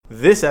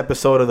This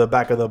episode of the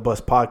Back of the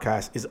Bus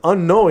podcast is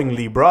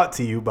unknowingly brought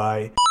to you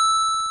by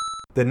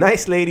the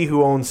nice lady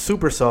who owns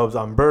Super Subs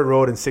on Bird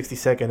Road and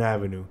 62nd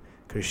Avenue.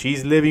 Because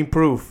she's living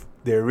proof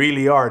there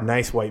really are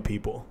nice white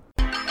people.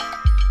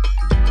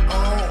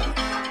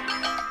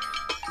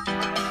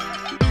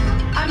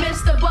 I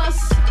missed the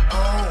bus.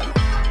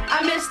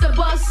 I missed the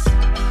bus.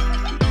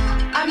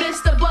 I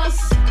missed the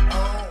bus.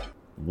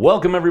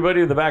 Welcome,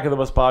 everybody, to the Back of the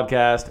Bus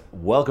podcast.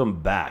 Welcome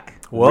back.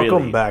 Welcome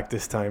Really. back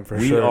this time for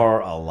We sure.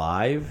 are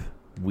alive.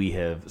 We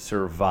have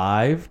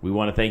survived. We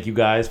want to thank you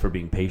guys for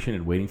being patient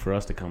and waiting for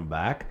us to come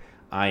back.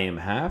 I am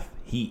Half.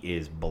 He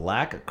is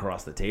Black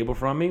across the table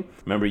from me.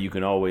 Remember, you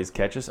can always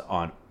catch us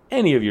on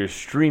any of your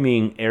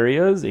streaming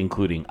areas,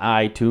 including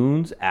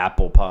iTunes,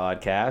 Apple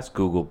Podcasts,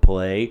 Google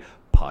Play,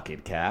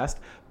 Pocket Cast,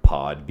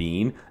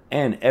 Podbean,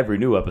 and every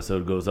new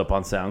episode goes up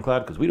on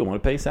SoundCloud because we don't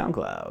want to pay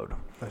SoundCloud.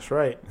 That's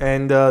right.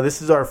 And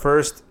this is our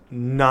first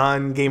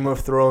non-Game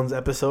of Thrones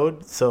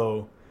episode,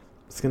 so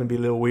it's going to be a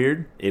little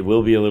weird. It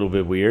will be a little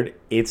bit weird.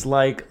 It's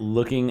like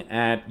looking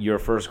at your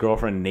first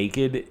girlfriend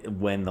naked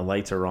when the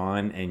lights are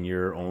on and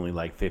you're only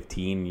like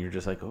 15. And you're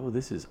just like, oh,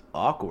 this is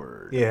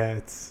awkward. Yeah,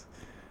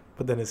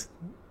 but then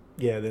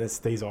it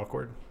stays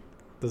awkward.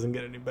 Doesn't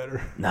get any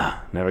better. Nah,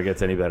 never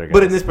gets any better, guys.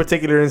 But in this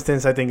particular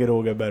instance, I think it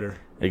will get better.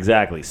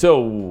 Exactly.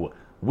 So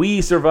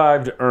we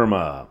survived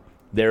Irma.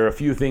 There are a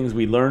few things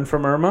we learned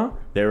from Irma.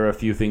 There are a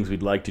few things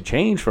we'd like to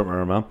change from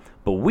Irma.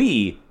 But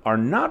we are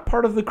not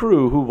part of the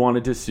crew who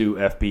wanted to sue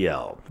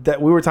FPL.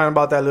 That we were talking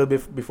about that a little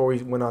bit before we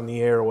went on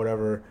the air or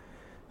whatever.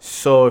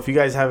 So if you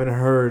guys haven't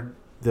heard,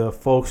 the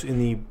folks in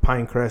the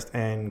Pinecrest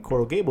and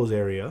Coral Gables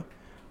area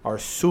are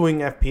suing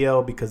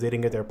FPL because they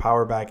didn't get their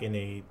power back in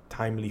a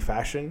timely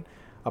fashion.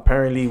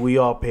 Apparently, we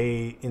all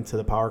pay into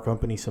the power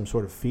company some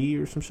sort of fee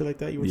or some shit like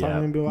that. You were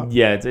talking about?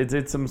 Yeah,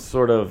 it's some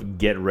sort of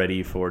get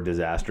ready for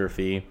disaster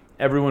fee.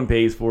 Everyone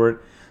pays for it.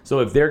 So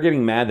if they're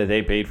getting mad that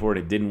they paid for it,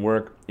 it didn't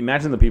work.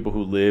 Imagine the people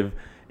who live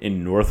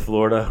in North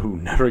Florida who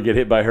never get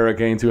hit by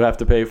hurricanes who have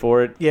to pay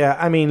for it. Yeah,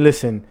 I mean,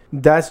 listen,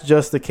 that's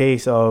just the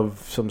case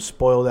of some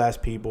spoiled-ass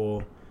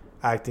people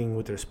acting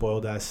with their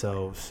spoiled-ass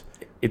selves.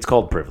 It's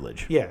called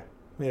privilege. Yeah,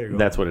 there you go.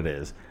 That's what it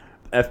is.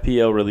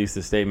 FPL released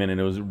a statement,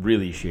 and it was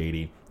really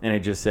shady. And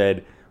it just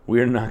said,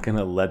 we're not going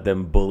to let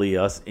them bully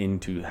us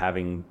into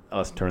having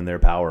us turn their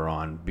power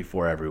on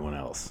before everyone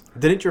else.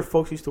 Didn't your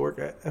folks used to work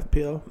at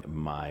FPL?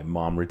 My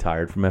mom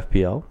retired from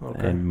FPL,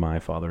 Okay. and my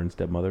father and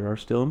stepmother are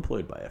still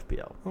employed by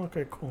FPL.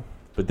 Okay, cool.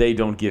 But they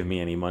don't give me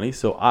any money,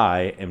 so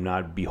I am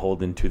not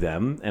beholden to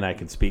them, and I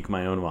can speak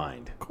my own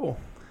mind. Cool,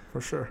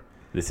 for sure.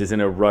 This isn't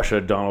a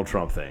Russia-Donald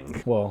Trump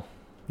thing. Well,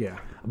 yeah.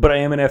 But I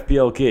am an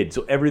FPL kid,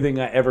 so everything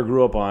I ever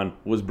grew up on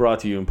was brought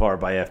to you in part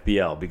by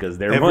FPL because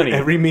their money,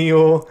 every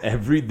meal,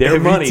 their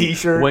money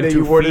T-shirt went that to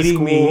you wore to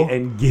feeding me school.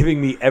 and giving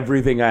me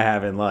everything I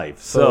have in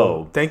life.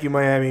 So thank you,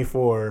 Miami,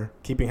 for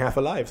keeping half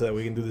alive so that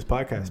we can do this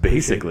podcast.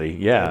 basically,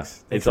 Appreciate it. yeah,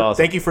 Thanks. it's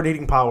awesome. Thank you for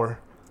needing power.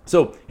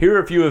 So here are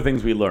a few of the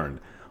things we learned.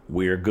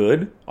 We're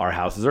good. Our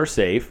houses are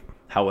safe.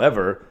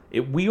 However,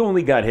 we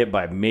only got hit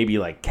by maybe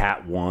like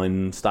Cat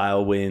 1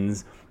 style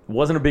winds. It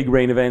wasn't a big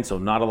rain event, so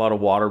not a lot of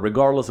water.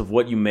 Regardless of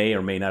what you may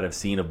or may not have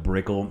seen of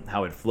Brickell,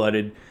 how it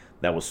flooded,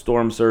 that was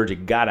storm surge.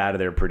 It got out of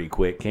there pretty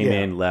quick, came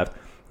in, left.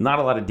 Not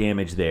a lot of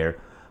damage there.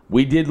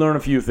 We did learn a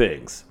few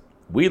things.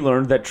 We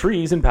learned that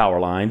trees and power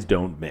lines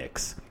don't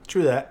mix.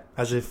 True that.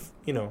 As if,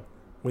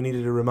 we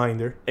needed a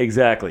reminder.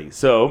 Exactly.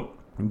 So,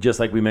 just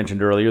like we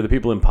mentioned earlier, the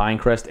people in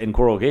Pinecrest and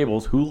Coral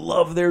Gables who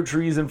love their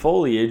trees and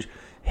foliage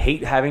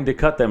hate having to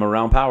cut them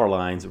around power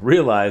lines,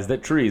 realize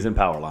that trees and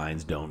power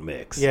lines don't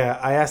mix. Yeah,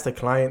 I asked a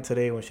client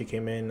today when she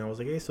came in. I was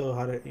like, "Hey, so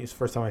it's the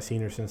first time I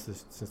seen her since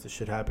this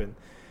shit happened."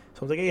 So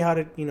I was like, "Hey, how'd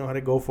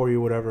it go for you,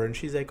 whatever?" And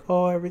she's like,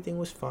 "Oh, everything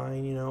was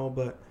fine,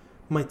 but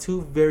my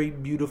two very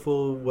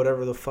beautiful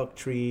whatever the fuck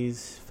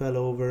trees fell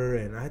over,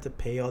 and I had to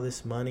pay all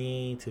this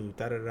money to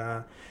da da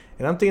da."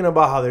 And I'm thinking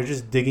about how they're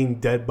just digging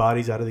dead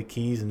bodies out of the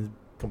keys and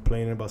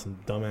complaining about some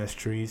dumbass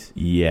trees.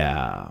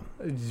 Yeah.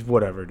 It's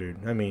whatever, dude.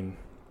 I mean,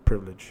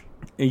 privilege.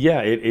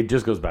 Yeah, it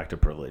just goes back to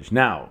privilege.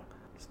 Now,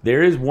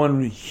 there is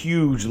one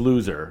huge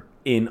loser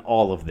in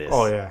all of this.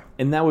 Oh, yeah.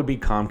 And that would be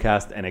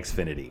Comcast and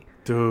Xfinity.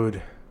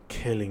 Dude,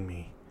 killing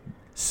me.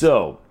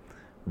 So,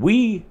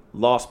 we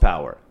lost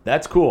power.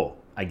 That's cool.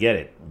 I get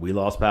it. We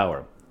lost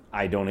power.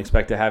 I don't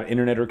expect to have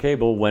internet or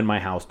cable when my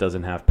house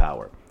doesn't have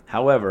power.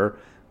 However,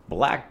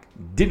 Black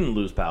didn't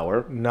lose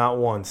power, Not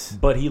once.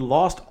 but he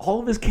lost all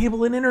of his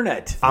cable and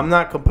internet. I'm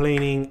not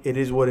complaining. It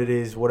is what it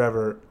is,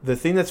 whatever. The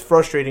thing that's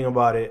frustrating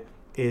about it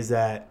is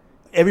that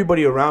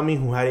everybody around me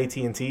who had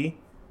AT&T,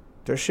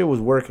 their shit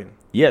was working.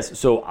 Yes,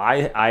 so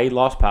I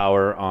lost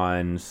power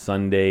on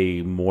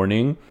Sunday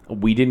morning.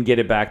 We didn't get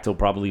it back till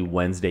probably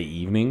Wednesday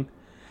evening.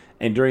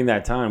 And during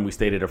that time, we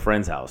stayed at a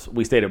friend's house.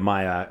 We stayed at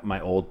my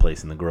old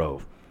place in the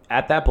Grove.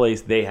 At that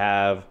place, they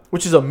have...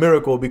 Which is a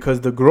miracle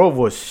because the Grove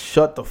was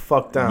shut the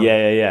fuck down.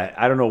 Yeah.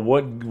 I don't know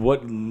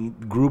what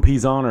group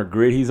he's on or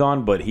grid he's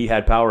on, but he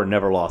had power and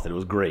never lost it. It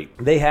was great.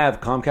 They have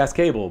Comcast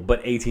cable, but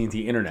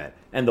AT&T internet.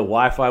 And the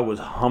Wi-Fi was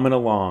humming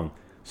along.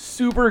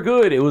 Super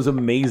good. It was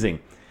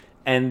amazing.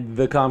 and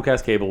the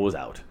Comcast cable was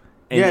out.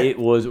 And Yeah. it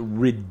was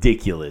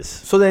ridiculous.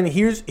 So then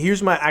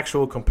here's my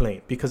actual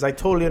complaint, because I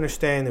totally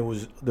understand there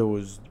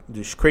was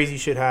this crazy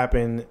shit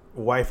happened.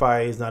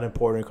 Wi-Fi is not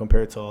important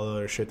compared to all the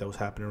other shit that was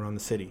happening around the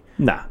city.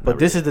 Nah. But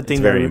this is the thing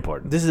it's very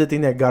important. This is the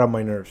thing that got on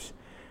my nerves.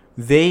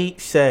 They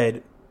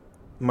said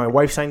my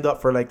wife signed up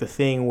for like the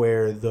thing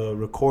where the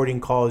recording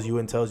calls you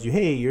and tells you,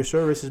 "Hey, your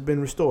service has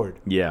been restored."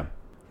 Yeah.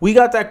 We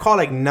got that call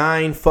like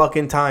 9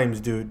 fucking times,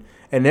 dude.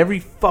 And every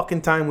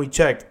fucking time we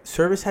checked,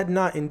 service had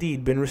not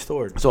indeed been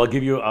restored. So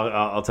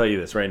I'll tell you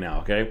this right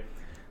now, okay?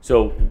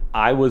 So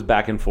I was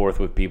back and forth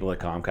with people at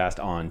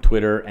Comcast on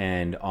Twitter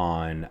and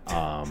on,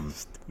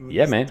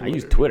 yeah, man, I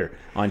use Twitter.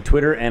 On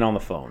Twitter and on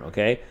the phone,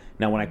 okay?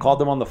 Now, when I called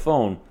them on the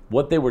phone,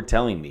 what they were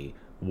telling me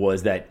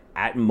was that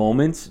at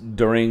moments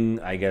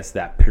during, I guess,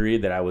 that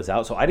period that I was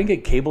out, so I didn't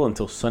get cable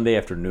until Sunday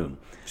afternoon.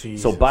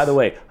 Jesus. So, by the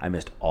way, I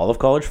missed all of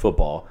college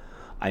football.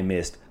 I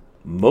missed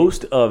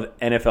most of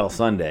NFL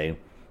Sunday.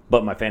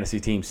 But my fantasy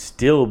team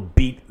still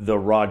beat the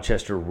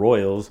Rochester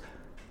Royals.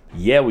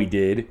 Yeah, we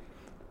did.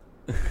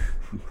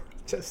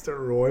 Chester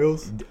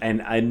Royals.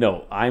 And I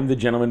know I'm the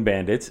Gentleman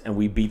Bandits, and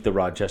we beat the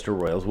Rochester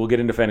Royals. We'll get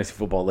into fantasy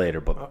football later,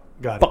 but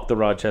fuck the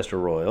Rochester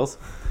Royals.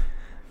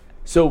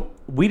 So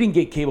we didn't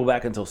get cable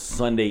back until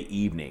Sunday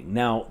evening.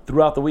 Now,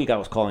 throughout the week, I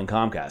was calling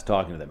Comcast,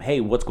 talking to them.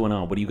 Hey, what's going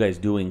on? What are you guys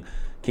doing?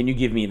 Can you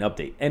give me an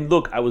update? And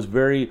look, I was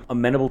very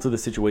amenable to the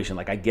situation.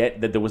 Like, I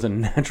get that there was a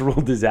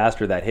natural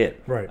disaster that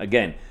hit. Right.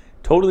 Again,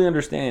 totally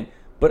understand,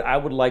 but I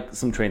would like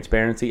some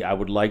transparency. I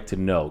would like to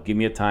know. Give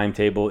me a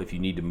timetable. If you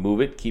need to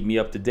move it, keep me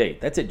up to date.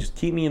 That's it. Just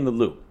keep me in the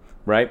loop,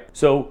 right?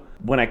 So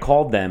when I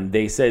called them,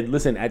 they said,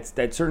 listen, at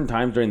certain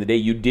times during the day,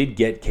 you did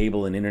get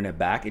cable and internet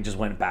back. It just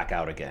went back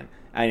out again.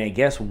 And I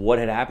guess what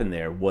had happened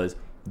there was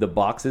the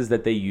boxes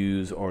that they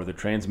use or the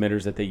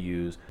transmitters that they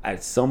use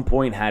at some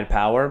point had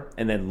power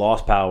and then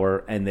lost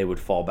power, and they would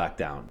fall back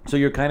down. So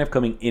you're kind of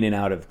coming in and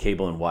out of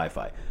cable and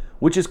Wi-Fi,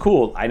 which is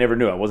cool. I never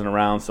knew. I wasn't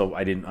around, so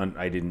I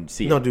didn't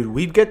see it. No, dude,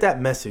 we'd get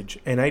that message,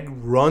 and I'd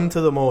run to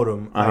the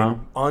modem, I'd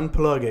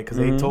unplug it, because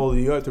they told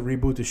you have to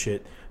reboot the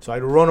shit. So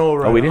I'd run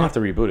over. Oh, we didn't have to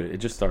reboot it. It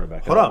just started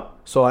back Hold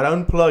up. So I'd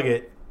unplug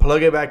it,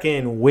 plug it back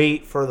in,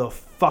 wait for the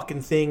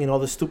fucking thing and all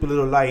the stupid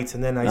little lights,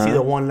 and then I see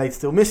the one light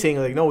still missing.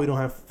 Like, no, we don't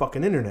have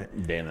fucking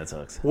internet. Damn, that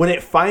sucks. When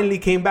it finally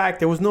came back,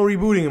 there was no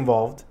rebooting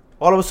involved.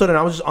 All of a sudden,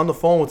 I was just on the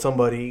phone with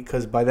somebody,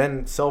 because by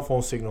then, cell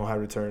phone signal had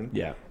returned.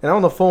 Yeah. And I'm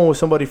on the phone with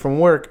somebody from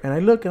work, and I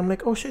look, and I'm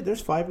like, oh, shit,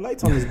 there's 5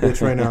 lights on this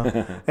bitch right now.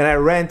 And I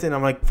ran, and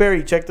I'm like,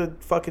 Ferry, check the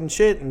fucking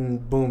shit,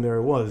 and boom, there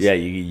it was. Yeah,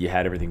 you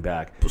had everything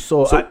back.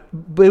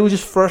 But it was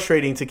just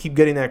frustrating to keep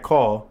getting that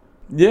call.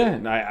 Yeah,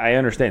 I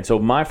understand. So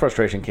my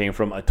frustration came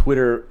from a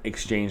Twitter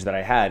exchange that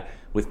I had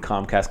with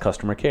Comcast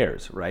customer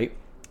cares, right?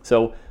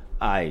 So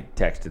I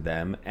texted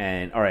them,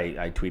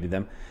 I tweeted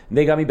them. And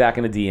they got me back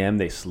in a DM.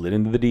 They slid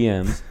into the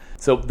DMs.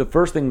 So the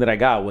first thing that I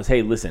got was,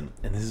 hey, listen,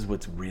 and this is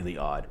what's really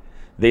odd.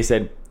 They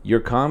said,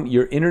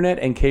 your internet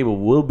and cable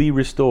will be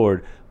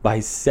restored by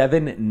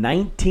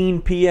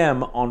 7:19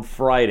 p.m. on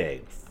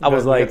Friday. I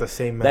was like,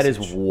 that is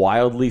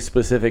wildly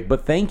specific,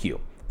 but thank you.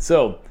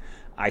 So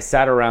I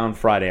sat around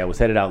Friday. I was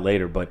headed out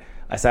later, but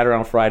I sat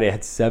around Friday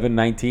at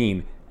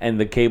 7:19, and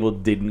the cable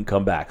didn't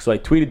come back. So I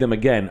tweeted them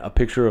again, a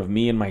picture of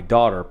me and my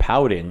daughter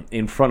pouting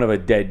in front of a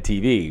dead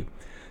TV,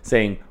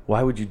 saying,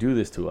 why would you do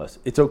this to us?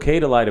 It's okay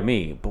to lie to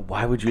me, but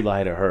why would you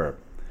lie to her?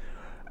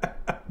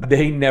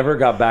 They never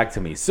got back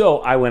to me. So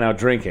I went out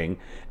drinking,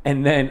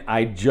 and then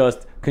I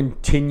just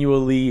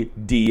continually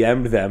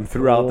DM'd them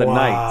throughout the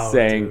night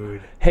saying,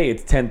 dude, hey,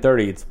 it's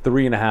 10:30. It's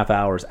 3.5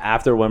 hours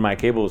after when my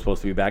cable was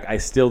supposed to be back. I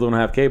still don't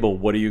have cable.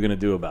 What are you going to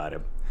do about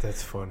it?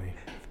 That's funny.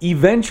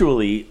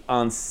 Eventually,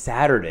 on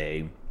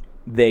Saturday,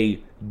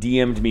 they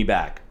DM'd me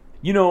back.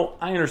 You know,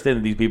 I understand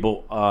that these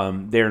people,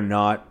 they're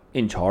not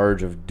in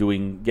charge of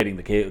getting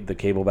the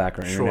cable back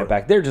or internet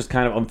back. They're just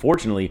kind of,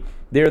 unfortunately,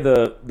 they're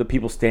the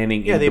people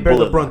standing in the bullet line. Yeah, they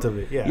bear the brunt of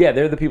it. Yeah,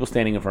 they're the people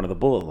standing in front of the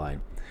bullet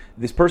line.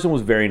 This person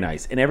was very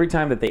nice, and every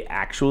time that they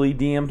actually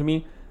DM'd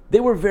me, they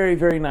were very,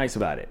 very nice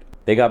about it.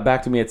 They got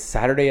back to me at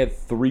Saturday at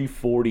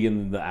 3:40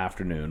 in the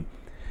afternoon.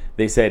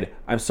 They said,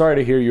 I'm sorry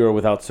to hear you are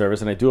without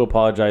service, and I do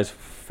apologize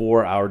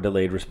for our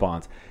delayed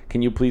response.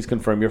 Can you please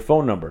confirm your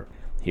phone number?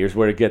 Here's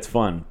where it gets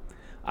fun.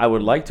 I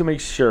would like to make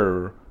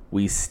sure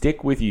we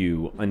stick with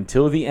you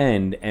until the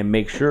end and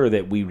make sure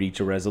that we reach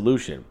a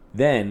resolution.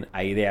 Then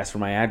they asked for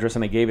my address,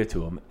 and I gave it to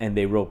them, and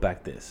they wrote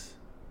back this.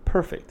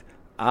 Perfect.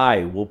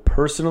 I will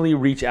personally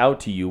reach out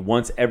to you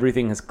once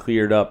everything has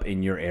cleared up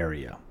in your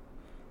area.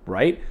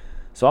 Right?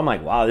 So I'm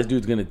like, wow, this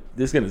dude's gonna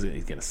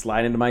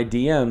slide into my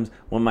DMs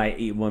when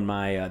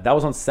my that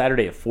was on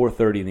Saturday at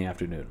 4:30 in the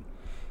afternoon.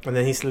 And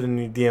then he slid in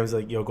your DMs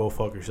like, yo, go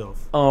fuck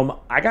yourself.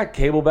 I got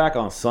cable back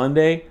on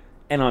Sunday,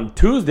 and on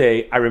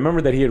Tuesday I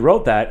remembered that he had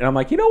wrote that, and I'm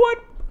like, you know what?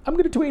 I'm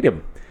gonna tweet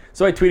him.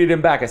 So I tweeted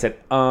him back. I said,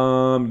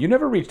 you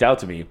never reached out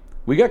to me.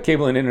 We got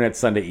cable and internet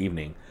Sunday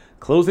evening.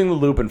 Closing the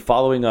loop and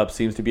following up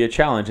seems to be a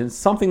challenge and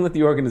something that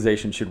the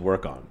organization should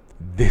work on.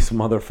 This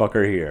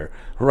motherfucker here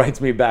writes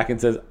me back and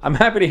says, I'm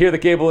happy to hear the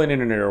cable and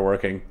internet are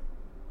working.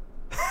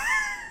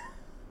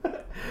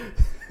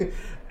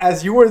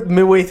 as you were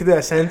midway through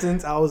that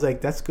sentence, I was like,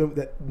 that's good.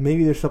 That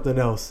maybe there's something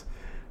else.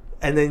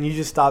 And then you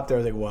just stopped there.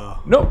 I was like,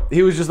 wow. No,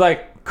 he was just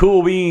like,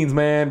 cool beans,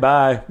 man.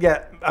 Bye.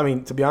 Yeah, I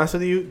mean, to be honest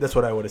with you, that's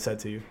what I would have said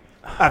to you.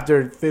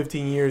 After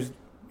 15 years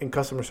in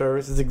customer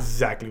service, is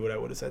exactly what I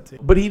would have said to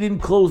you. But he didn't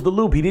close the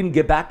loop. He didn't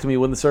get back to me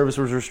when the service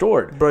was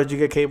restored. Bro, did you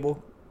get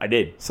cable? I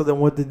did. So then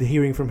what did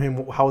hearing from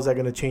him, how is that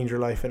going to change your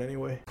life in any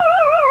way?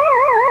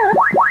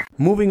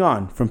 Moving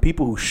on from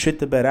people who shit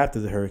the bed after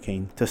the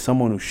hurricane to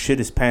someone who shit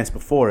his pants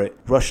before it,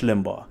 Rush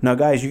Limbaugh. Now,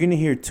 guys, you're going to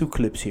hear two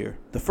clips here.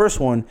 The first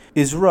one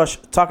is Rush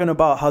talking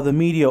about how the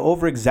media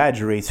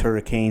over-exaggerates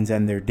hurricanes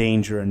and their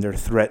danger and their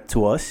threat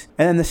to us.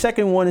 And then the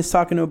second one is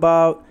talking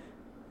about,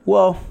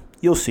 well,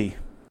 you'll see.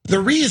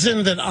 The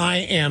reason that I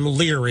am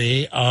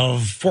leery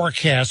of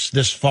forecasts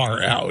this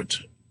far out,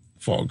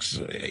 folks,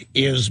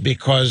 is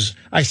because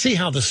I see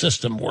how the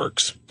system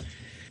works.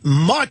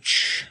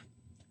 Much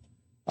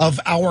of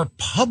our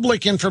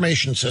public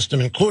information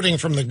system, including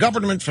from the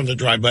government, from the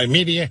drive-by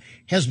media,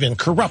 has been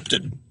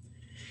corrupted.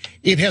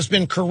 It has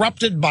been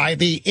corrupted by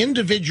the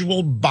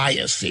individual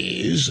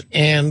biases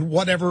and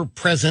whatever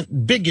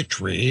present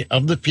bigotry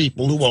of the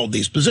people who hold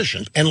these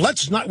positions. And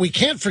we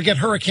can't forget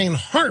Hurricane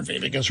Harvey,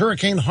 because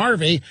Hurricane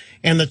Harvey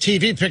and the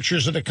TV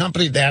pictures that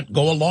accompany that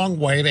go a long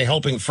way to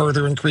helping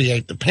further and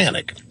create the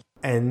panic.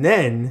 And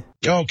then...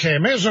 Okay, I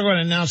may as well go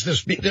and announce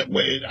this.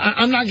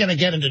 I'm not going to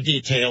get into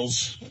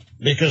details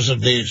because of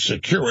the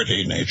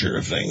security nature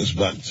of things,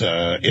 but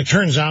it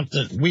turns out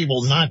that we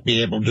will not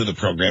be able to do the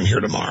program here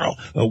tomorrow.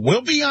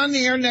 We'll be on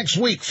the air next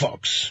week,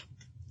 folks,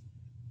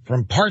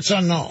 from parts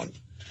unknown.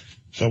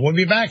 So we'll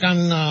be back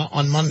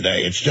on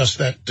Monday. It's just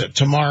that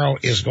tomorrow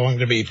is going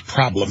to be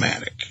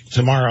problematic.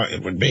 Tomorrow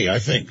it would be, I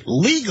think,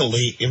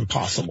 legally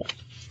impossible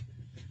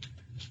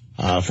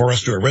for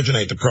us to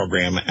originate the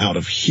program out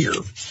of here.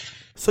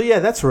 So yeah,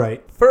 that's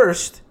right.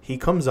 First, he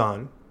comes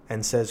on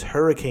and says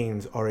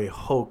hurricanes are a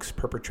hoax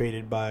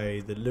perpetrated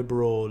by the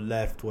liberal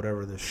left,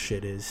 whatever the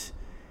shit is.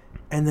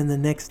 And then the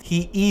next,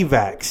 he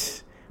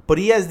evacs. But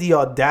he has the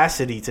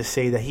audacity to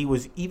say that he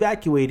was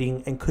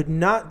evacuating and could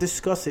not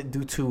discuss it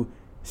due to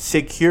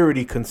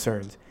security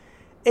concerns.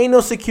 Ain't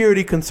no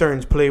security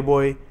concerns,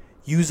 Playboy.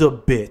 You's a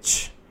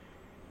bitch.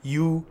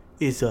 You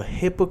is a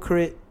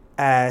hypocrite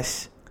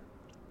ass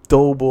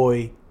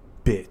doughboy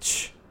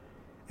bitch.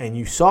 And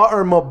you saw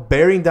Irma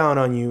bearing down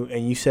on you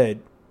and you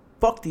said,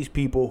 fuck these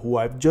people who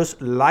I've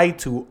just lied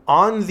to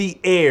on the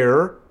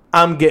air.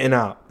 I'm getting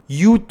out.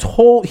 He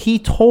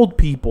told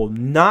people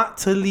not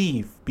to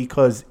leave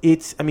because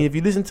if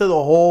you listen to the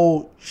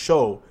whole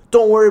show,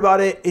 don't worry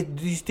about it.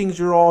 These things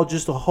are all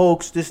just a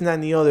hoax, this and that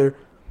and the other.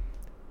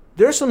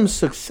 There's some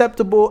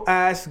susceptible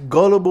ass,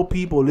 gullible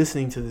people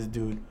listening to this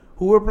dude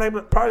who were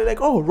probably like,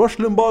 oh, Rush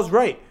Limbaugh's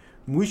right.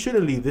 We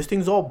shouldn't leave. This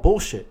thing's all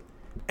bullshit.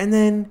 And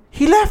then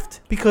he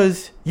left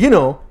because, he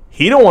don't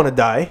want to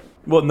die.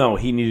 Well, no,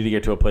 he needed to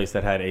get to a place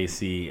that had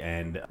AC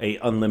and a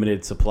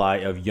unlimited supply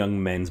of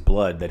young men's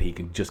blood that he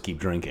could just keep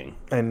drinking.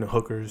 And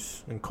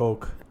hookers and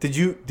coke. Did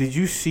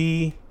you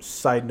see,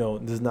 side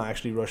note, this is not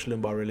actually Rush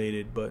Limbaugh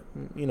related, but,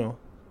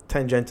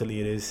 tangentially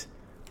it is.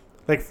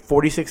 Like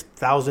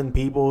 46,000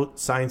 people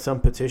signed some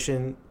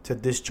petition to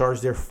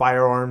discharge their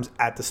firearms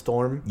at the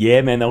storm.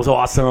 Yeah, man, that was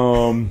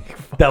awesome.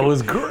 That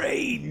was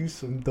great. You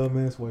some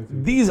dumbass white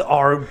people.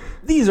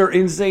 These are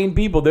insane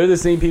people. They're the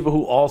same people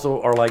who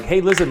also are like,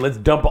 hey, listen, let's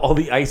dump all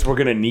the ice we're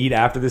gonna need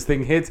after this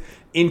thing hits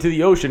into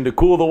the ocean to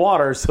cool the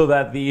water so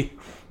that the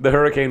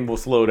hurricane will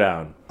slow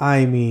down.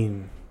 I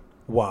mean,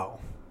 wow.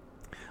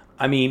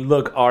 I mean,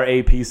 look, our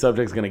AP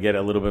subject's going to get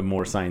a little bit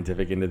more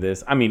scientific into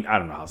this. I mean, I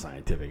don't know how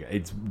scientific.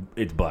 It's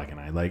black and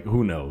white. Like,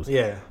 who knows?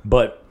 Yeah.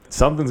 But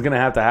something's going to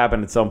have to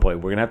happen at some point.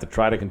 We're going to have to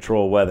try to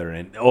control weather.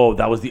 And,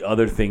 that was the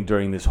other thing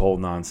during this whole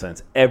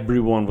nonsense.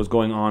 Everyone was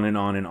going on and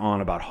on and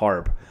on about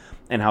HAARP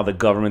and how the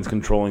government's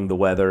controlling the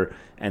weather.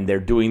 And they're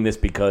doing this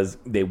because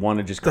they want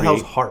to just create... What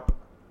the hell's HAARP?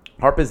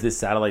 HAARP is this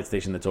satellite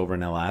station that's over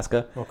in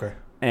Alaska. Okay.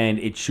 And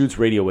it shoots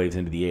radio waves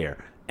into the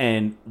air.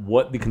 And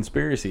what the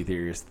conspiracy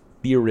theorists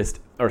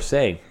are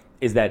saying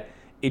is that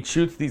it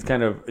shoots these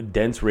kind of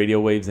dense radio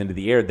waves into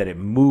the air that it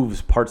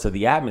moves parts of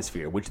the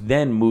atmosphere, which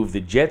then move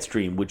the jet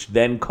stream, which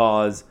then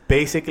cause...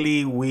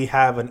 Basically, we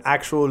have an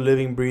actual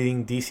living,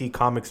 breathing DC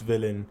Comics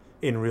villain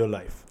in real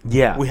life.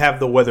 Yeah. We have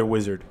the Weather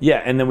Wizard.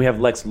 Yeah, and then we have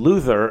Lex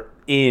Luthor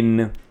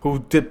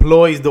who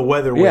deploys the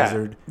Weather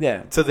Wizard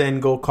yeah. to then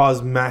go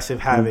cause massive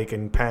havoc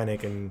and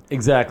panic and...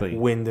 Exactly.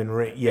 Wind and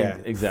rain. Yeah.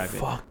 Exactly.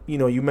 Fuck.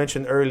 You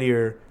mentioned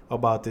earlier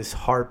about this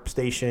HAARP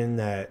station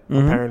that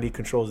apparently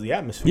controls the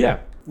atmosphere. Yeah.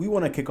 We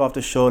want to kick off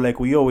the show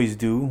like we always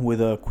do with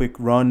a quick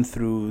run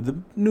through the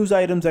news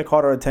items that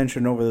caught our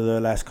attention over the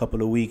last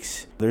couple of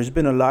weeks. There's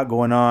been a lot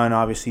going on,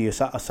 obviously,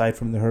 aside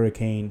from the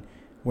hurricane.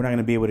 We're not going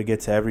to be able to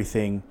get to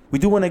everything. We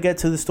do want to get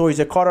to the stories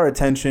that caught our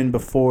attention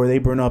before they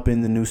burn up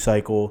in the news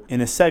cycle in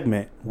a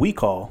segment we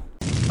call...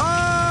 the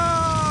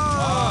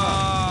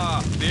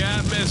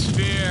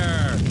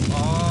atmosphere.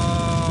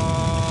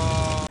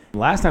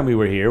 Last time we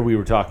were here, we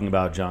were talking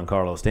about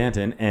Giancarlo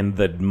Stanton and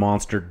the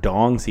monster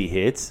dongs he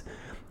hits.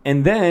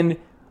 And then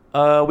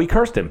We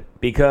cursed him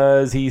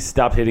because he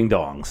stopped hitting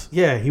dongs.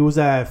 Yeah, he was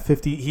at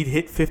 50. He'd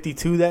hit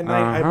 52 that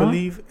night, I Uh-huh.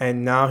 believe,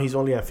 and now he's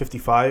only at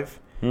 55.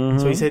 Mm-hmm.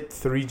 So he's hit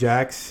 3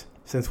 jacks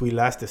since we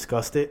last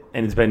discussed it.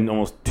 And it's been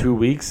almost 2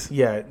 weeks.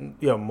 Yeah,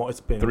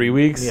 it's been 3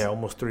 weeks? Yeah,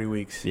 almost 3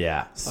 weeks.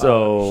 Yeah.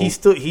 So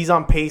he's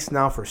on pace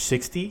now for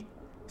 60.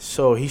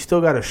 So he's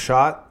still got a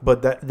shot,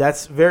 but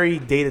that's very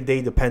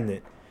day-to-day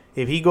dependent.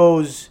 If he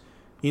goes,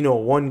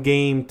 1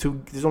 game,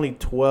 2, there's only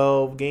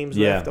 12 games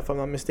left, if I'm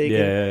not mistaken.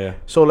 Yeah.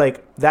 So,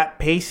 that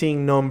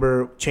pacing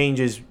number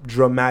changes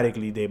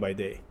dramatically day by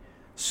day.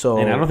 So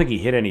And I don't think he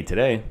hit any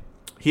today.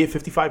 he hit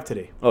 55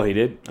 today. Oh, he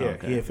did? Yeah,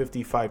 Okay. he hit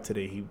 55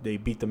 today. They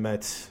beat the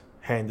Mets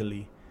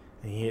handily,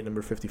 and he hit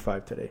number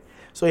 55 today.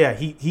 So, yeah,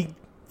 he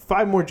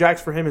 5 more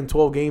jacks for him in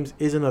 12 games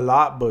isn't a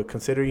lot, but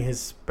considering his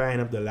span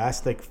of the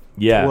last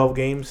 12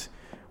 games,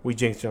 we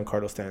jinxed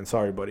Giancarlo Stanton.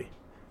 Sorry, buddy.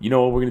 You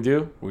know what we're going to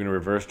do? We're going to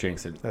reverse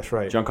jinx it. That's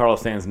right. Giancarlo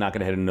Stanton's not going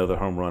to hit another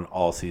home run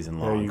all season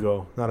long. There you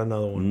go. Not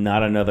another one.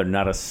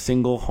 Not a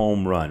single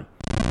home run.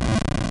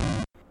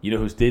 You know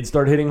who did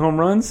start hitting home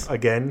runs?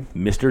 Again,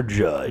 Mr.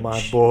 Judge.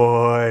 my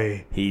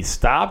boy. He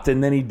stopped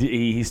and then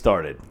he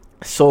started.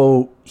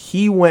 So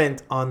he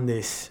went on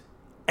this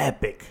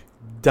epic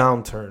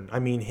downturn. I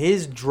mean,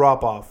 his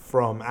drop off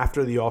from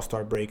after the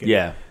All-Star break.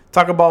 Yeah.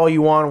 Talk about what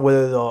you want,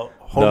 whether the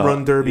home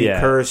run derby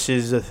curse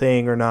is a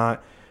thing or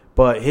not.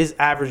 But his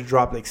average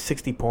dropped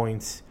 60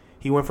 points.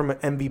 He went from an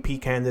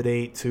MVP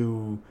candidate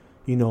to,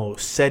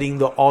 setting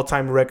the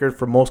all-time record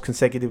for most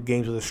consecutive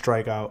games with a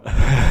strikeout.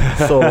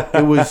 So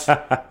it was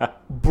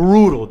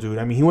brutal, dude.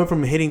 I mean, he went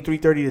from hitting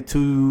 330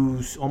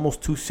 to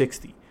almost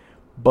 260.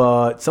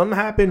 But something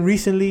happened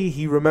recently.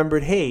 He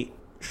remembered, hey,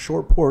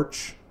 short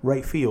porch,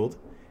 right field.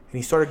 And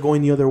he started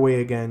going the other way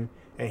again.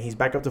 And he's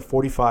back up to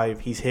 45.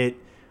 He's hit,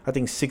 I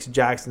think, 6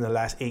 jacks in the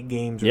last 8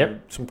 games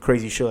or some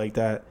crazy shit like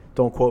that.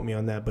 Don't quote me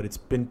on that, but it's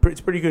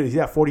pretty good. He's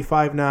at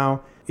 45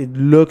 now. It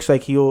looks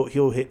like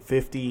he'll hit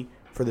 50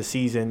 for the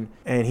season.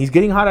 And he's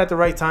getting hot at the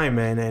right time,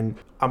 man. And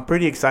I'm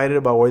pretty excited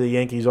about where the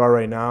Yankees are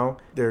right now.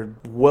 They're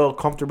well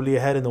comfortably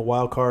ahead in the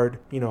wild card,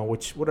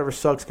 which whatever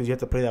sucks because you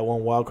have to play that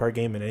one wild card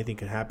game and anything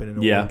can happen in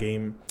one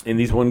game. In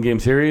these 1-game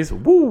series,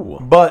 woo.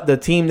 But the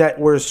team that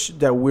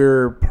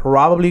we're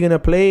probably gonna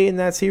play in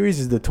that series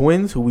is the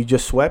Twins, who we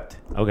just swept.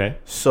 Okay.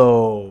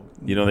 So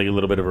you don't think a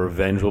little bit of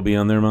revenge will be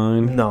on their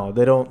mind? No,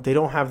 they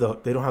don't have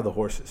the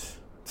horses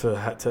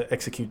to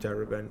execute that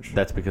revenge.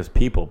 That's because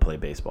people play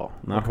baseball,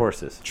 not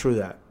horses. True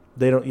that.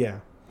 They don't.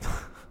 Yeah,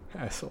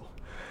 asshole.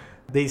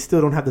 They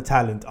still don't have the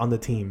talent on the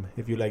team,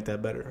 if you like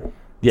that better.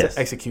 Yes.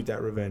 To execute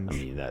that revenge.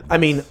 I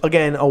mean,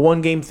 again, a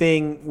 1-game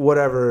thing,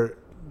 whatever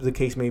the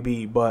case may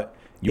be, but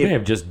you may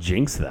have just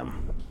jinxed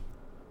them.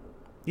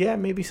 Yeah,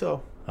 maybe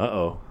so.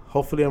 Uh-oh.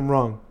 Hopefully I'm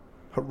wrong.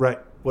 Right,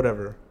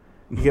 whatever.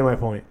 You get my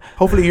point.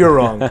 Hopefully you're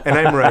wrong and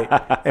I'm right.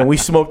 And we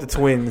smoke the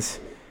Twins,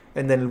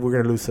 and then we're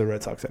going to lose to the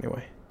Red Sox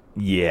anyway.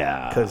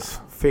 Yeah. Because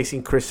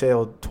facing Chris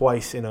Sale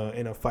twice in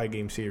a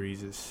 5-game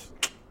series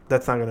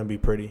that's not going to be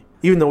pretty.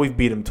 Even though we've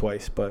beat him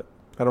twice, but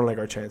I don't like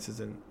our chances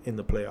in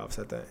the playoffs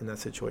in that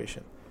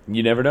situation.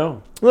 You never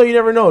know. No, you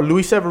never know.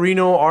 Luis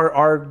Severino,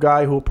 our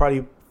guy who will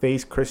probably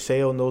face Chris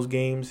Sale in those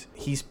games,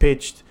 he's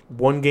pitched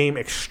 1 game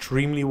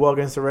extremely well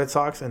against the Red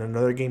Sox, and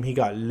another game he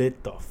got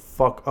lit the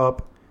fuck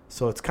up.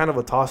 So it's kind of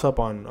a toss-up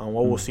on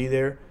what we'll see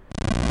there.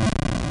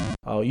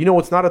 You know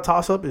what's not a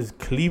toss-up is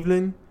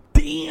Cleveland.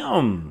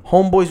 Damn.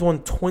 Homeboys won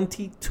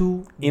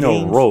 22 in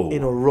games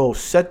a row.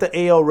 Set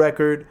the AL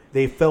record.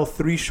 They fell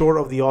 3 short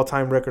of the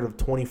all-time record of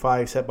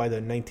 25 set by the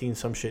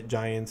 19-some-shit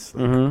Giants.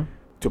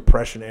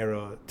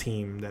 Depression-era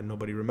team that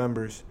nobody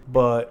remembers.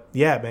 But,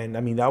 yeah, man,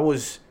 I mean, that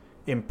was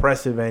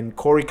impressive. And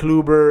Corey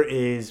Kluber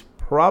is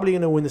probably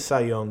going to win the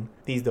Cy Young.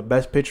 He's the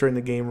best pitcher in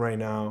the game right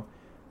now.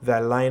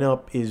 That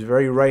lineup is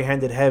very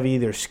right-handed heavy.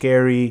 They're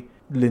scary.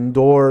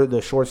 Lindor,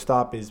 the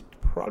shortstop, is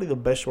probably the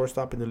best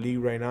shortstop in the league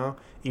right now.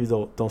 Even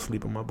though, don't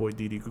sleep on my boy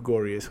Didi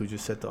Gregorius, who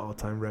just set the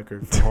all-time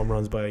record for home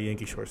runs by a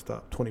Yankee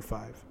shortstop,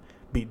 25.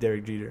 Beat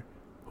Derek Jeter,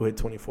 who hit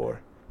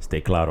 24.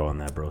 Stay claro on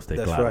that, bro.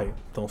 That's claro. Right.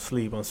 Don't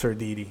sleep on Sir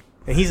Didi.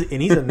 And he's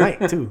a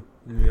knight too.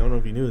 I don't know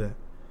if you knew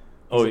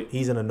that.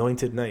 He's an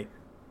anointed knight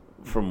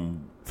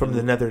from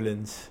the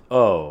Netherlands.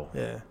 Oh.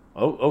 Yeah.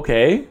 Oh,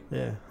 okay.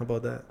 Yeah. How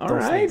about that? All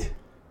right.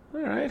 All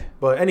right.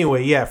 But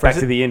anyway, yeah. Back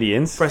to the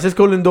Indians.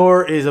 Francisco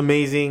Lindor is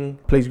amazing.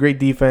 Plays great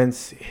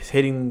defense. He's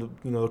hitting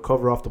the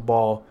cover off the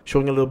ball,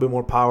 showing a little bit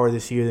more power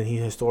this year than he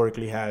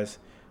historically has.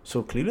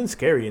 So Cleveland's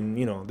scary, and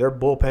their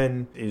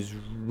bullpen is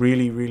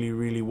really, really,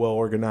 really well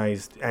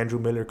organized. Andrew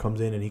Miller comes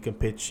in and he can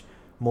pitch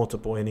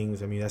multiple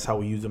innings. I mean, that's how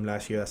we used him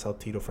last year. That's how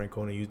Tito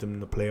Francona used him in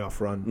the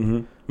playoff run.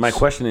 Mm-hmm. My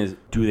question is,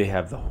 do they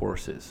have the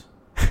horses?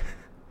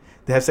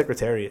 They have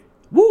Secretariat.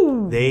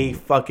 Woo! They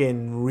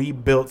fucking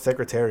rebuilt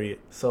Secretariat.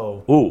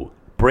 So, ooh,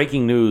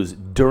 breaking news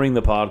during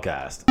the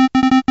podcast.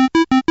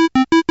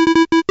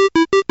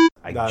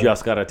 I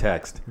just got a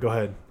text. Go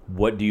ahead.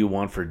 What do you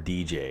want for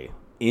DJ?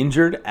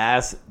 Injured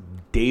ass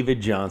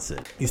David Johnson.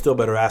 You still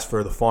better ask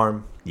for the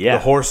farm. Yeah.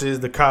 The horses,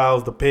 the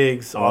cows, the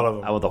pigs, all of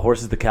them. I want the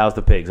horses, the cows,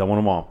 the pigs. I want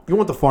them all. You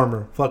want the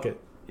farmer. Fuck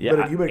it. Yeah,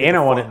 You better get and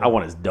the I farmer.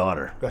 want his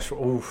daughter. That's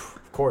oof,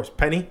 of course,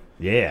 Penny.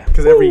 Yeah,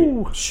 Because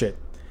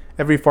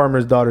every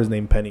farmer's daughter is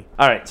named Penny.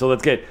 All right, so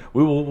let's get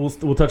we'll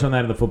touch on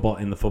that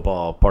in the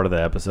football part of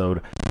the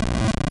episode.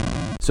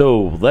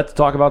 So let's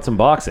talk about some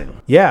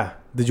boxing. Yeah.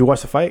 Did you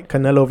watch the fight,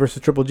 Canelo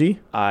versus Triple G?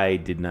 I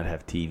did not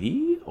have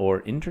TV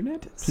or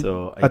internet,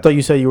 so I thought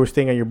you said you were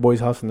staying at your boy's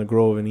house in the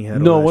Grove, and he had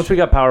no. Once we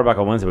got power back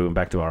on Wednesday, we went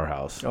back to our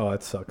house, Oh,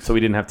 that sucks. so we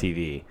didn't have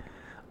TV.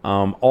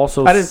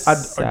 Also, Do you like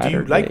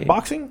Saturday-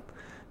 boxing?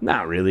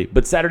 Not really,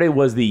 but Saturday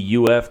was the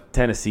UF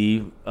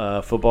Tennessee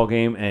football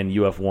game, and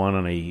UF won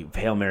on a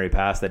Hail Mary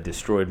pass that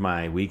destroyed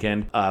my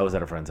weekend. I was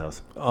at a friend's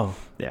house. Oh,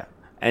 Yeah,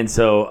 and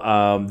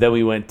so then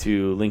we went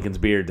to Lincoln's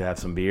Beard to have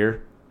some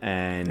beer.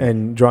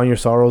 and drawing your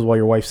sorrows while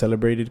your wife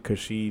celebrated because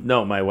she.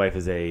 No, my wife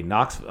is a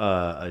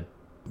a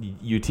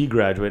UT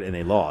graduate, and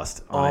they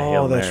lost on a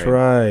Hail Oh, that's Mary.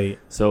 right.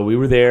 So we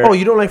were there. Oh,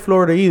 you don't like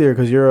Florida either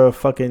because you're a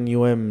fucking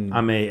UM.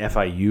 I'm a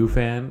FIU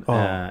fan. Oh,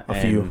 a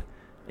few.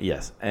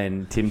 Yes,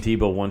 and Tim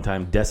Tebow one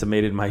time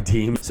decimated my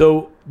team.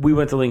 So we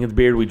went to Lincoln's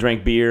Beard, we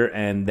drank beer,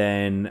 and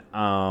then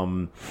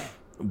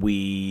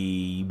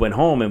we went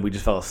home and we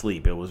just fell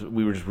asleep.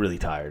 We were just really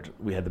tired.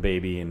 We had the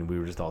baby and we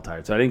were just all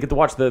tired. So I didn't get to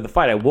watch the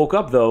fight. I woke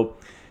up though,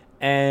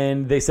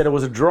 and they said it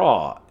was a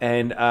draw,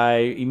 and I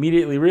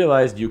immediately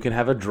realized you can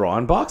have a draw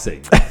in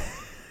boxing.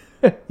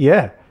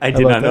 Yeah. I How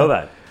did about not know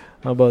that.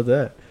 How about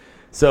that?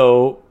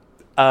 So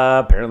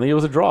apparently it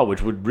was a draw,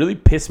 which would really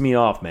piss me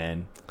off,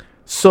 man.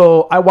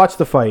 So I watched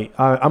the fight.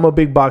 I'm a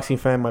big boxing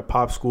fan. My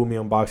pop schooled me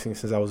on boxing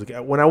since I was a kid.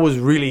 When I was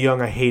really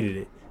young, I hated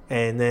it.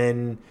 And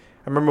then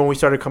I remember when we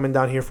started coming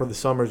down here for the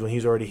summers when he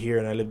was already here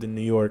and I lived in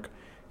New York,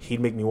 he'd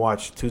make me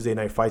watch Tuesday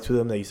night fights with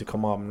him that used to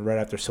come on right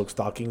after Silk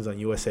Stockings on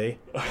USA.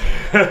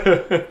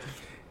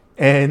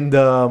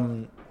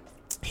 And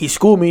he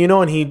schooled me, and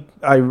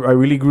I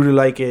really grew to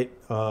like it.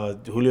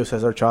 Julio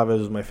Cesar Chavez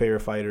was my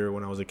favorite fighter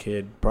when I was a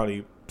kid.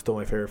 Probably still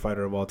my favorite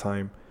fighter of all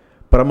time.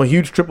 But I'm a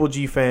huge Triple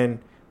G fan.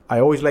 I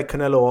always liked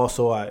Canelo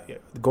also.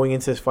 Going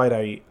into this fight,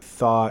 I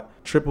thought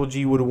Triple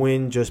G would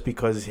win just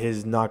because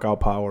his knockout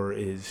power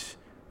is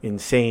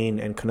insane,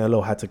 and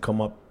Canelo had to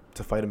come up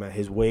to fight him at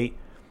his weight.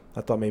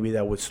 I thought maybe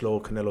that would slow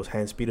Canelo's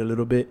hand speed a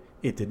little bit.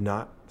 It did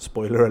not.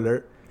 Spoiler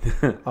alert.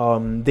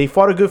 They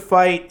fought a good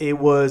fight. It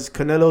was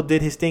Canelo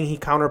did his thing. He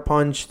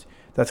counterpunched.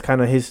 That's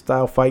kind of his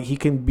style fight. He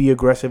can be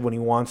aggressive when he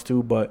wants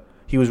to, but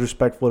he was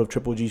respectful of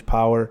Triple G's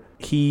power.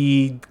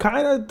 He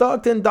kind of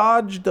ducked and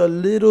dodged a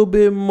little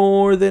bit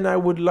more than I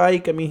would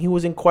like. I mean, he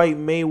wasn't quite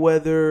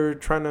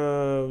Mayweather trying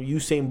to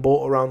Usain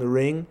Bolt around the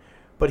ring,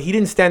 but he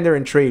didn't stand there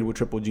and trade with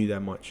Triple G that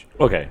much.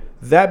 Okay.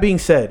 That being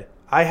said,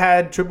 I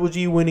had Triple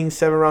G winning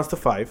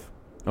 7-5.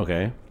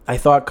 Okay. I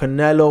thought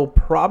Canelo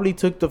probably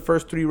took the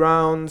first 3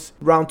 rounds.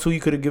 Round 2, you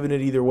could have given it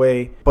either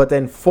way. But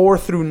then 4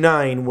 through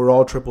 9 were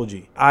all Triple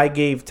G. I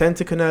gave 10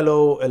 to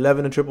Canelo,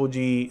 11 to Triple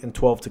G, and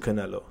 12 to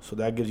Canelo. So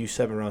that gives you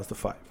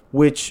 7-5.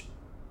 Which,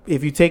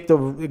 if you take the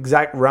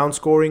exact round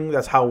scoring,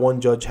 that's how one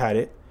judge had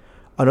it.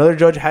 Another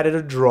judge had it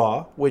a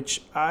draw,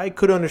 which I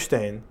could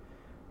understand.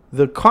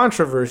 The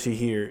controversy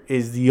here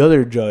is the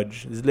other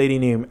judge, this lady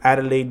named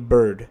Adelaide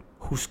Bird,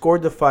 who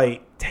scored the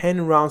fight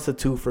 10 rounds to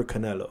 2 for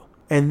Canelo.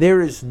 And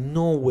there is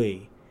no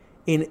way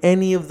in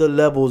any of the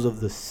levels of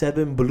the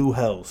 7 blue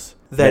hells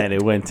that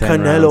it went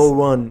 10 Canelo rounds.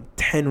 run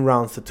 10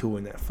 rounds to 2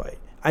 in that fight.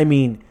 I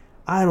mean,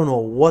 I don't know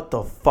what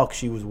the fuck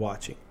she was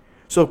watching.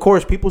 So, of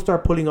course, people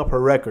start pulling up her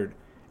record.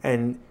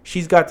 And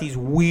she's got these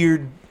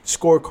weird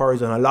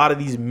scorecards on a lot of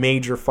these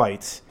major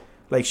fights.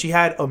 Like, she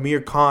had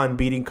Amir Khan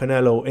beating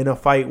Canelo in a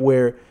fight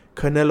where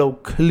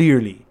Canelo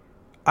clearly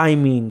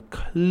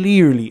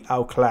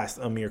outclassed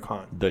Amir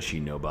Khan. Does she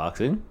know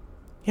boxing?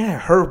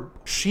 Yeah,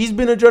 she's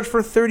been a judge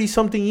for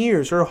 30-something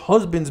years. Her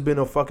husband's been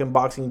a fucking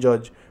boxing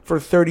judge for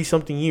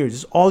 30-something years.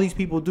 It's all these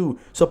people do.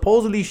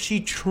 Supposedly,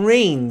 she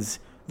trains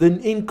the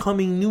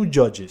incoming new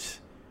judges.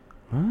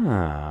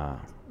 Ah.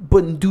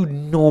 But, dude,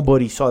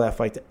 nobody saw that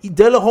fight.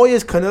 De La Hoya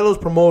is Canelo's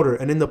promoter.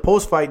 And in the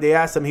post-fight, they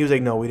asked him. He was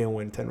like, no, we didn't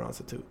win 10 rounds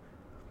to 2.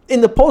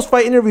 In the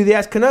post-fight interview, they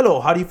asked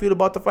Canelo, how do you feel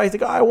about the fight?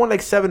 He's like, I won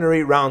like 7 or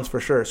 8 rounds for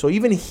sure. So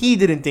even he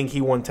didn't think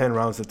he won 10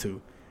 rounds to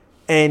 2.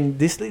 And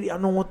this lady, I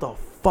don't know what the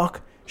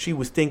fuck she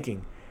was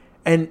thinking.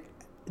 And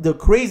the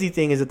crazy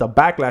thing is that the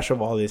backlash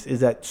of all this is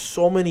that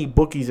so many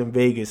bookies in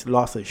Vegas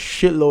lost a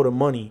shitload of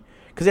money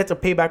because they had to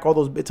pay back all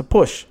those. It's a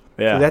push.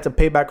 Yeah. So they had to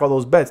pay back all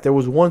those bets. There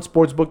was one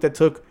sports book that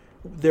took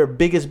their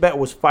biggest bet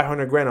was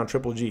 $500,000 on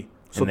Triple G.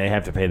 So And they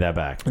have to pay that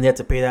back. and they had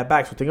to pay that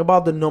back. So think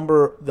about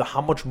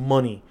how much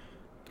money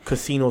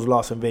casinos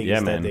lost in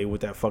Vegas that day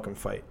with that fucking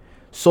fight.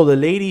 So the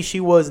lady, she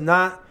was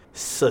not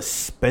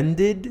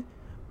suspended,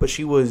 but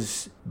she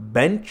was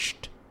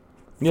benched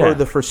for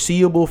the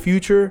foreseeable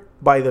future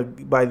by the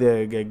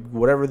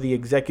whatever the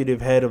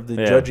executive head of the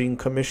judging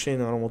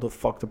commission. I don't know what the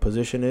fuck the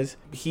position is.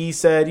 He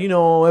said,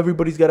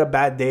 everybody's got a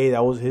bad day.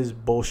 That was his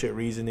bullshit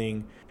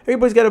reasoning.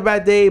 Everybody's got a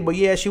bad day, but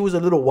yeah, she was a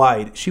little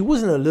wide. She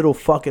wasn't a little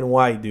fucking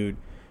wide, dude.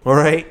 All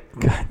right?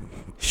 God.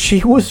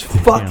 She was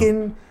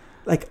fucking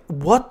like,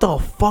 what the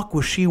fuck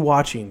was she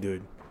watching,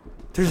 dude?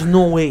 There's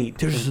no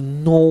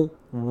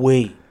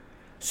way.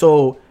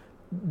 So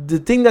the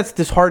thing that's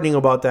disheartening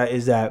about that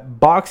is that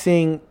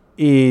boxing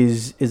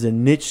is a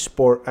niche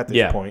sport at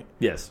this point.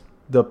 Yes.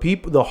 The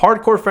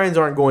hardcore fans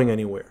aren't going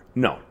anywhere.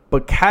 No.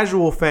 But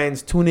casual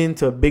fans tune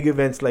into big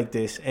events like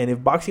this, and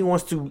if boxing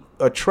wants to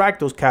attract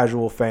those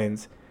casual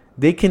fans,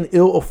 they can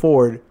ill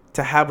afford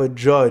to have a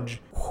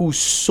judge who's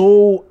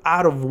so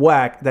out of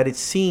whack that it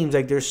seems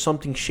like there's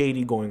something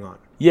shady going on.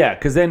 Yeah,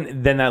 because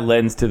then that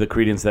lends to the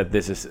credence that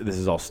this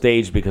is all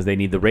staged because they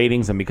need the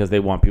ratings and because they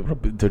want people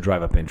to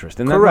drive up interest,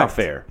 and that's not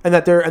fair. And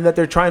that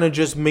they're trying to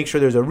just make sure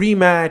there's a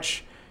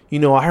rematch. You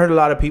know, I heard a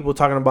lot of people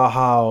talking about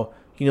how,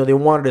 you know, they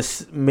wanted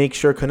to make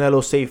sure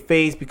Canelo saved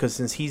face because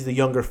since he's the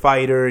younger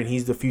fighter and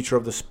he's the future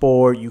of the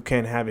sport, you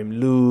can't have him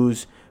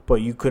lose.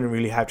 But you couldn't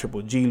really have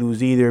Triple G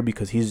lose either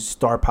because his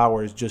star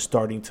power is just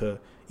starting to,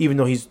 even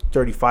though he's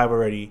 35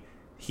 already,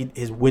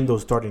 his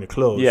window's starting to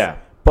close. Yeah.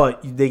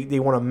 But they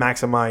want to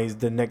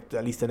maximize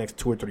at least the next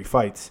 2 or 3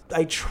 fights.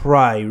 I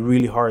try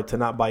really hard to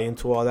not buy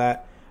into all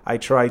that. I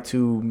try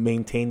to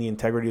maintain the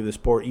integrity of the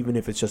sport, even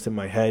if it's just in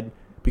my head,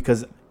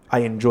 because I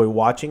enjoy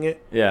watching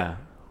it. Yeah.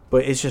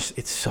 But it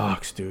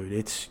sucks, dude.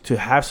 It's to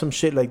have some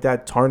shit like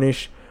that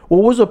tarnish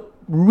what was a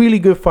really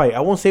good fight. I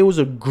won't say it was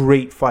a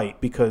great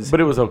fight because...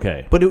 But it was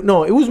okay. But it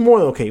was more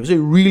than okay. It was a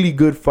really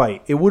good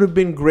fight. It would have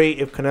been great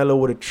if Canelo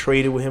would have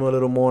traded with him a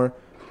little more.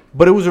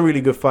 But it was a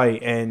really good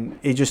fight, and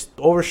it just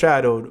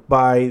overshadowed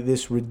by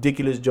this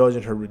ridiculous judge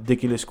and her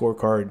ridiculous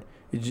scorecard.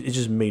 It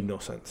just made no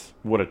sense.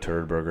 What a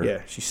turd burger.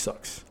 Yeah, she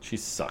sucks. She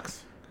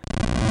sucks.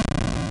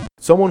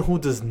 Someone who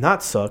does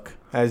not suck,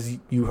 as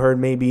you heard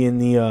maybe in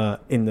the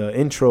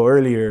intro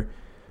earlier,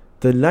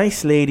 the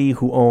nice lady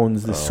who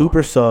owns the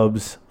Super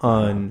Subs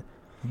on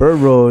Bird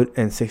Road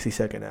and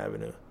 62nd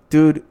Avenue.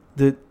 Dude,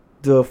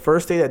 the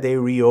first day that they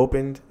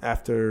reopened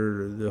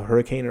after the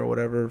hurricane or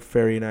whatever,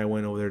 Ferry and I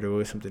went over there to go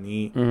get something to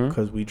eat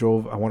because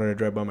I wanted to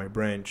drive by my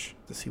branch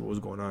to see what was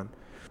going on.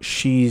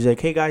 She's like,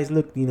 hey guys,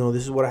 look, you know,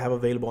 this is what I have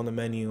available on the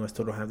menu. I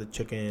still don't have the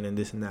chicken and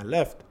this and that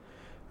left.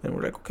 And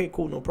we're like, okay,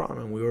 cool, no problem.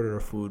 And we ordered our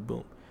food,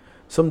 boom.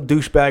 Some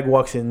douchebag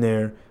walks in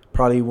there,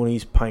 probably one of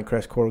these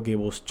Pinecrest Coral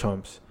Gables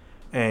chumps,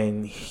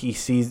 and she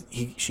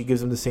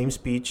gives him the same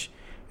speech,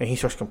 and he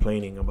starts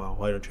complaining about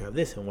why don't you have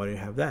this and why don't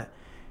you have that.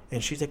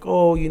 And she's like,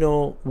 oh, you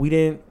know, we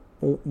knew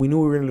we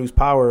were going to lose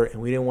power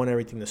and we didn't want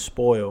everything to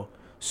spoil.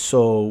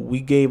 So we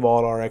gave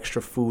all our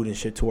extra food and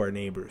shit to our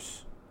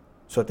neighbors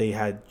so that they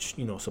had,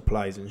 you know,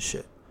 supplies and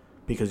shit.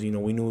 Because, you know,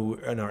 we knew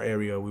in our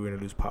area we were going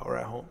to lose power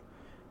at home.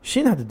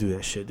 She didn't have to do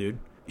that shit, dude.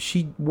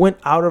 She went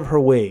out of her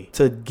way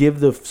to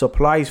give the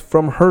supplies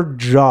from her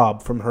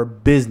job, from her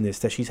business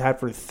that she's had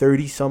for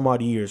 30 some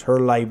odd years, her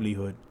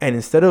livelihood. And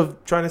instead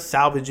of trying to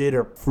salvage it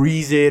or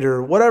freeze it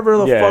or whatever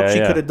the fuck she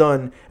could have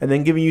done, and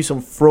then giving you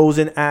some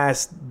frozen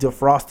ass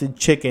defrosted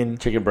chicken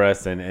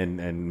breast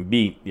and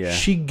meat,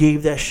 she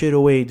gave that shit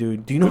away,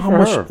 dude. Do you know how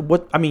much?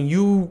 What I mean,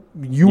 you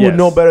would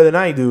know better than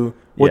I do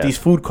what these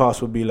food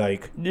costs would be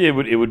like. It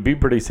would be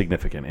pretty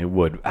significant. It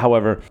would.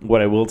 However,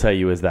 what I will tell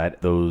you is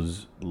that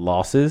those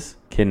losses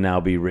can now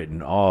be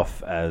written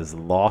off as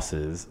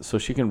losses so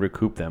she can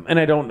recoup them. And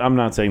I'm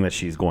not saying that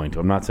she's going to.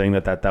 I'm not saying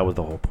that was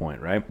the whole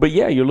point, right? But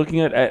yeah, you're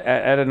looking at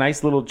a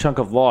nice little chunk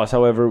of loss.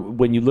 However,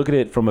 when you look at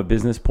it from a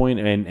business point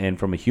and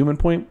from a human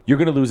point, you're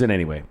going to lose it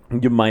anyway.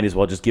 You might as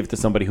well just give it to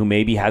somebody who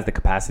maybe has the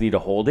capacity to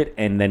hold it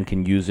and then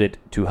can use it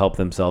to help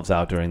themselves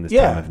out during this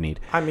time of need.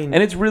 I mean,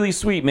 and it's really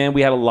sweet, man.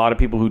 We had a lot of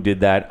people who did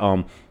that.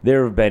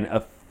 There have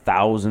been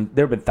thousands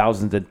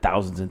and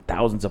thousands and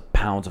thousands of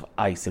pounds of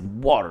ice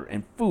and water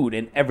and food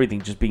and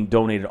everything just being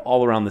donated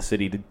all around the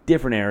city to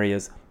different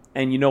areas.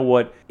 And you know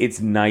what?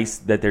 It's nice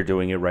that they're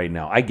doing it right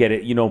now. I get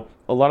it. You know,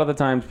 a lot of the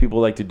times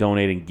people like to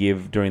donate and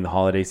give during the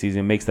holiday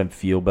season. It makes them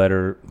feel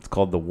better. It's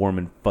called the warm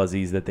and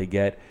fuzzies that they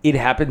get. It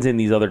happens in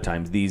these other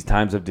times, these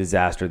times of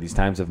disaster, these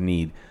times of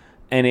need.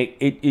 And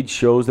it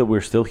shows that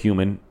we're still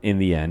human in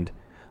the end.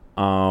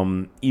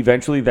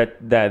 Eventually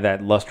that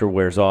luster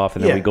wears off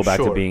and then we go back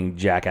to being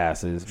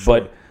jackasses.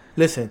 Sure. But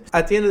listen,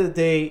 at the end of the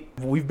day,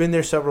 we've been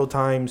there several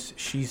times.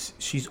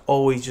 She's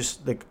always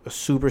just like a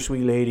super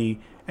sweet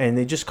lady, and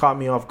it just caught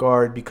me off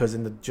guard because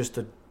in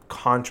the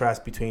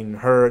contrast between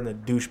her and the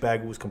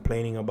douchebag who was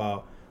complaining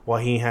about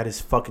why he had his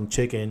fucking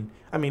chicken.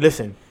 I mean,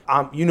 listen,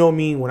 you know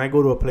me, when I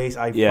go to a place,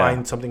 I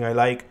find something I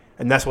like,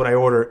 and that's what I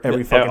order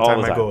every fucking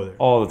time I go there.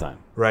 All the time.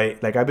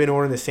 Right? Like, I've been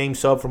ordering the same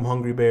sub from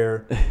Hungry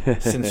Bear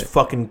since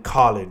fucking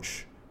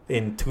college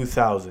in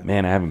 2000.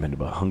 Man, I haven't been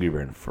to Hungry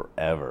Bear in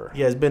forever.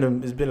 Yeah, it's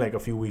been like a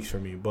few weeks for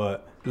me,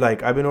 but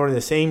like I've been ordering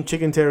the same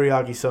chicken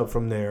teriyaki sub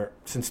from there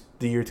since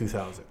the year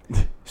 2000.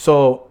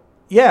 So,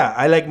 yeah,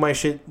 I like my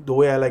shit the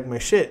way I like my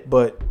shit,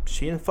 but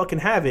she didn't fucking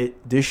have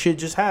it. This shit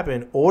just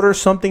happened. Order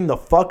something the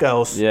fuck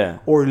else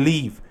or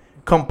leave.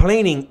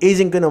 Complaining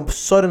isn't going to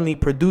suddenly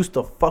produce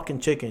the fucking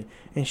chicken.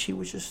 And she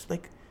was just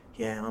like,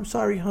 yeah, I'm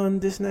sorry, hun,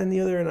 this and that and the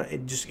other. And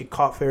it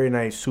caught Ferry and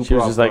I super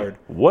off guard. Like,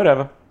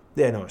 whatever.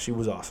 Yeah, no, she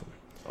was awesome.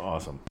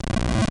 Awesome.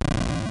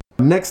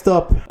 Next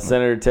up,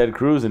 Senator Ted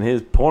Cruz and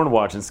his porn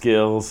watching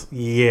skills.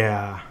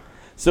 Yeah.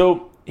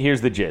 So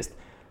here's the gist.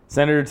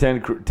 Senator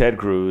Ted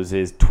Cruz,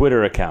 his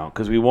Twitter account,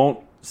 because we won't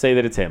say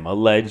that it's him,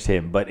 alleged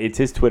him, but it's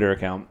his Twitter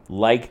account,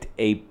 liked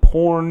a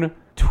porn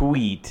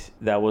tweet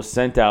that was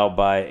sent out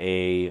by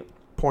a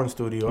porn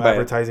studio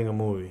advertising a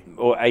movie.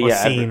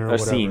 Scene or whatever.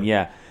 Scene,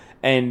 yeah.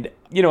 And,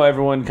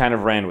 everyone kind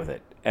of ran with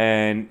it.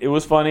 And it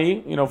was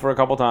funny, for a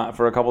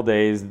couple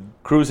days.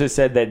 Cruz has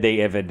said that they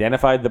have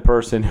identified the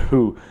person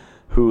who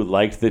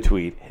liked the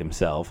tweet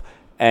himself,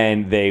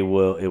 and it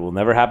will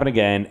never happen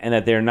again, and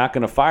that they're not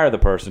going to fire the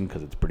person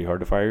because it's pretty hard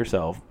to fire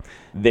yourself.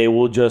 They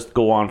will just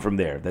go on from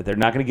there. That they're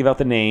not going to give out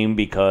the name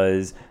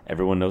because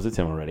everyone knows it's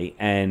him already,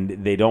 and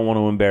they don't want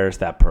to embarrass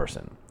that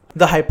person.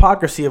 The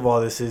hypocrisy of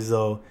all this is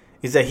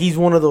that he's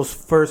one of those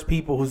first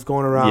people who's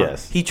going around.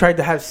 Yes. He tried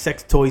to have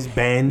sex toys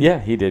banned. Yeah,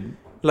 he did.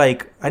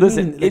 Like, What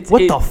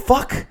the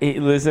fuck?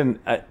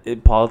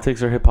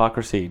 Politics or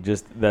hypocrisy.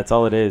 Just, that's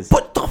all it is.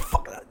 What the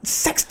fuck?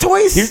 Sex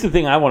toys? Here's the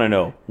thing I want to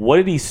know. What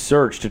did he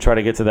search to try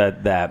to get to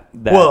that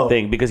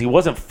thing? Because he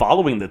wasn't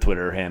following the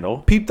Twitter handle.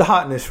 Peep the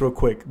hotness real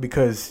quick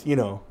because, I'm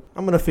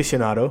an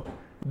aficionado.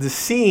 The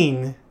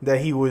scene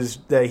that he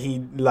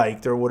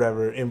liked or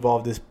whatever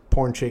involved this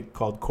porn chick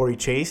called Corey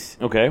Chase.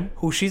 Okay.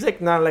 Who she's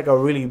like not like a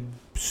really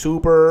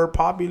super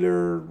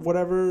popular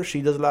whatever.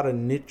 She does a lot of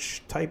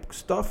niche type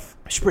stuff.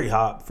 She's pretty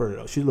hot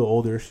she's a little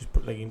older. She's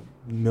like in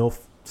MILF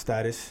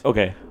status.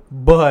 Okay.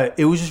 But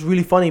it was just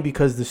really funny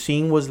because the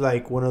scene was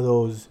like one of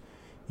those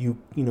you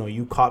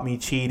caught me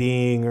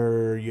cheating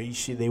or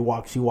she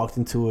walked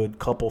into a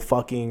couple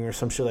fucking or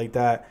some shit like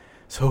that.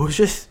 So it was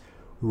just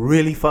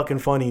really fucking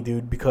funny,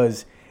 dude,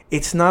 because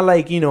it's not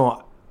like,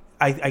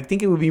 I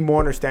think it would be more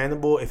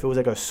understandable if it was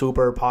like a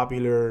super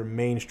popular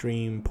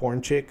mainstream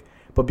porn chick,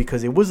 but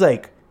because it was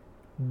like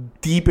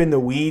deep in the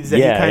weeds that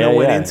he kind of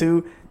went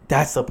into,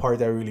 that's the part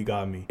that really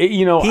got me.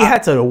 He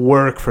had to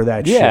work for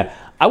that shit. Yeah,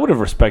 I would have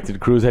respected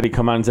Cruz had he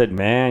come out and said,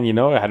 man,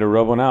 I had to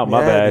rub one out.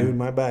 My bad. Dude,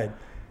 my bad.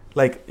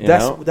 Like,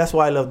 that's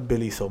why I love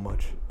Billy so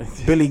much.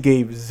 Billy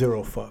gave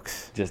zero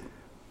fucks. Just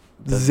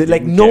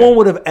no one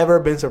would have ever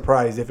been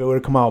surprised if it would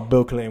have come out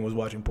Bill Clinton was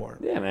watching porn.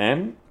 Yeah,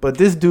 man. But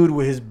this dude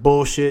with his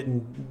bullshit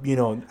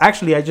and,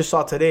 actually I just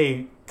saw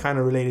today kind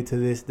of related to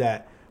this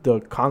that the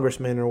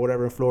congressmen or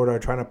whatever in Florida are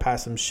trying to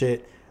pass some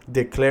shit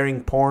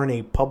declaring porn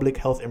a public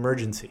health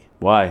emergency.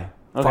 Why?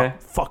 Okay.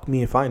 Fuck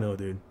me if I know,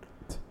 dude.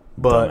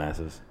 But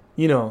dumbasses.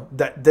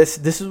 That this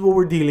is what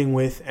we're dealing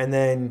with, and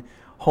then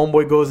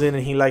homeboy goes in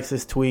and he likes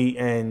this tweet,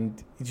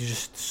 and it's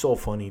just so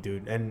funny,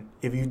 dude. And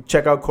if you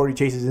check out Corey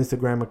Chase's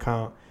Instagram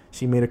account,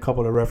 she made a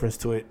couple of references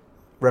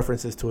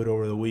to it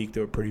over the week.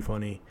 They were pretty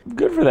funny.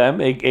 Good for them.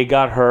 It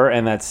got her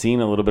and that scene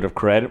a little bit of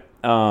cred.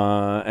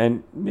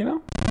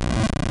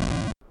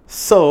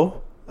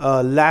 So,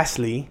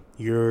 lastly,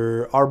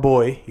 your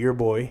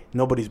boy,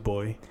 nobody's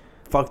boy.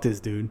 Fuck this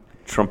dude.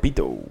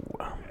 Trumpito.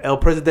 El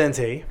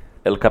Presidente.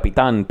 El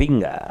Capitan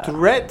Pinga.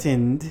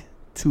 Threatened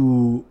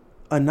to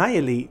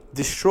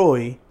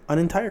destroy an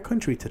entire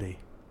country today.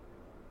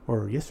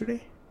 Or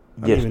yesterday?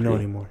 I don't even know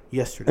anymore.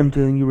 Yesterday. I'm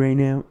telling you right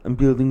now, I'm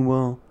building a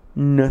wall.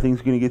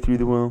 Nothing's going to get through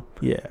the wall.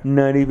 Yeah.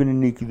 Not even a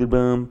nuclear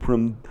bomb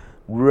from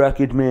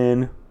Rocket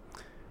Man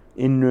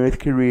in North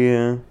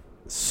Korea.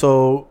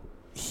 So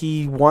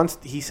he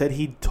said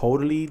he'd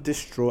totally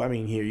destroy. I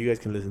mean, here, you guys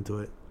can listen to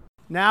it.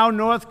 Now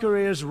North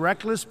Korea's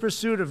reckless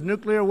pursuit of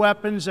nuclear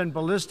weapons and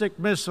ballistic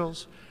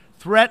missiles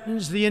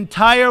threatens the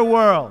entire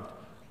world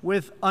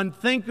with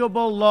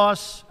unthinkable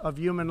loss of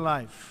human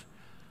life.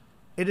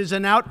 It is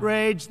an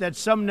outrage that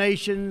some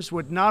nations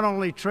would not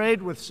only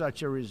trade with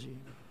such a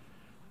regime,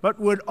 but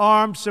would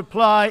arm,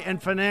 supply,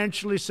 and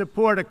financially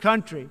support a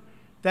country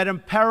that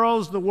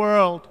imperils the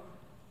world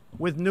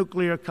with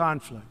nuclear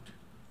conflict.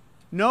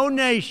 No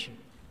nation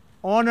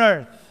on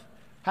earth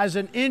has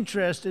an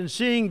interest in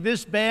seeing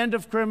this band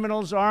of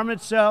criminals arm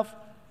itself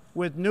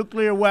with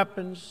nuclear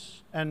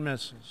weapons and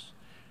missiles.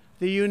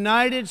 The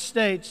United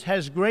States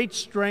has great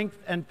strength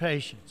and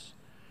patience,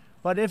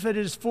 but if it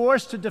is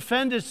forced to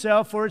defend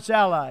itself or its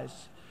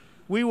allies,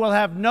 we will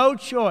have no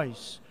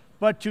choice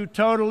but to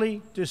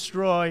totally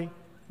destroy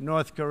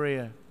North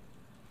Korea.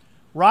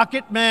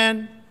 Rocket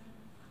Man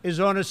is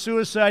on a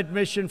suicide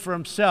mission for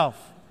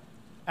himself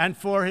and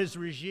for his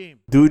regime.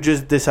 Dude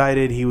just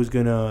decided he was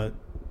going to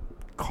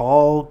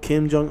call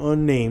Kim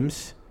Jong-un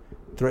names,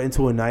 threaten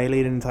to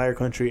annihilate an entire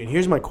country. And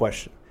here's my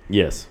question.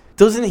 Yes.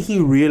 Doesn't he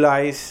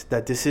realize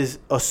that this is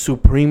a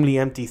supremely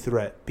empty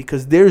threat?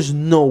 Because there's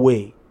no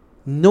way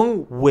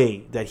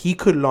that he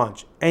could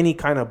launch any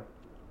kind of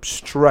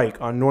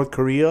strike on North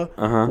Korea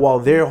while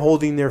they're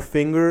holding their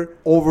finger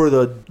over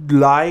the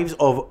lives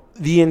of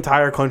the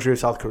entire country of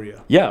South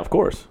Korea. Yeah, of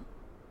course.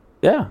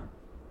 Yeah.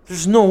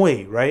 There's no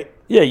way, right?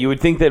 Yeah, you would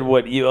think that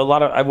what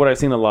I've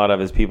seen a lot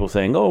of is people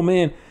saying, "Oh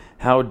man,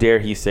 how dare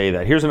he say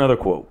that?" Here's another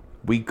quote.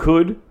 "We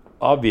could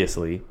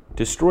obviously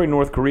destroy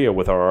North Korea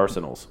with our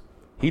arsenals,"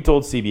 he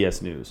told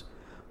CBS News.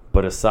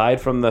 "But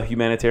aside from the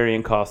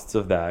humanitarian costs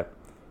of that,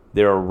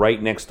 they are right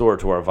next door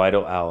to our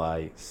vital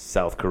ally,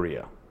 South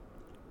Korea."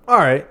 All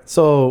right.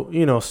 So,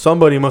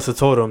 somebody must have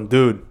told him,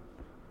 "Dude,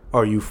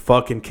 are you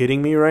fucking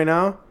kidding me right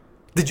now?"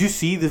 Did you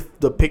see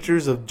the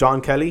pictures of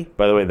John Kelly?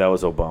 By the way, that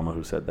was Obama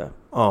who said that.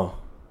 Oh,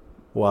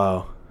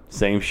 wow.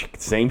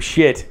 Same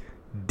shit,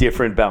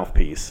 different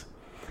mouthpiece.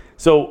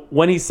 So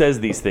when he says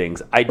these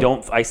things,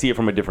 I see it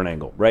from a different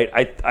angle, right?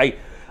 I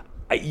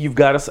you've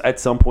got to at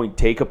some point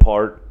take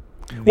apart.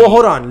 Well,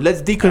 hold on.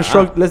 Let's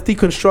deconstruct. Let's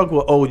deconstruct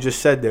what O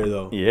just said there,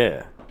 though.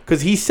 Yeah.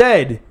 Because he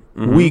said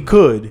we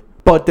could,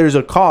 but there's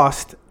a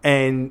cost.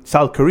 And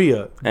South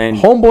Korea And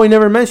homeboy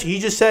never mentioned. He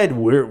just said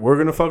we're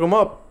gonna fuck them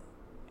up.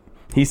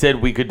 He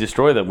said we could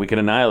destroy them. We could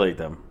annihilate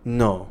them.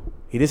 No,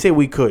 he didn't say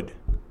we could.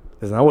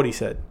 That's not what he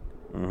said.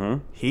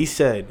 He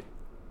said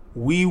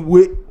we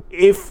will,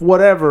 if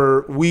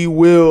whatever, we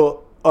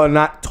will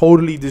not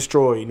totally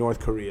destroy North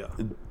Korea.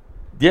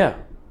 Yeah.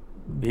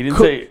 He didn't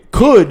say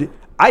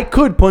I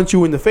could punch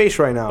you in the face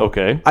right now.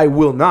 Okay. I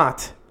will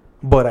not,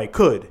 but I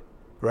could.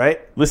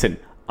 Right? Listen,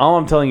 all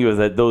I'm telling you is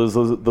that those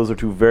are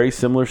two very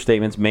similar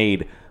statements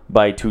made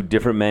by two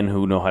different men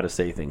who know how to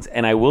say things.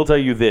 And I will tell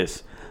you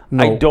this.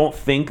 No. I don't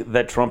think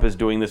that Trump is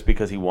doing this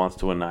because he wants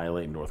to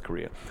annihilate North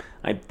Korea.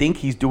 I think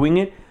he's doing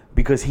it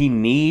because he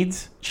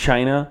needs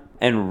China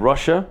and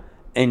Russia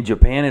and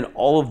Japan and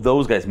all of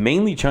those guys,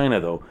 mainly China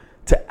though,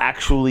 to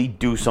actually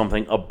do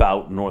something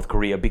about North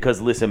Korea. Because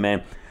listen,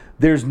 man,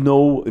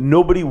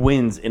 nobody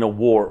wins in a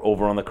war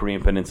over on the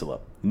Korean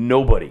Peninsula.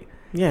 Nobody.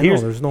 Yeah,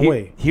 there's no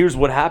way. Here's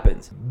what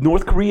happens.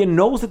 North Korea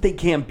knows that they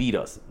can't beat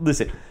us.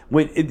 Listen,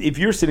 if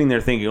you're sitting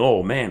there thinking,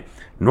 oh, man,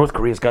 North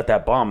Korea's got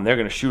that bomb. They're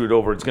going to shoot it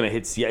over. It's going to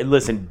hit Seattle.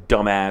 Listen,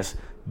 dumbass,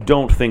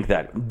 don't think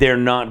that. They're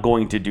not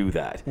going to do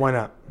that. Why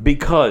not?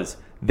 Because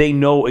they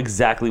know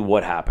exactly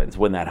what happens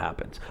when that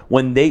happens.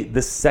 When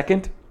the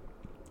second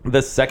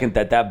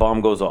that bomb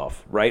goes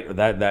off, right, or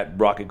that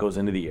rocket goes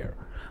into the air,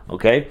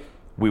 okay,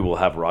 we will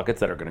have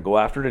rockets that are going to go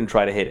after it and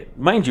try to hit it.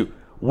 Mind you,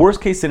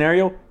 worst case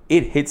scenario,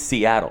 it hits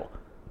Seattle.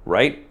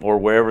 Right? Or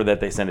wherever that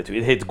they send it to.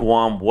 It hits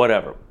Guam,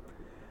 whatever.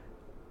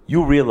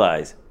 You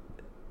realize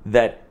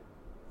that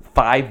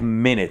 5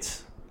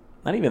 minutes,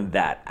 not even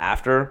that,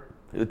 after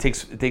it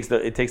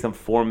takes them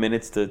 4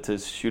 minutes to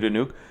shoot a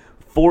nuke.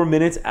 4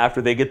 minutes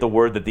after they get the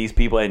word that these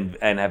people and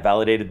have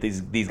validated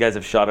these guys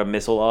have shot a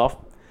missile off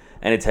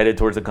and it's headed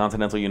towards the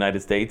continental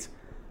United States,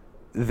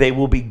 they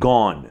will be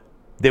gone.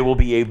 There will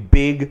be a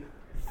big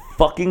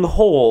fucking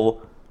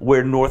hole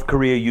where North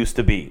Korea used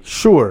to be.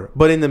 Sure,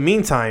 but in the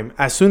meantime,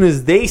 as soon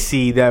as they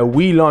see that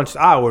we launched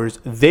ours,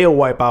 they'll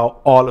wipe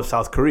out all of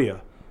South Korea.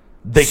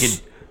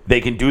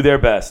 They can do their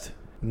best.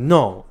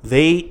 No,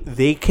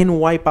 they can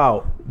wipe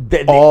out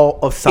all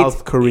of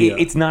South Korea.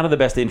 It's not in the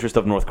best interest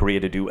of North Korea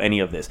to do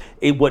any of this.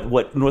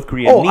 What North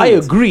Korea needs. I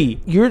agree.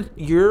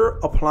 You're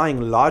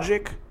applying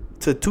logic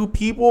to two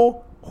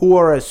people who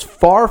are as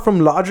far from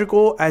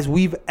logical as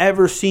we've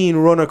ever seen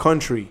run a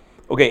country.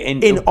 Okay,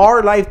 and in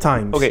our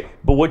lifetimes. Okay,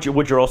 but what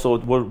you're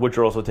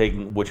also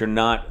taking, what you're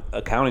not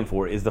accounting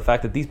for, is the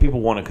fact that these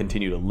people want to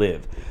continue to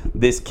live.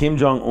 This Kim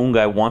Jong-un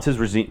guy wants his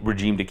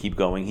regime to keep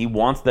going. He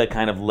wants that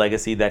kind of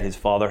legacy that his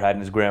father had and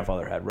his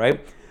grandfather had,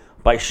 right?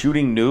 By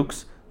shooting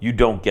nukes, you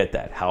don't get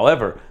that.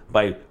 However,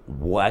 by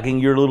wagging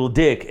your little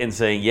dick and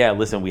saying, yeah,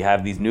 listen, we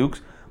have these nukes,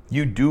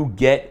 you do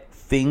get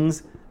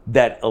things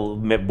that,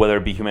 whether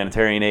it be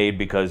humanitarian aid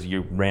because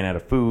you ran out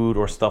of food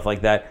or stuff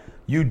like that,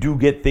 you do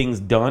get things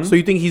done. So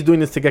you think he's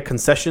doing this to get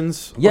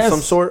concessions of some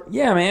sort?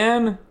 Yeah,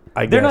 man.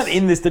 They're not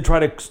in this to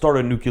try to start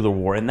a nuclear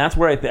war, and that's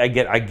where I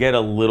get a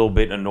little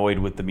bit annoyed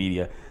with the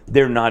media.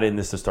 They're not in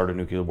this to start a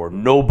nuclear war.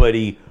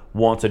 Nobody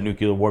wants a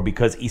nuclear war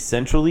because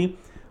essentially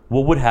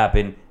what would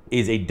happen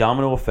is a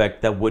domino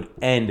effect that would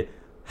end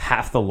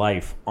half the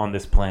life on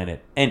this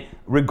planet. And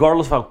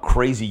regardless of how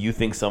crazy you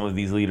think some of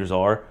these leaders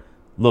are,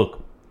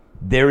 look,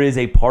 there is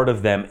a part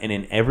of them, and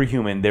in every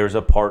human, there's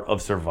a part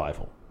of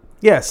survival.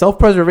 Yeah,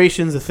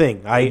 self-preservation is a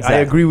thing. I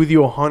agree with you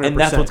 100%. And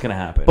that's what's going to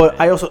happen.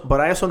 But I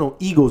also know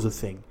ego's a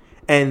thing.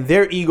 And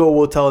their ego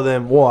will tell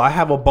them, well, I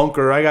have a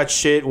bunker, I got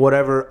shit,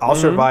 whatever, I'll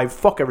survive,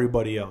 fuck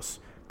everybody else.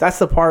 That's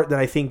the part that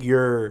I think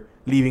you're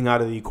leaving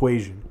out of the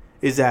equation.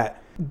 Is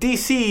that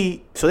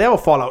DC, so they have a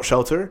fallout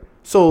shelter,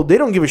 so they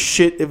don't give a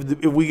shit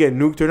if we get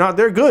nuked or not.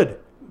 They're good.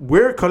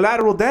 We're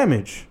collateral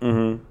damage.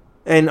 Mm-hmm.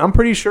 And I'm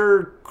pretty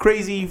sure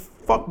crazy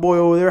fuckboy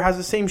over there has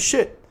the same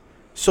shit.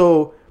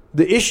 So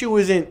the issue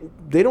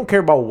isn't, they don't care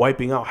about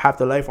wiping out half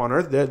the life on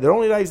Earth. The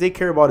only lives they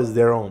care about is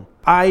their own.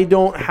 I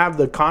don't have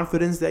the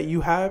confidence that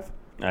you have.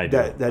 I've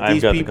got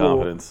the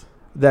confidence.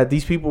 That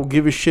these people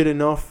give a shit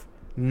enough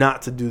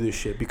not to do this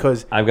shit.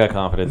 Because I've got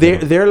confidence.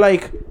 They're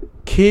like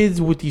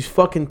kids with these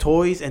fucking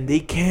toys and they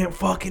can't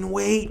fucking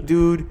wait,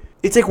 dude.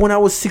 It's like when I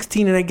was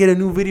 16 and I get a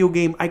new video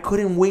game, I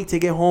couldn't wait to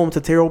get home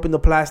to tear open the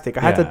plastic.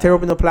 I had to tear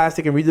open the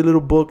plastic and read the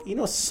little book. You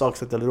know, it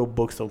sucks that the little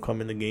books don't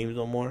come in the games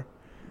no more.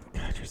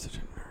 God, you're such a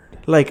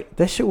nerd. Like,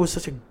 that shit was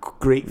such a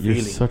great feeling.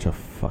 You're such a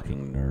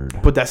fucking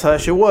nerd. But that's how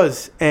that shit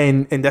was.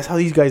 And that's how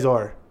these guys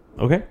are.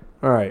 Okay.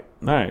 All right.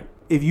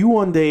 If you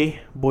one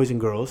day, boys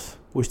and girls,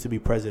 wish to be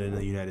president of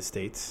the United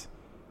States,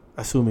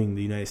 assuming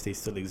the United States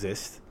still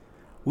exists,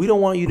 we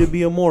don't want you to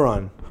be a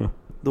moron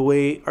the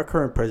way our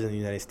current president of the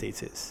United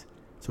States is.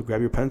 So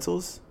grab your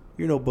pencils,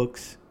 your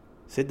notebooks,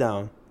 sit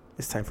down.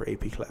 It's time for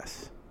AP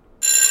class.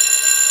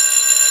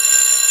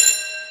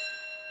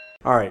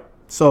 All right.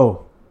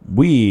 So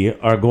we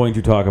are going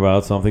to talk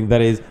about something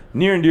that is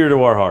near and dear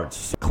to our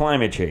hearts,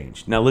 climate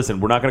change. Now, listen,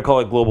 we're not going to call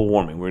it global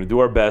warming. We're going to do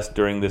our best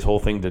during this whole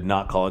thing to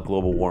not call it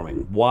global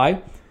warming.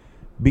 Why?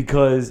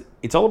 Because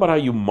it's all about how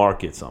you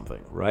market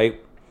something,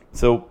 right?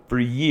 So for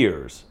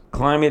years,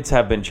 climates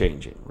have been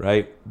changing,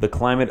 right? The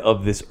climate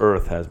of this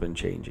earth has been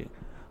changing.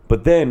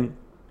 But then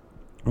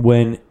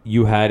when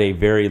you had a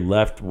very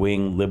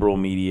left-wing liberal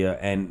media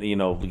and,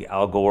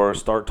 Al Gore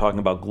start talking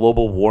about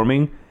global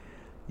warming,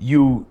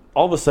 you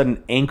all of a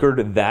sudden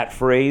anchored that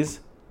phrase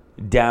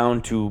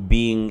down to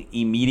being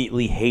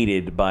immediately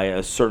hated by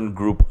a certain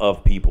group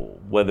of people,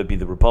 whether it be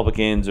the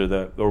Republicans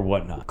or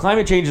whatnot.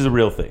 Climate change is a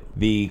real thing.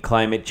 The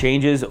climate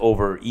changes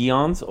over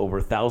eons,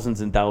 over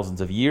thousands and thousands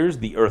of years.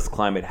 The Earth's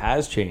climate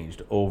has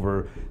changed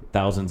over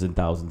thousands and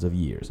thousands of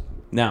years.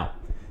 Now,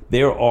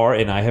 there are,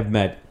 and I have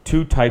met,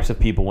 two types of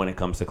people when it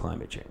comes to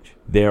climate change.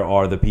 There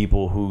are the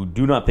people who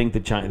do not think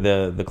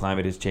the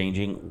climate is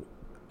changing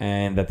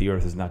and that the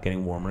Earth is not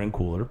getting warmer and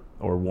cooler,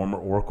 or warmer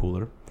or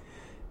cooler.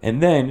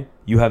 And then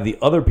you have the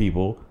other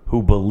people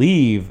who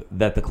believe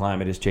that the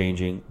climate is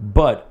changing,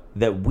 but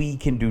that we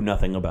can do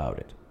nothing about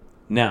it.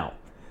 Now,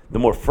 the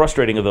more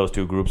frustrating of those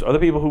two groups are the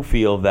people who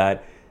feel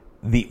that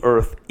the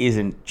Earth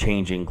isn't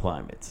changing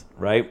climates,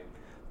 right?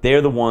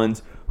 They're the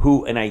ones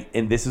who,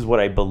 and this is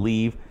what I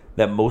believe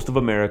that most of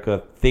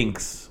America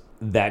thinks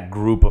that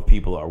group of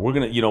people are. We're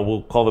going to,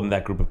 we'll call them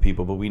that group of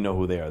people, but we know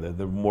who they are. They're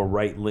the more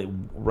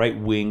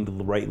right-winged,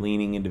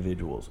 right-leaning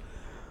individuals.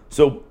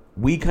 So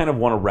we kind of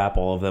want to wrap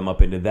all of them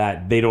up into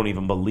that. They don't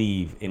even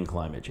believe in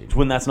climate change,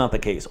 when that's not the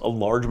case. A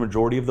large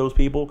majority of those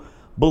people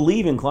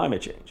believe in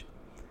climate change,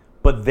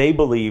 but they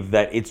believe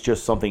that it's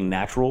just something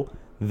natural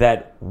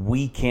that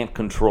we can't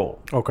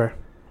control. Okay.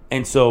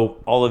 And so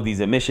all of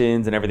these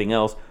emissions and everything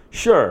else,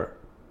 sure,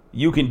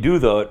 you can do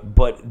that,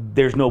 but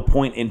there's no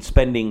point in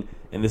spending,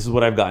 and this is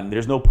what I've gotten,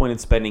 there's no point in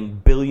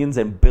spending billions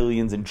and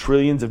billions and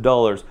trillions of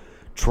dollars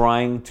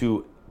trying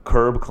to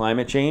curb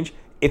climate change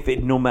if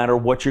it, no matter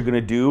what you're going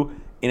to do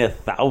in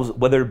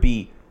 1,000, whether it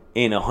be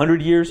in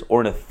 100 years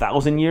or in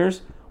 1,000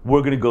 years,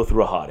 we're going to go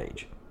through a hot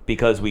age.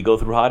 Because we go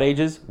through hot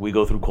ages, we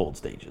go through cold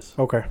stages.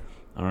 Okay.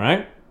 All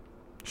right?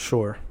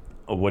 Sure.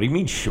 Oh, what do you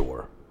mean,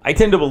 sure? I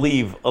tend to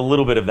believe a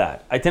little bit of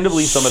that. I tend to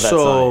believe some of that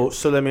science.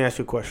 So let me ask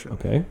you a question.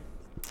 Okay.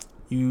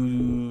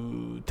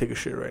 You take a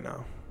shit right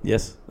now.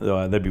 Yes?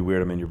 That'd be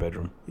weird. I'm in your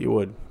bedroom. You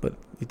would, but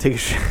you take a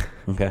shit.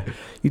 Okay.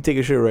 You take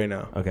a shit right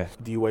now. Okay.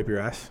 Do you wipe your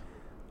ass?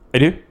 I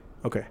do.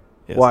 Okay.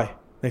 Yes. Why?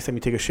 Next time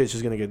you take a shit, it's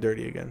just going to get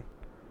dirty again.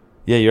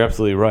 Yeah, you're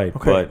absolutely right.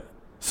 Okay. But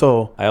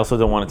so I also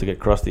don't want it to get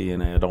crusty,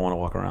 and I don't want to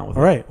walk around with it.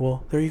 All right.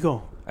 Well, there you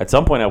go. At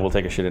some point, I will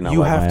take a shit and not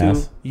wipe my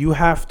ass. You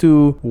have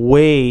to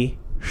weigh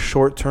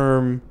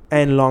short-term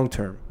and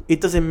long-term. It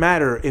doesn't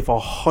matter if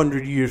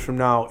 100 years from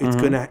now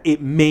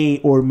it may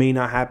or may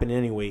not happen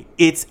anyway.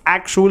 It's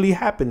actually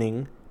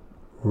happening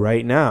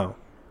right now.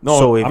 No,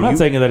 so I'm not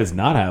saying that it's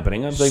not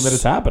happening. I'm saying that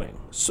it's happening.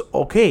 So,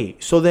 okay,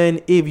 so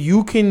then if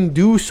you can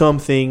do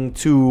something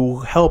to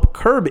help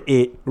curb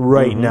it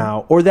right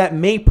now, or that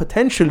may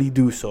potentially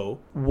do so,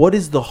 what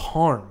is the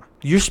harm?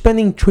 You're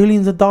spending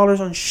trillions of dollars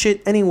on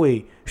shit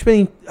anyway.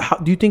 Do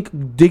you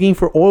think digging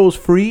for oil is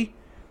free?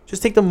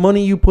 Just take the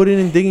money you put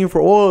in digging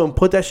for oil and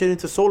put that shit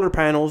into solar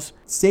panels.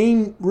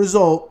 Same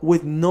result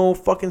with no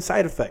fucking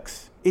side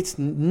effects. It's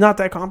not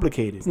that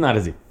complicated. It's not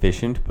as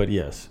efficient, but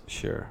yes,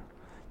 sure.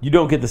 You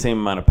don't get the same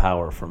amount of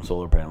power from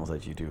solar panels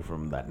that you do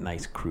from that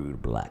nice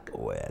crude black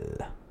oil.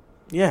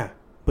 Yeah,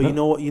 but you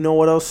know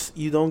what else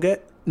you don't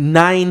get?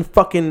 9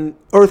 fucking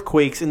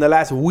earthquakes in the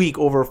last week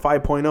over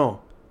 5.0.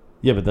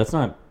 Yeah, but that's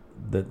not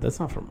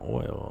from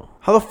oil.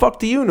 How the fuck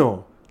do you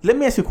know? Let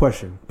me ask you a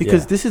question,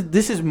 because this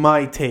is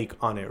my take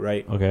on it,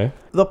 right? Okay.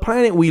 The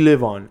planet we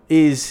live on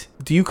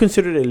do you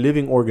consider it a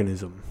living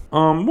organism?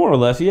 More or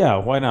less, yeah.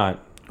 Why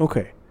not?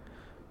 Okay.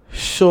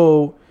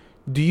 So,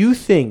 do you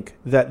think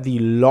that the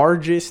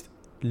largest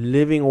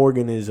living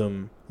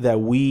organism that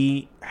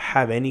we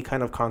have any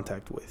kind of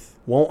contact with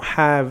won't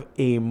have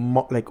a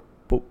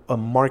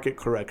market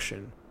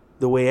correction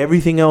the way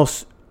everything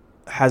else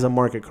has a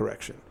market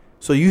correction?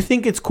 So you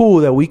think it's cool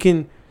that we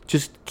can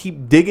just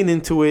keep digging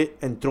into it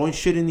and throwing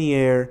shit in the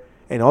air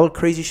and all the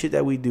crazy shit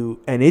that we do,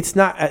 and it's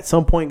not at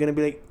some point going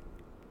to be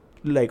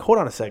like hold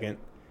on a second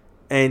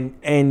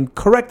and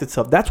correct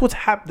itself? That's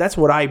that's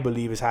what I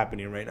believe is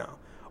happening right now.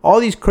 All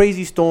these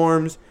crazy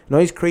storms and all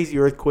these crazy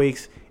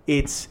earthquakes,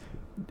 it's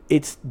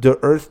the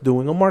earth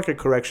doing a market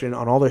correction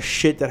on all the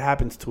shit that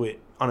happens to it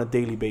on a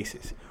daily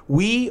basis.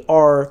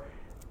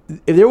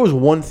 If there was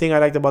one thing I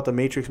liked about the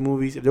Matrix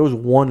movies, if there was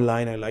one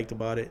line I liked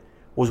about it,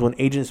 was when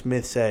Agent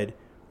Smith said,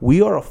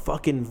 "We are a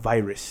fucking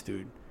virus,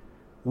 dude.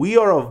 We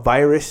are a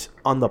virus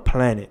on the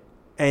planet.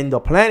 And the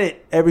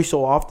planet, every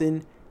so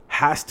often,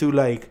 has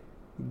to,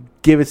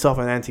 give itself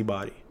an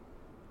antibody."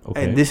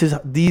 Okay.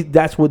 And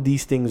that's what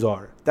these things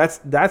are.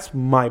 That's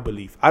my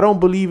belief. I don't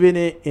believe in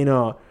it in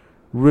a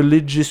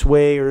religious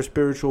way or a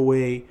spiritual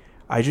way.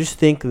 I just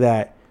think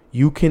that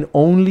you can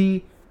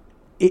only,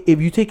 if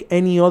you take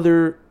any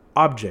other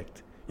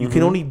object, you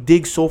can only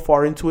dig so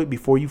far into it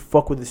before you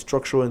fuck with its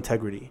structural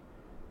integrity.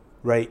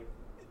 right?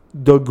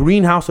 The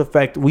greenhouse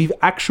effect, we've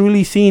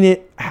actually seen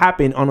it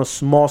happen on a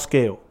small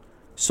scale.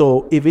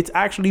 So if it's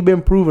actually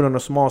been proven on a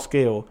small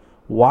scale,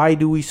 why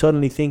do we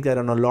suddenly think that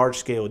on a large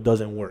scale it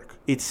doesn't work?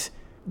 It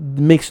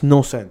makes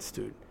no sense,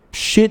 dude.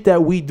 Shit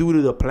that we do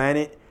to the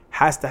planet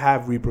has to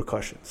have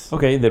repercussions.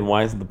 Okay, then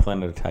why isn't the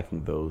planet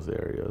attacking those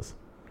areas?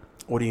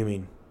 What do you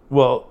mean?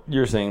 Well,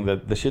 you're saying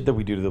that the shit that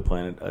we do to the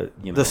planet,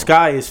 The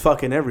sky is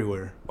fucking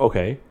everywhere.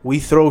 Okay. We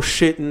throw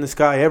shit in the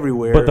sky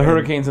everywhere. But the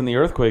hurricanes and the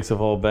earthquakes have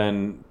all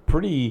been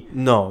pretty...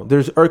 No,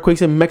 there's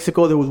earthquakes in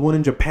Mexico. There was one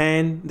in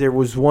Japan. There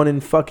was one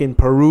in fucking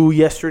Peru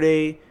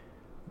yesterday.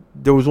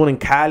 There was one in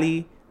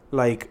Cali.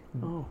 Like,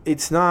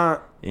 it's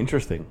not...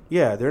 Interesting.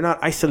 Yeah, they're not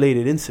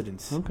isolated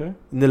incidents. Okay.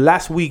 In the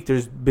last week,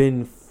 there's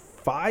been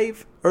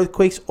 5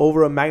 earthquakes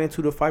over a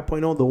magnitude of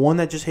 5.0. The one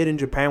that just hit in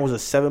Japan was a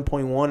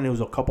 7.1, and it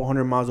was a couple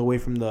hundred miles away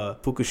from the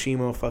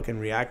Fukushima fucking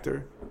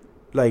reactor.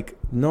 Like,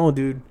 no,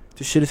 dude.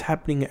 This shit is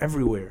happening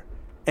everywhere.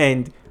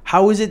 And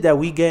how is it that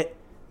we get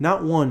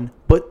not 1,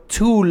 but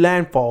 2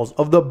 landfalls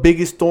of the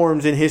biggest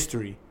storms in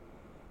history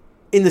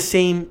in the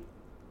same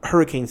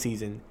hurricane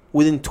season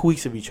within 2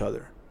 weeks of each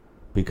other?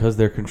 Because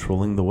they're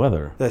controlling the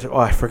weather.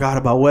 I forgot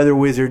about Weather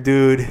Wizard,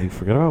 dude. You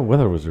forgot about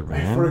Weather Wizard,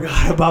 man. I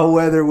forgot about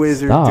Weather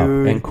Wizard, Stop.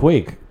 dude. And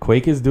Quake.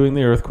 Quake is doing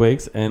the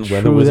earthquakes, and True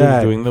Weather Wizard that.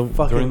 is doing the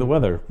Fucking- during the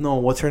weather. No,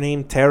 what's her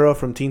name? Tara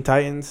from Teen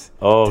Titans.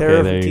 Oh, okay,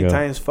 Tara there from you Teen go.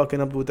 Titans fucking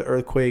up with the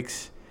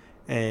earthquakes,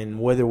 and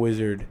Weather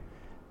Wizard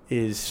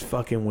is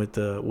fucking with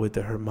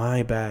her.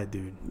 My bad,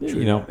 dude.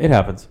 You know, it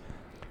happens.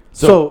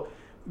 So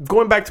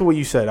going back to what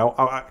you said,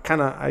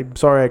 I'm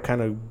sorry, I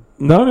kind of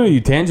No, you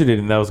tangented,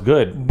 and that was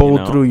good.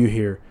 bowled through you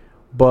here,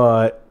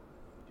 but.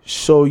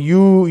 So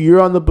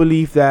you're on the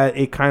belief that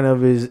it kind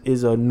of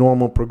is a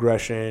normal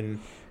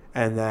progression,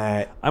 and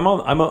that I'm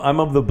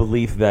of the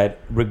belief that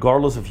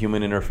regardless of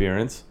human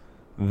interference,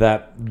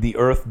 that the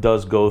Earth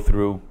does go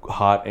through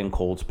hot and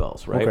cold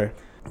spells, right? Okay.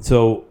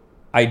 So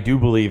I do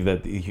believe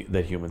that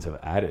that humans have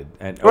added,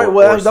 and right.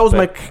 Well, that was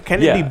my.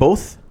 Can it be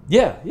both?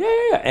 Yeah.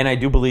 And I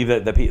do believe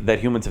that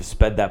humans have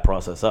sped that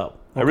process up.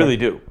 I really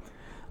do.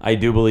 I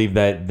do believe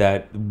that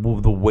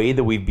the way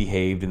that we've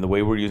behaved and the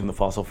way we're using the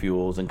fossil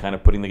fuels and kind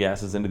of putting the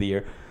gases into the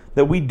air,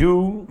 that we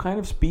do kind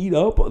of speed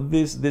up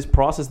this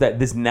process,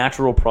 this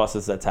natural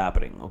process that's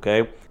happening.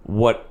 Okay,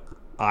 what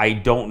I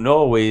don't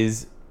know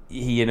is,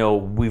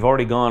 we've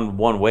already gone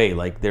one way.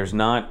 Like there's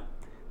not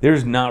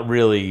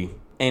really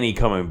any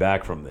coming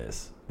back from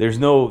this. There's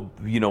no,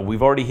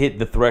 we've already hit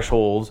the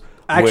thresholds.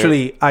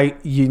 Actually,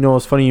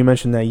 it's funny you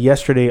mentioned that.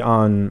 Yesterday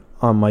on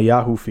my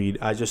Yahoo feed,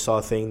 I just saw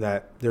a thing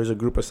that there's a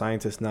group of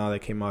scientists now that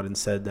came out and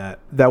said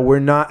that we're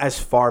not as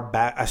far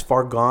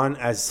gone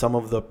as some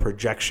of the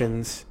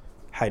projections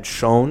had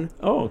shown.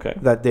 Oh, okay.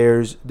 That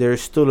there's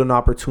still an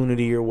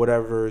opportunity or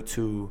whatever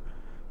to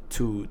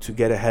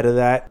get ahead of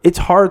that. It's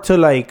hard to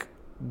like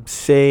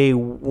say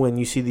when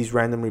you see these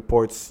random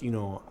reports,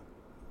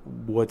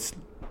 what's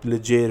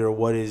legit or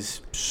what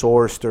is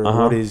sourced or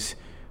what is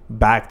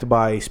backed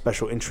by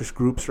special interest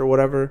groups or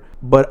whatever,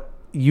 but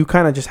you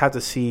kind of just have to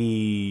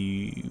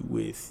see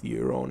with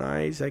your own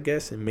eyes, I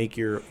guess, and make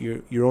your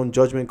own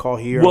judgment call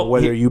here on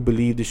whether you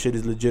believe the shit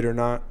is legit or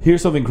not.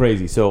 Here's something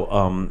crazy. So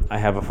I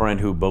have a friend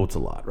who boats a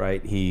lot,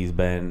 right? He's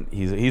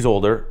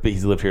older, but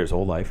he's lived here his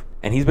whole life,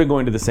 and he's been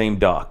going to the same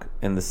dock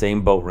and the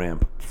same boat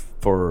ramp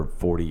for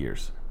 40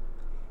 years.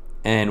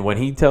 And when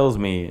he tells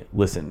me,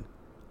 listen,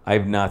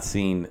 I've not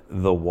seen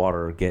the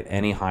water get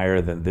any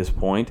higher than this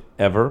point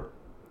ever.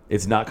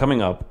 It's not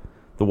coming up.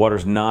 The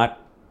water's not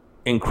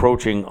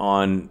encroaching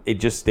on. It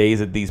just stays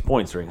at these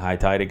points. During high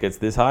tide, it gets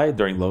this high.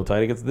 During low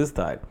tide, it gets this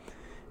tide.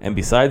 And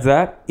besides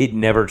that, it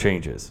never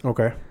changes.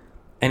 Okay.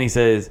 And he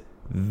says,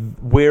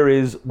 where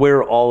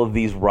are all of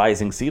these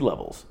rising sea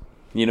levels?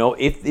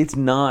 If it's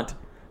not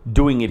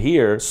doing it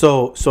here.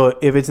 So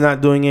if it's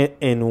not doing it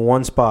in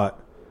one spot,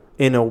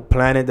 in a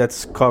planet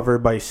that's covered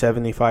by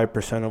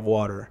 75% of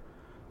water,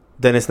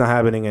 then it's not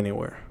happening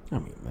anywhere. I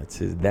mean,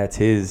 that's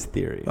his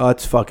theory. Oh,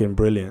 that's fucking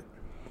brilliant.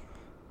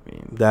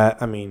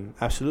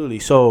 Absolutely.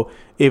 So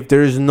if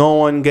there's no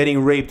one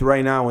getting raped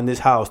right now in this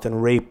house, then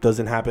rape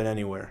doesn't happen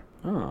anywhere.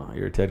 Oh,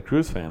 you're a Ted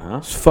Cruz fan, huh?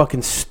 It's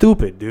fucking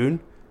stupid, dude.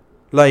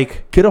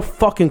 Like, get a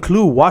fucking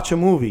clue. Watch a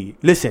movie.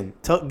 Listen,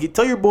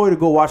 tell your boy to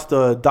go watch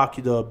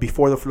the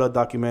Before the Flood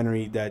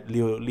documentary that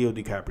Leo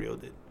DiCaprio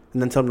did,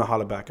 and then tell him to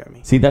holler back at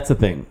me. See, that's the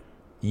thing.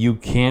 You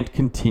can't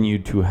continue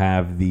to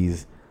have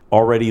these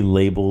already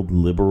labeled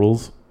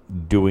liberals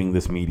doing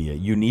this media.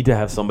 You need to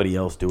have somebody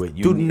else do it.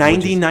 Dude,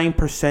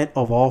 99%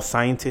 of all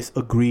scientists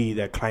agree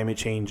that climate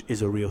change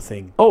is a real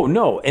thing. Oh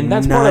no, and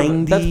that's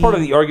part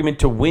of the argument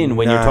to win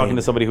when you're talking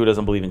to somebody who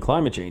doesn't believe in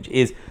climate change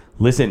is,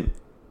 listen,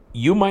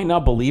 you might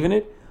not believe in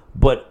it,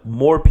 but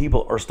more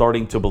people are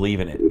starting to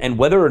believe in it. And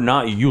whether or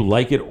not you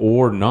like it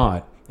or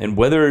not, and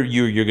whether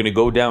you're going to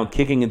go down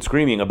kicking and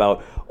screaming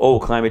about,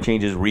 climate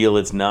change is real,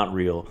 it's not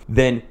real,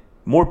 then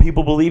more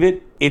people believe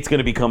it, it's going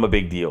to become a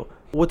big deal.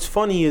 What's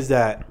funny is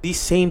that these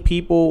same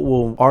people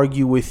will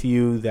argue with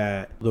you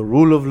that the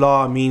rule of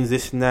law means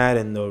this and that,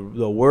 and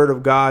the word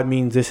of God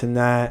means this and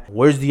that.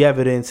 Where's the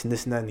evidence, and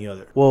this and that and the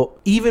other? Well,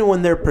 even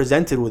when they're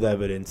presented with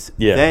evidence,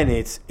 then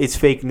it's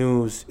fake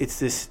news.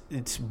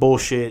 It's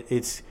bullshit.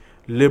 It's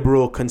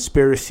liberal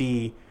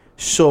conspiracy.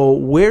 So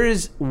where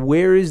is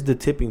the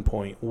tipping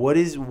point? What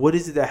is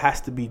it that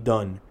has to be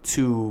done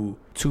to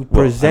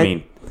present? I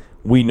mean,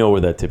 we know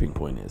where that tipping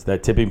point is.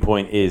 That tipping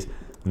point is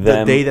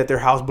them, the day that their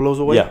house blows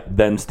away. Yeah,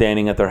 them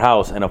standing at their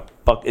house and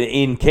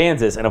in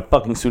Kansas, and a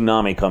fucking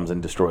tsunami comes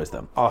and destroys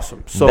them.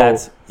 Awesome. So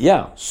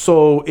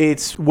So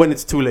it's when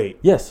it's too late.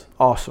 Yes.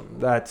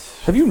 Awesome.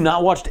 Have you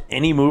not watched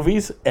any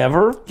movies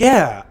ever?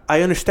 Yeah,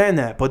 I understand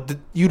that, but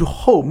you'd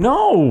hope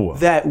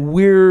that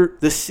we're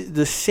the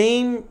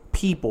same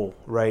people,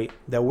 right?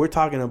 That we're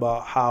talking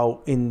about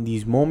how in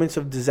these moments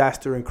of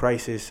disaster and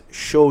crisis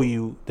show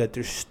you that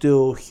there's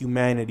still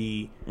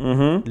humanity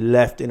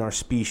left in our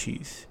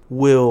species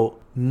will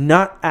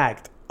not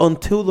act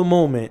until the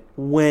moment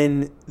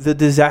when the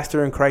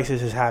disaster and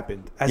crisis has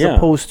happened, as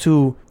opposed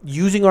to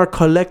using our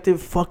collective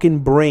fucking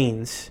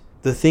brains,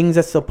 the things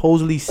that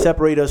supposedly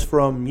separate us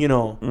from,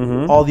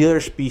 all the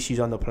other species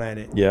on the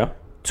planet,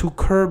 to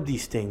curb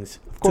these things,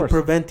 to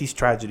prevent these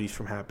tragedies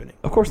from happening.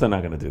 Of course they're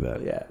not going to do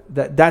that. Yeah,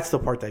 that's the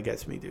part that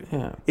gets me, dude.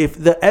 Yeah.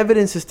 If the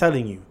evidence is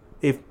telling you,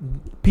 if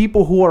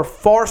people who are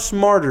far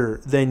smarter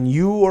than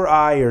you or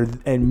I,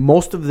 and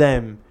most of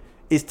them,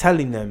 is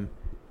telling them,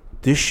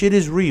 this shit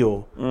is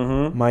real,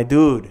 my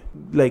dude,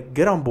 like,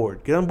 get on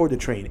board the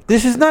train.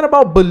 This is not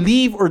about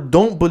believe or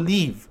don't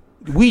believe.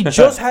 We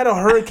just had a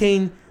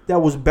hurricane that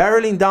was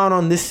barreling down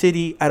on this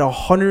city at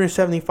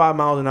 175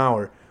 miles an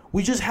hour.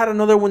 We just had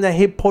another one that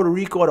hit Puerto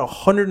Rico at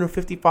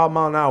 155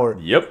 mile an hour.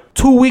 Yep.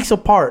 2 weeks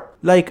apart.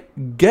 Like,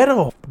 get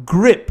a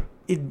grip.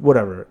 I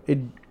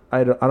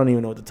don't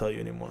even know what to tell you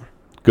anymore.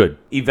 Good.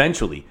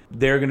 Eventually,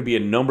 there are going to be a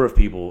number of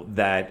people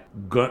that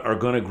are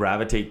going to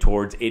gravitate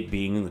towards it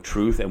being the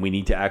truth, and we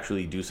need to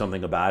actually do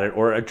something about it,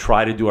 or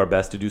try to do our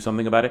best to do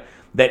something about it,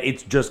 that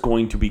it's just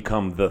going to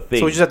become the thing.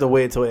 So we just have to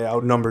wait until it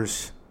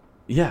outnumbers.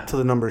 Yeah. Till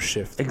the numbers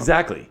shift.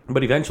 Exactly.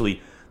 But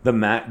eventually,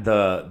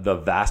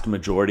 the vast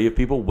majority of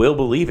people will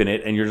believe in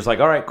it, and you're just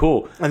like, all right,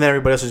 cool. And then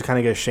everybody else just kind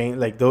of get shamed.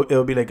 Like,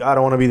 it'll be like, I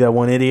don't want to be that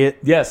one idiot.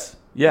 Yes.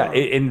 Yeah.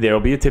 And there'll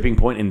be a tipping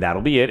point, and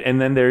that'll be it. And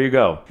then there you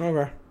go.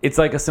 Okay. It's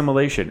like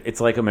assimilation.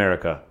 It's like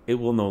America. It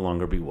will no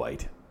longer be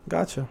white.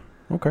 Gotcha.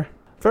 Okay.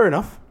 Fair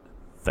enough.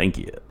 Thank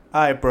you.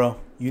 All right, bro.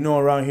 You know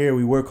around here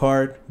we work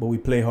hard, but we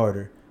play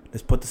harder.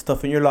 Let's put the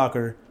stuff in your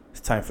locker. It's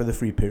time for the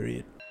free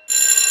period.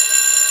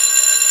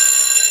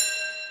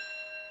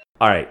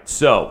 All right.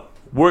 So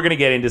we're going to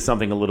get into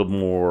something a little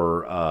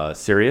more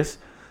serious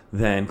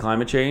than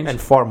climate change. And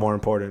far more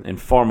important.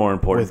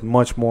 With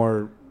much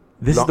more...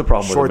 This is the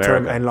problem with America.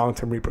 Short-term and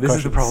long-term repercussions. This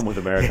is the problem with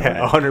America.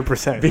 Yeah,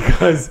 100%.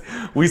 Because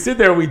we sit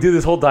there and we do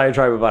this whole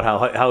diatribe about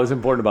how it's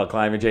important about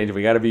climate change, and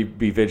we got to be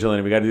vigilant,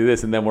 and we got to do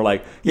this, and then we're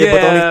like, but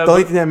the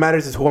only thing that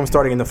matters is who I'm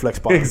starting in the flex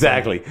spot.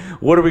 Exactly.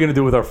 What are we going to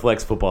do with our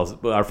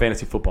our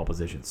fantasy football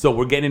positions? So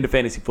we're getting into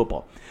fantasy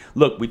football.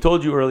 Look, we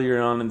told you earlier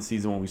on in the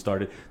season when we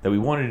started that we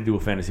wanted to do a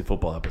fantasy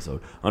football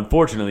episode.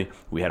 Unfortunately,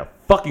 we had a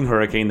fucking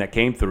hurricane that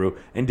came through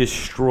and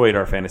destroyed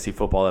our fantasy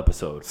football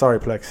episode. Sorry,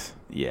 Plex.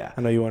 Yeah.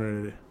 I know you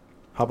wanted to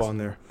hop on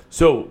there.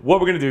 So what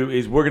we're going to do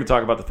is we're going to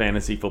talk about the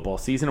fantasy football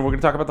season, and we're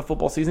going to talk about the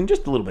football season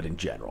just a little bit in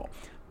general.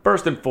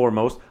 First and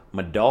foremost,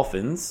 my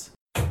Dolphins.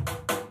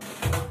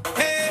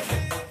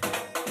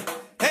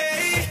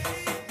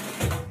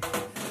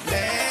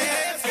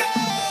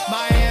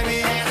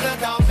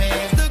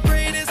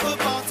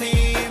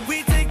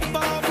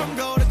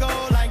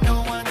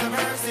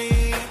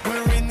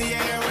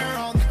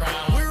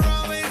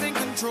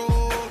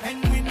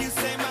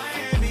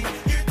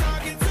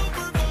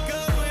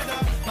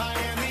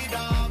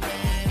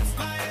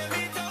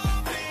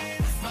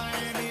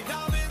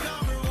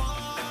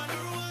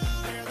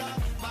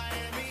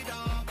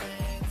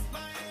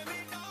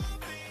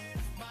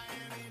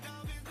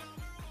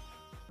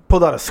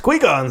 Pulled out a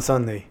squeaker on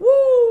Sunday.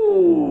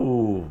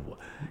 Woo!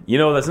 You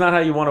know, that's not how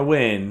you want to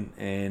win,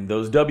 and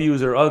those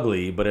W's are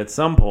ugly, but at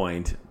some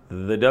point,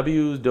 the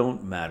W's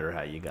don't matter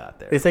how you got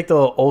there. It's like the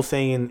old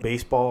saying in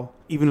baseball,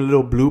 even a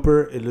little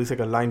blooper, it looks like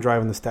a line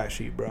drive in the stat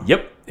sheet, bro.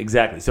 Yep,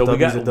 exactly. So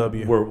W's a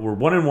W. We're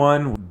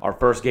 1-1. Our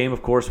first game,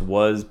 of course,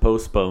 was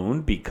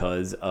postponed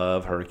because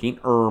of Hurricane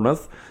Irma,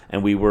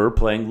 and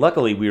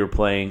luckily we were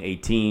playing a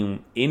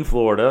team in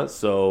Florida,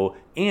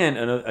 and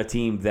a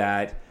team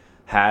that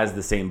has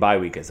the same bye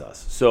week as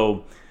us.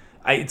 So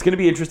it's going to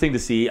be interesting to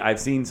see. I've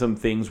seen some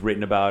things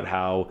written about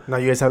how... Now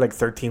you guys have like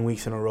 13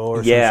 weeks in a row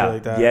or something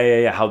like that.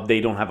 Yeah. How they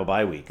don't have a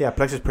bye week. Yeah,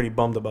 Plex is pretty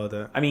bummed about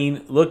that. I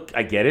mean, look,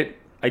 I get it.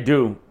 I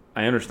do.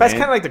 I understand. That's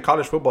kind of like the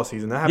college football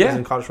season. That happens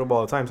in college football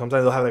all the time.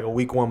 Sometimes they'll have like a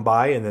week one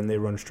bye and then they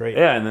run straight.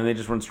 Yeah, and then they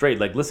just run straight.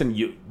 Like, listen,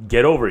 you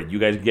get over it. You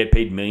guys get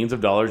paid millions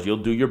of dollars. You'll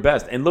do your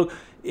best. And look,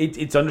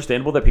 it's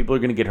understandable that people are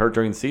going to get hurt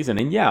during the season.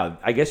 And yeah,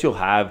 I guess you'll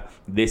have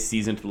this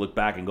season to look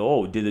back and go,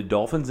 oh, did the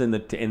Dolphins and the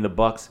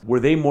Bucs, were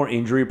they more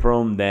injury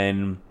prone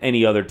than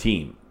any other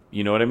team?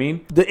 You know what I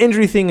mean? The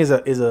injury thing is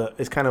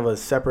kind of a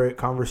separate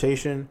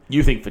conversation.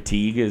 You think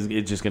fatigue is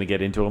just going to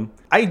get into him?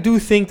 I do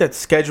think that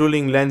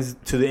scheduling lends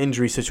to the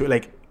injury situation.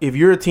 Like, if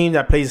you're a team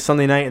that plays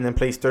Sunday night and then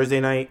plays Thursday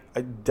night,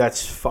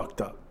 that's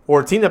fucked up.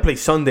 Or a team that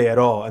plays Sunday at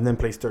all and then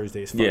plays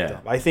Thursday is fucked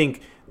up. I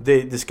think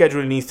the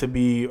scheduling needs to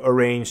be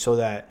arranged so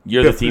that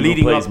you're the team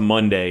who plays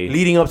Monday.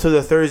 Leading up to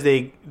the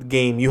Thursday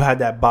game, you had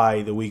that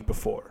bye the week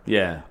before.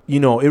 Yeah. You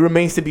know, it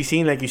remains to be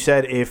seen, like you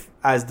said, if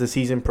as the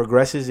season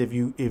progresses,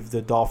 if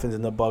the Dolphins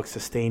and the Bucs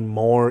sustain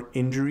more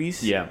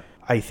injuries. Yeah.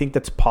 I think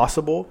that's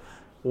possible.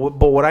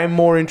 But what I'm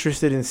more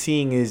interested in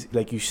seeing is,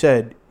 like you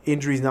said,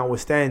 injuries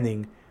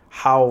notwithstanding,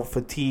 how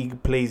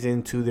fatigue plays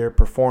into their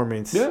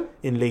performance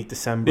in late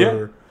December.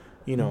 Yeah.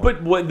 You know. But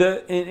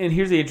and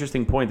here's the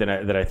interesting point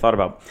that I thought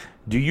about.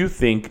 Do you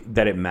think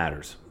that it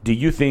matters? Do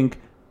you think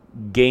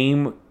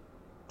game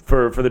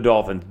for the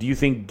Dolphins? Do you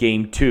think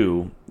game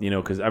 2? You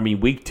know, because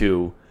week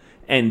 2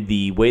 and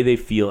the way they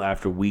feel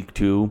after week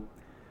 2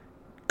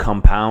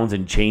 compounds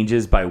and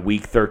changes by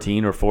week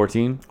 13 or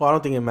 14. Well, I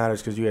don't think it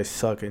matters because you guys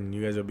suck and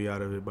you guys will be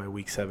out of it by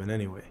week 7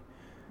 anyway.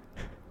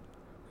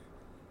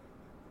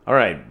 All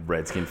right,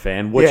 Redskin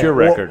fan, what's your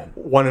record?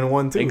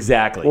 1-1 too.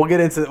 Exactly. We'll get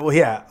into. Well,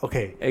 yeah,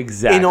 okay.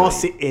 Exactly.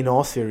 In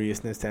all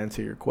seriousness, to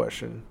answer your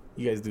question,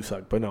 you guys do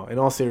suck, but no. In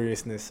all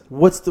seriousness,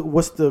 what's the?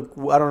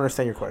 I don't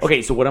understand your question.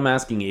 Okay, so what I'm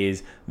asking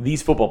is,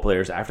 these football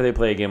players, after they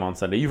play a game on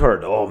Sunday, you've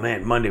heard, oh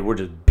man, Monday we're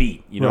just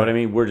beat. You know what I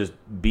mean? We're just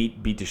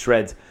beat to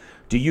shreds.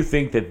 Do you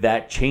think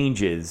that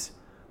changes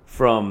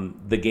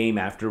from the game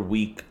after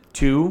week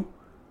 2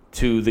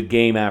 to the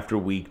game after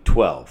week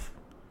 12?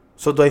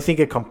 So do I think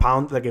it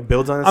compounds, like it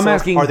builds on itself? I'm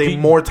asking, are they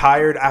more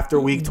tired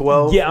after week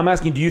 12? Yeah, I'm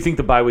asking, do you think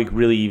the bye week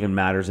really even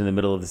matters in the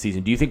middle of the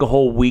season? Do you think a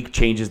whole week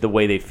changes the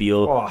way they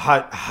feel? Oh,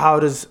 how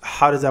does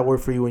that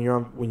work for you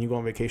when you go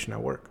on vacation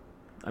at work?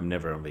 I'm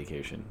never on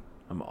vacation.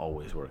 I'm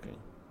always working.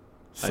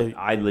 So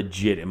I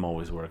legit am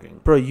always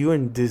working. Bro, you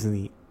in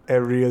Disney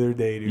every other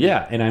day, dude.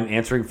 Yeah, and I'm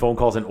answering phone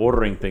calls and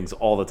ordering things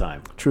all the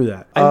time. True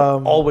that.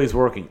 I'm always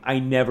working. I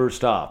never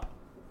stop.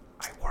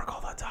 I work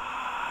all the time.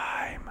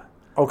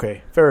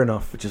 Okay, fair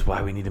enough. Which is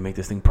why we need to make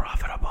this thing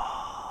profitable.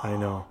 I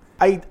know.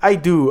 I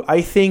do.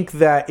 I think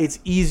that it's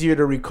easier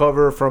to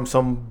recover from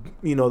some,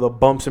 the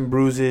bumps and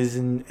bruises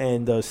and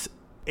the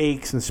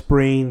aches and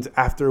sprains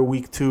after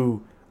week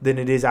 2 than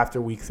it is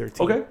after week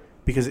 13. Okay.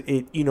 Because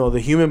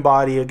the human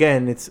body,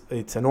 again,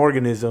 it's an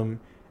organism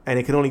and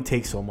it can only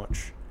take so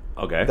much.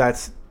 Okay.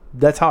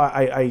 That's how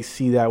I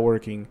see that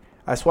working.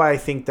 That's why I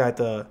think that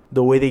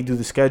the way they do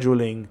the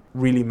scheduling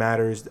really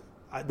matters.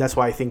 That's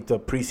why I think the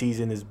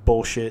preseason is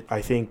bullshit.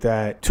 I think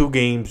that 2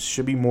 games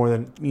should be more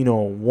than,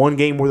 1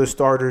 game where the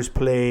starters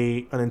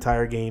play an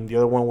entire game, the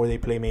other one where they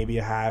play maybe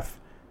a half.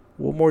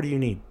 What more do you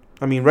need?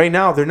 Right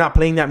now they're not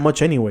playing that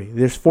much anyway.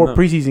 There's 4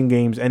 preseason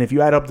games, and if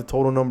you add up the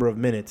total number of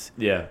minutes,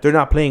 they're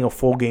not playing a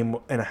full game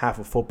and a half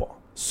of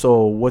football.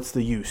 So what's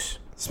the use?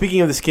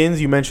 Speaking of the Skins,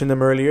 you mentioned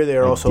them earlier.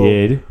 They're also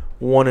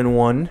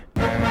 1-1.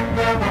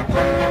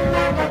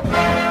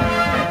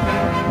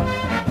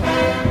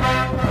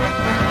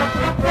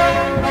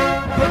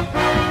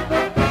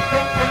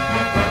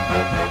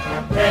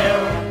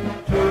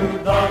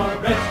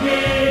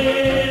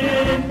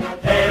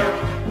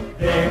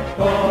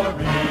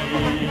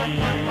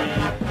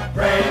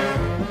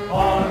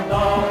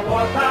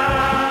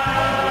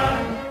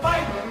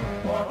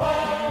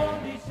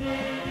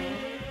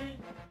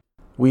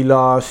 We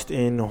lost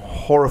in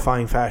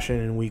horrifying fashion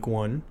in week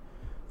 1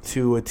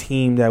 to a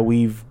team that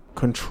we've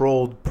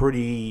controlled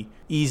pretty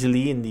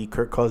easily in the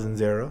Kirk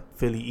Cousins era,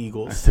 Philly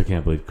Eagles. I still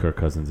can't believe Kirk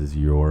Cousins is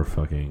your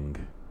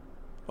fucking...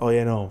 Oh,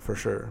 yeah, no, for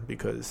sure.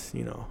 Because,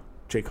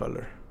 Jay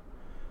Cutler.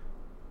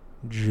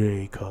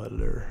 Jay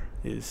Cutler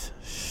is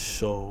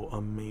so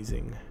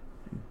amazing.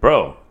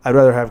 Bro. I'd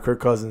rather have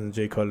Kirk Cousins than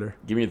Jay Cutler.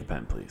 Give me the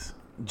pen, please.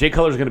 Jay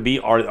Cutler's going to be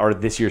our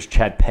this year's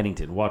Chad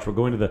Pennington. Watch, we're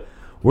going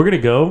to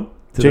go...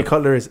 Jay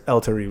Cutler is El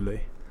Terrible.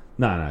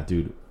 Nah,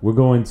 dude. We're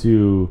not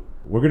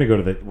gonna go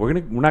to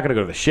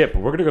the ship,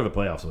 but we're gonna go to the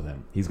playoffs with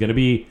him. He's gonna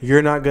be.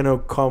 You're not gonna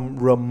come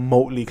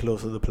remotely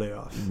close to the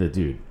playoffs.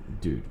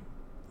 Dude,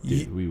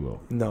 we will.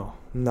 No,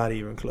 not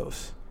even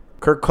close.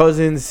 Kirk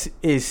Cousins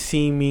is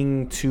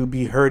seeming to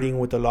be hurting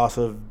with the loss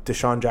of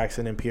Deshaun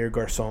Jackson and Pierre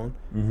Garçon.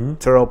 Mm-hmm.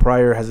 Terrell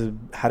Pryor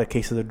had a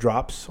case of the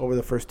drops over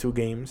the first 2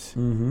 games,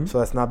 so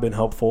that's not been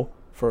helpful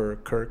for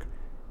Kirk.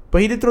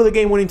 But he did throw the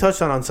game-winning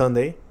touchdown on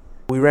Sunday.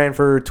 We ran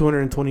for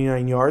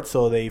 229 yards,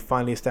 so they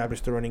finally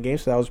established the running game.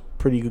 So that was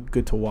pretty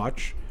good to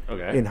watch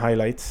in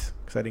highlights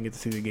because I didn't get to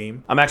see the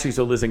game. I'm actually,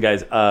 so listen,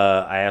 guys,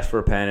 I asked for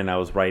a pen and I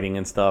was writing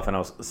and stuff, and I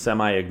was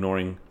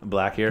semi-ignoring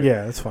Black here.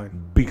 Yeah, that's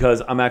fine.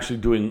 Because I'm actually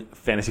doing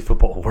fantasy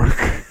football work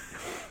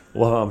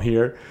while I'm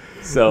here.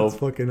 So that's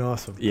fucking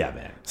awesome. Yeah,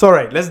 man. So, all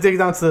right, let's dig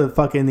down to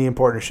the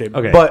important shit.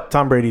 Okay. But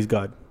Tom Brady's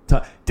God.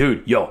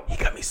 Dude, he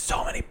got me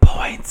so many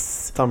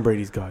points. Tom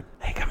Brady's God.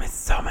 He got me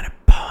so many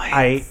points.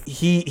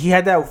 He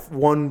had that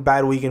one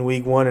bad week in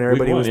week one, and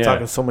everybody was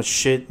talking so much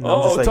shit. And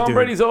I'm just like, Tom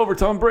Brady's over.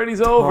 Tom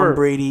Brady's over. Tom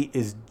Brady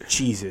is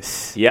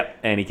Jesus. Yep,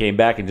 and he came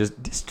back and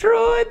just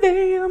destroyed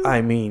them.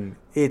 I mean,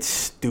 it's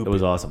stupid. It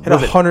was awesome. Had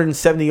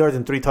 170 yards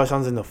and 3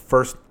 touchdowns in the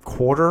first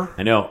quarter.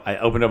 I know. I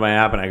opened up my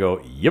app and I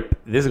go, "Yep,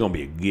 this is gonna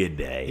be a good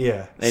day."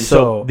 Yeah. And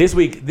so this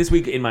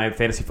week in my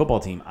fantasy football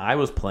team, I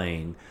was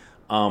playing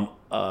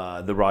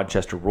the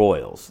Rochester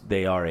Royals.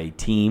 They are a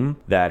team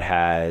that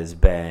has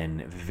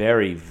been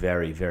very,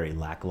 very, very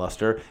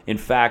lackluster. In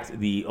fact,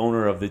 the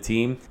owner of the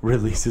team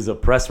releases a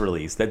press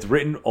release that's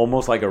written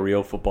almost like a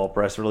real football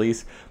press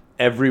release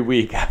every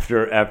week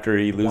after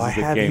he loses the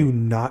game. Why have you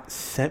not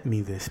sent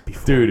me this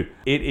before? Dude,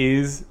 it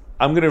is...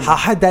 How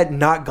had that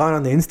not gone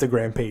on the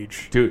Instagram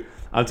page? Dude,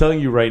 I'm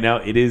telling you right now,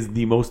 it is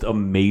the most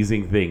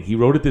amazing thing. He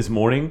wrote it this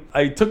morning.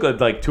 I took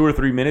like 2 or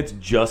 3 minutes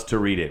just to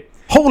read it.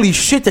 Holy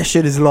shit, that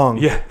shit is long.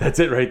 Yeah, that's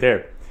it right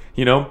there.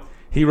 You know,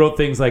 he wrote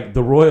things like,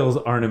 the Royals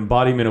are an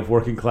embodiment of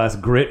working class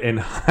grit and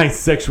high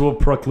sexual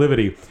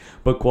proclivity,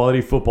 but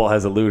quality football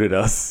has eluded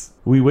us.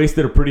 We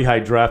wasted a pretty high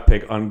draft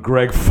pick on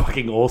Greg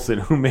fucking Olsen,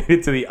 who made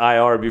it to the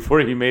IR before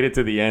he made it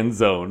to the end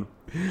zone.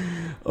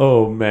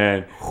 Oh,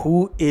 man.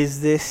 Who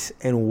is this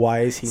and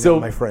why is he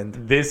not my friend?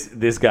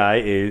 This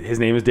guy, his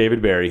name is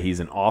David Barry. He's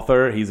an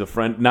author. He's a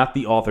friend, not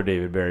the author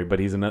David Barry, but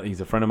he's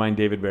a friend of mine,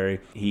 David Barry.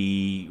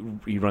 He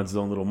runs his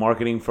own little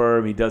marketing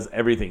firm. He does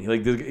everything.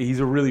 He's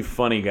a really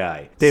funny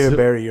guy. David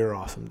Barry, you're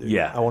awesome, dude.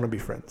 Yeah. I want to be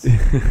friends.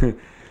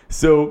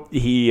 So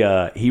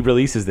he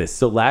releases this.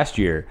 So last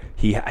year,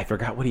 I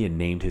forgot what he had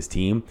named his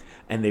team,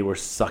 and they were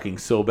sucking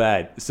so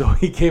bad. So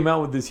he came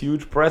out with this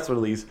huge press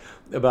release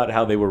about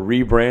how they were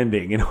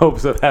rebranding in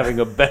hopes of having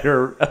a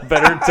better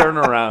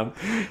turnaround.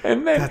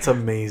 And then, that's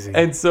amazing.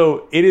 And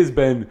so it has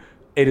been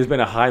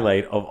a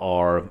highlight of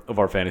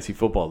our fantasy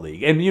football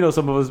league. And you know,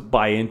 some of us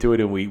buy into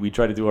it and we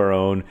try to do our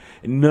own.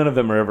 And none of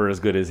them are ever as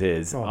good as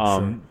his.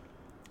 Sure.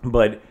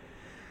 But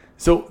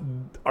so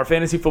our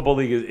fantasy football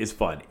league is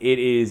fun. It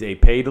is a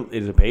paid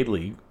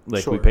league.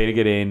 Like, sure. We pay to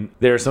get in.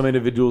 There are some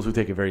individuals who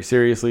take it very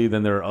seriously.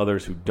 Then there are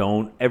others who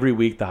don't. Every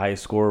week, the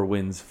highest scorer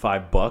wins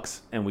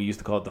 $5, and we used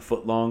to call it the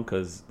foot long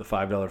because the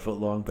 $5 foot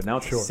long. But now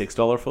it's a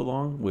 $6 foot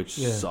long, which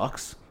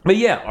sucks. But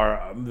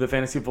yeah, the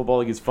fantasy football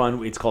league is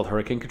fun. It's called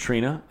Hurricane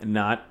Katrina,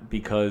 not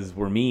because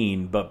we're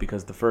mean, but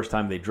because the first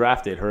time they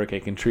drafted,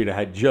 Hurricane Katrina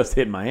had just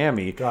hit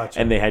Miami,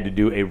 and they had to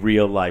do a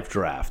real-life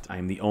draft.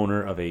 I'm the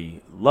owner of a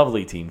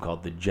lovely team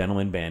called the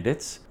Gentlemen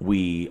Bandits.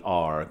 We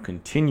are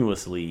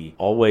continuously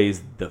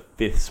always the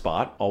 5th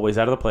spot, always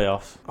out of the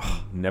playoffs.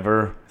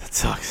 Never. That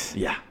sucks.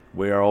 Yeah.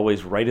 We are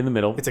always right in the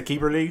middle. It's a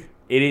keeper league?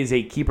 It is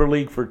a keeper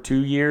league for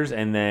 2 years,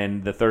 and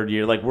then the third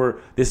year,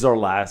 this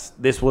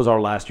was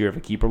our last year of a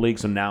keeper league,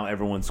 so now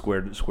everyone's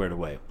squared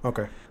away.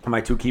 Okay.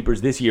 My 2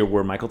 keepers this year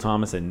were Michael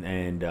Thomas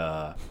and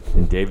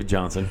David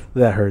Johnson.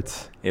 That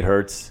hurts. It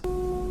hurts.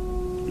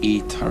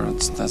 It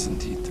hurts,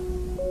 doesn't it?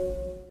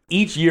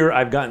 Each year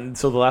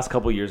the last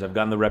couple of years, I've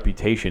gotten the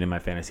reputation in my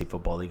fantasy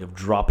football league of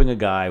dropping a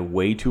guy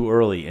way too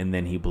early and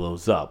then he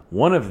blows up.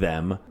 One of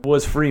them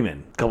was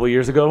Freeman a couple of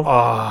years ago.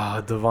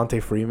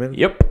 Devontae Freeman?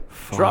 Yep.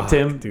 Dropped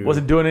him. Dude.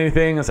 Wasn't doing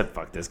anything. I said,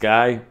 fuck this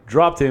guy.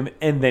 Dropped him,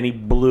 and then he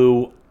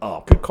blew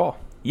up. Good call.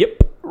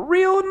 Yep.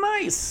 Real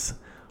nice.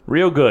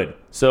 Real good.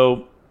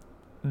 So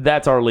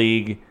that's our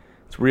league.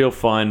 It's real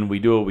fun. We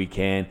do what we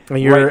can.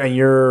 And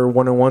you're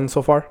 1-1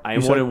 so far? I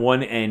am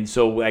 1-1, and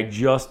so I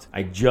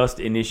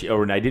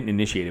didn't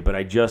initiate it, but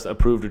I just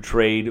approved a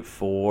trade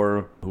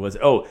for who was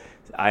it? Oh,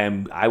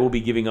 I will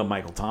be giving up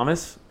Michael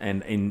Thomas,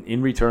 and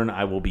in return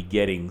I will be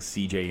getting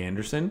CJ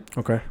Anderson.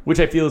 Okay. Which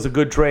I feel is a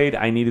good trade.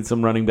 I needed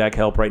some running back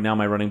help. Right now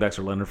my running backs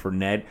are Leonard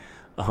Fournette,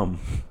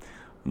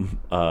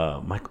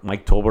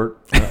 Mike Tolbert.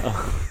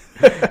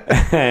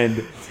 And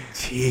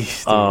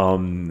jeez,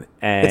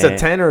 and it's a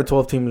 10 or a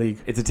 12 team league.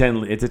 It's a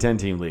 10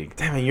 team league.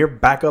 Damn, and your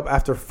backup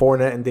after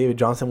Fournette and David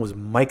Johnson was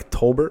Mike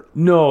Tolbert?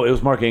 No, it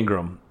was Mark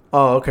Ingram.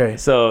 Oh, okay.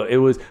 So it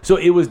was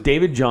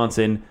David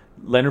Johnson,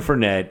 Leonard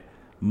Fournette,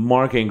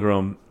 Mark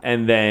Ingram,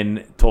 and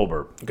then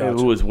Tolbert,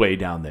 who was way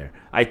down there.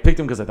 I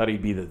picked him because I thought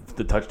he'd be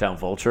the touchdown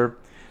vulture,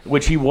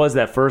 which he was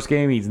that first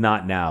game. He's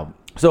not now.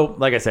 So,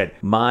 like I said,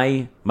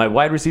 my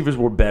wide receivers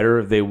were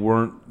better. They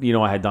weren't,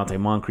 I had Dante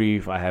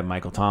Moncrief, I had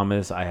Michael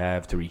Thomas, I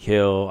have Tyreek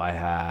Hill, I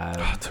have...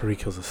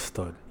 Tyreek Hill's a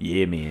stud.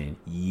 Yeah, man.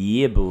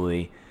 Yeah,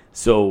 boy.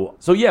 So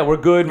yeah, we're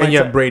good. And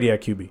you have Brady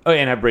at QB. Oh,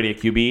 and I have Brady at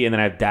QB, and then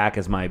I have Dak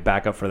as my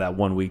backup for that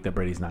 1 week that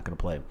Brady's not going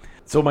to play.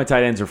 So my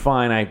tight ends are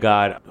fine. I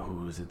got...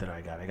 Who is it that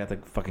I got? I got the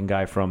fucking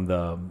guy from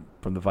the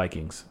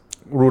Vikings.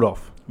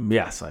 Rudolph.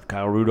 Yes, I have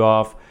Kyle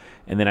Rudolph.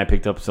 And then I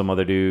picked up some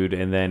other dude.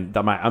 And then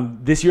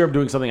this year I'm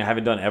doing something I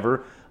haven't done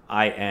ever.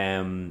 I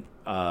am...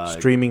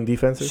 streaming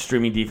defenses?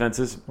 Streaming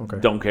defenses. Okay.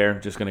 Don't care.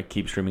 Just going to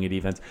keep streaming a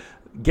defense.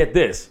 Get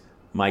this.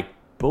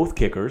 Both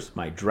kickers,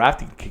 my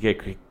drafted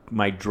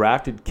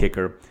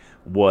kicker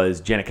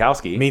was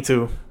Janikowski. Me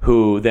too.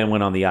 Who then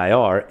went on the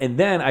IR. And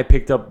then I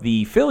picked up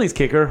the Phillies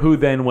kicker who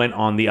then went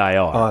on the IR.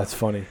 Oh, that's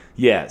funny.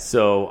 Yeah,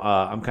 so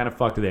I'm kind of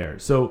fucked there.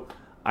 So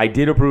I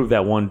did approve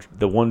the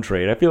one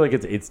trade. I feel like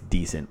it's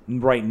decent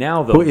right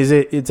now though. Who is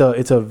it? It's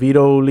a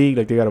veto league.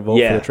 Like they got to vote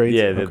for the trades.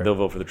 Yeah, Okay. they'll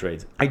vote for the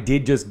trades. I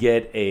did just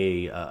get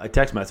a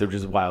text message, which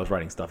is why I was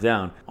writing stuff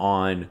down,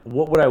 on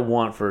what would I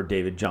want for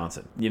David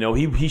Johnson. You know,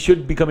 he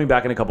should be coming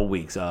back in a couple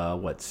weeks.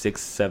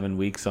 6-7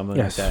 weeks, something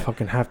Yeah, like it's that.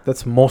 fucking half.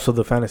 That's most of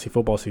the fantasy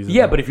football season.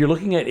 Yeah, now. but if you're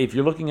looking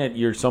at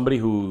you're somebody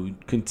who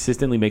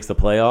consistently makes the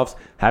playoffs,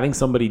 having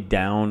somebody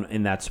down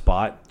in that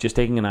spot, just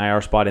taking an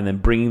IR spot and then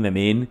bringing them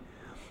in,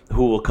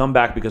 who will come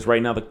back, because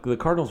right now the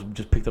Cardinals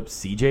just picked up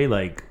CJ.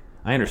 Like,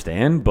 I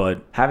understand,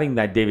 but having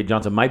that David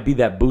Johnson might be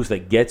that boost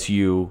that gets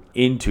you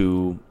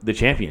into the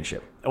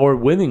championship or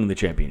winning the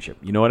championship.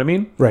 You know what I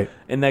mean? Right.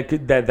 And that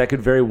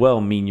could very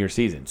well mean your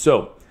season.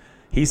 So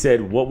he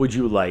said, "What would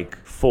you like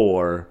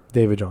for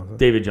David Johnson.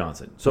 David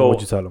Johnson?" So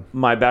What'd you tell him?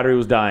 My battery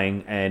was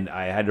dying, and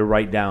I had to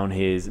write down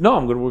his. No,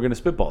 we're gonna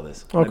spitball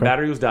this. My Okay.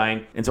 battery was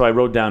dying, and so I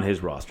wrote down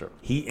his roster.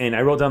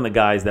 I wrote down the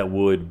guys that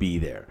would be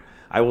there.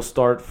 I will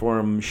start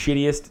from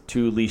shittiest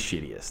to least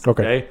shittiest.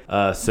 Okay.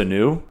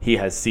 Sanu. He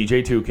has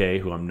CJ2K,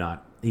 who I'm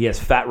not. He has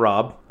Fat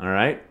Rob. All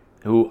right.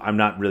 Who I'm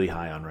not really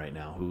high on right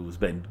now. Who's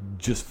been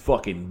just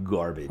fucking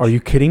garbage. Are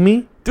you kidding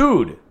me?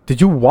 dude?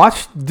 Did you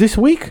watch this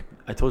week?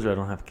 I told you I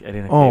didn't have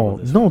cable Oh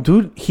this no, week.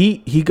 dude!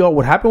 He got,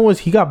 what happened was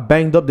he got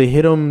banged up. They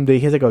hit him. He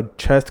has like a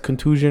chest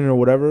contusion or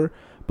whatever.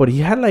 But he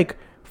had like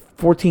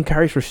 14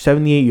 carries for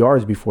 78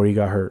 yards before he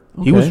got hurt.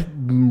 He was Okay.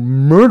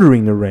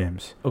 murdering the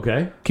Rams.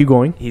 Okay. Keep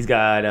going. He's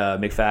got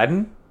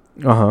McFadden,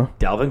 Uh huh.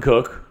 Dalvin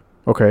Cook,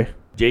 Okay.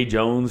 Jay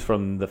Jones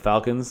from the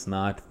Falcons,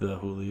 not the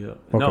Julio.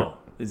 Okay. No,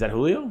 is that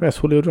Julio? That's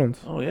Julio Jones.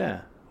 Oh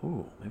yeah.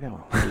 Ooh, maybe I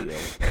want Julio.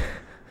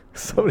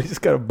 Somebody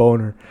just got a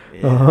boner.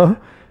 Yeah. Uh huh.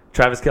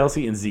 Travis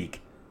Kelce and Zeke.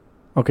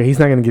 Okay, he's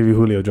not gonna give you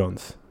Julio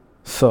Jones.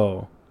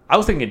 So I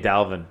was thinking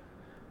Dalvin.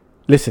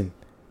 listen,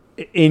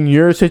 in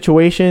your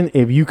situation,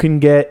 if you can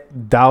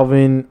get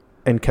Dalvin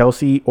and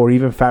Kelsey, or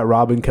even Fat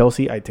Rob and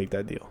Kelsey, I'd take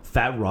that deal.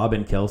 Fat Rob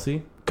and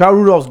Kelce. Kyle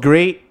Rudolph's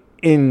great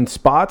in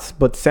spots,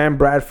 but Sam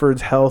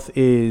Bradford's health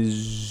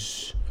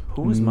is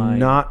Who was my?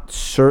 not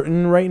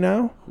certain right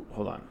now.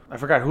 Hold on, I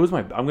forgot who was my.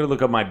 I'm gonna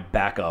look up my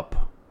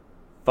backup.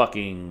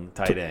 Fucking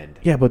tight end.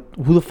 Yeah, but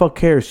who the fuck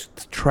cares?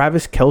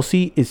 Travis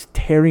Kelsey is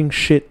tearing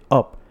shit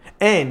up.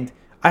 And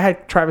I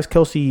had Travis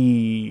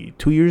Kelsey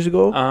 2 years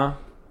ago. Uh huh.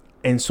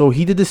 And so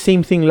he did the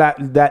same thing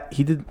that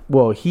he did.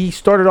 Well, he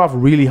started off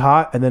really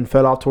hot and then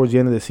fell off towards the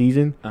end of the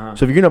season. Uh-huh.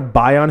 So if you're going to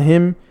buy on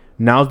him,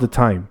 now's the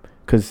time.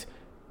 Because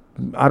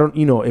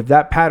if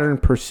that pattern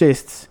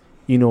persists,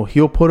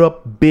 he'll put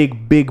up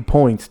big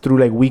points through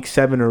like week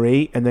 7 or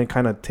 8 and then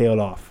kind of tail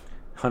off.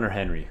 Hunter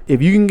Henry.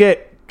 If you can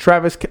get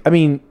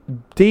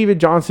David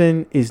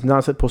Johnson is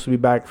not supposed to be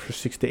back for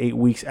 6 to 8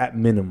 weeks at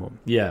minimum.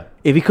 Yeah.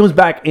 If he comes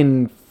back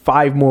in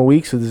 5 more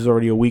weeks, so this is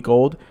already a week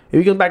old. If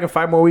he comes back in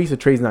 5 more weeks, the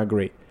trade's not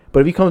great. But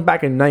if he comes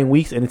back in 9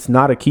 weeks and it's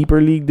not a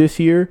keeper league this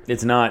year,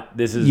 It's not.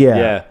 This is. yeah.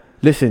 Yeah.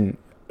 Listen,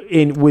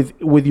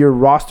 with your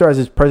roster as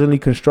it's presently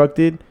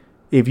constructed,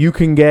 if you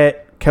can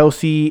get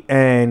Kelsey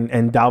and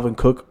Dalvin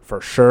Cook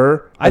for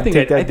sure, I'd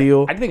take that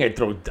deal. I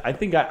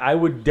think I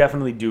would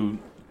definitely do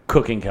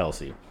Cook and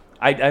Kelce.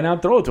 And I'll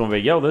throw it to him.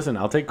 But yo, listen,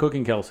 I'll take Cook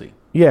and Kelce.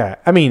 Yeah,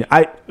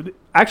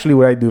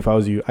 what I'd do if I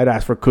was you, I'd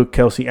ask for Cook,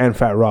 Kelsey, and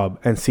Fat Rob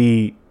and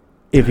see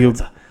if he'll.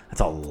 That's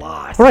a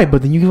lot. All right,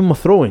 but then you give him a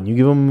throw-in. You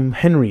give him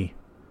Henry.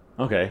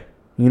 Okay.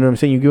 You know what I'm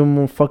saying? You give him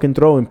a fucking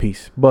throw-in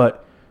piece.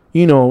 But,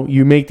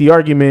 you make the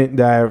argument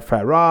that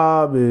Fat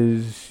Rob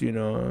is,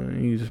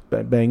 he's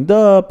banged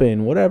up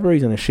and whatever.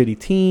 He's on a shitty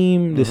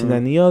team, this and that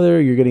and the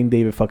other. You're getting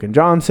David fucking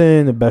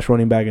Johnson, the best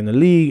running back in the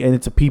league, and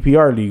it's a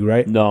PPR league,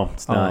 right? No,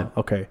 it's not.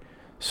 Okay.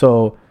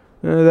 So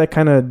that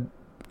kind of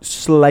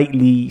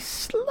slightly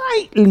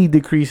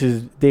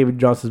decreases David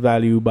Johnson's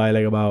value by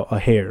like about a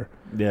hair.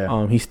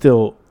 Yeah. He's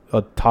still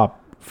a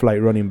top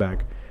flight running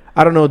back.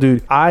 I don't know,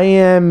 dude.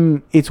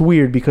 It's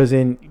weird because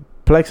in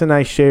Plex and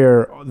I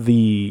share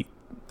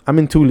I'm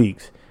in 2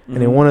 leagues.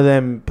 And in one of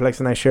them, Plex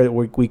and I share that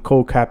we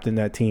co-captain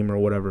that team or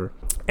whatever.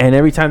 And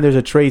every time there's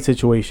a trade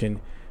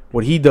situation,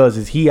 what he does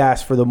is he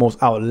asks for the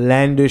most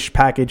outlandish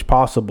package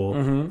possible,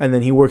 and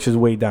then he works his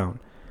way down.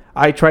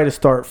 I try to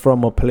start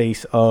from a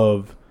place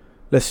of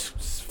let's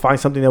find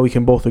something that we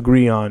can both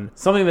agree on.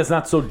 Something that's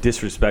not so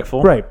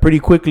disrespectful. Right, pretty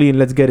quickly, and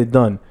let's get it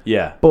done.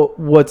 Yeah. But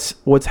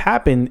what's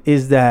happened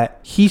is that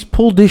he's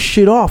pulled this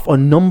shit off a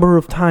number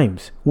of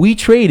times. We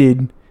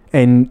traded,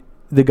 and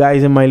the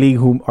guys in my league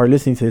who are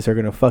listening to this are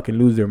going to fucking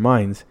lose their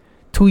minds.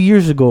 2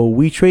 years ago,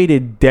 we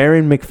traded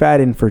Darren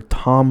McFadden for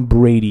Tom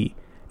Brady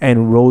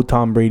and rode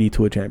Tom Brady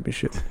to a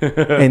championship.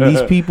 And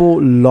these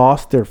people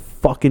lost their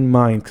fucking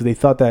minds because they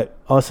thought that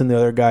us and the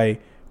other guy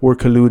were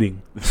colluding.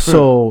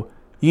 So,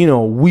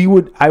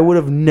 I would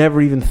have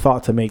never even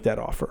thought to make that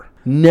offer.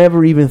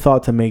 Never even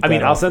thought to make that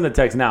I'll offer. send the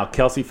text now.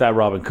 Kelsey, Fat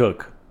Rob, and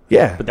Cook.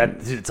 Yeah. But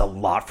it's a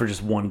lot for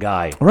just one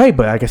guy. Right,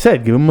 but like I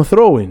said, give him a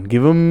throw-in.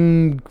 Give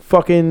him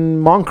fucking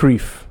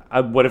Moncrief.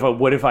 What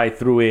if I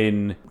threw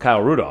in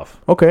Kyle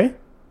Rudolph? Okay.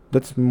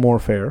 That's more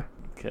fair.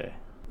 Okay.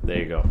 There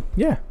you go.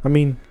 Yeah.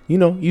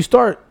 You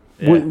start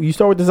Yeah. you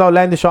start with this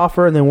outlandish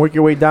offer and then work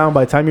your way down.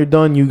 By the time you're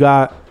done, you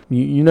got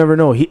You never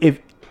know. If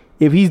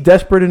he's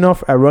desperate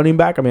enough at running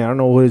back, I mean, I don't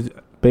know what his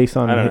based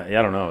on. I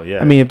don't know.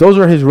 Yeah. I mean, if those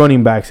are his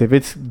running backs, if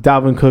it's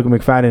Dalvin Cook,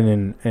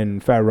 McFadden,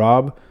 and Fat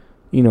Rob,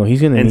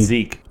 he's gonna need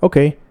Zeke.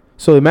 Okay,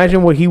 so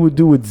imagine what he would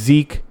do with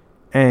Zeke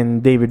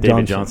and David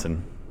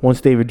Johnson once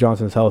David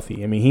Johnson's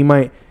healthy. I mean,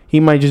 he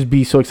might just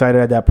be so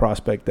excited at that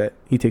prospect that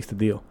he takes the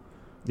deal.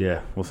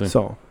 Yeah, we'll see.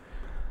 So,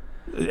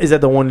 is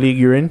that the one league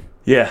you're in?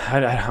 Yeah,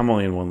 I'm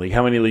only in one league.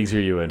 How many leagues are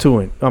you in?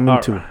 I'm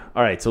in 2.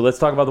 All right, so let's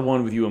talk about the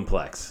one with you and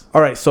Plex.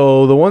 All right,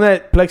 so the one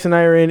that Plex and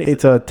I are in,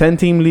 it's a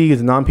 10-team league.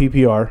 It's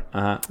non-PPR.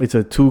 Uh-huh. It's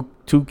a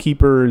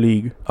two-keeper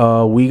league.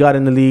 We got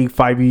in the league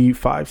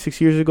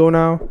 6 years ago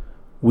now.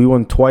 We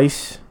won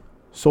twice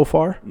so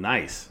far.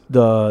 Nice.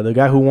 The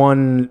guy who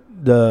won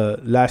the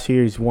last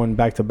year, he's won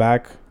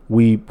back-to-back.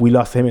 We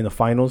lost to him in the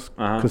finals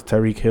because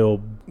Tyreek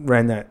Hill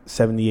ran that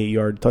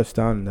 78-yard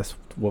touchdown, and that's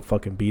what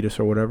fucking beat us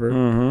or whatever.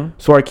 Mm-hmm.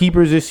 So our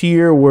keepers this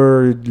year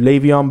were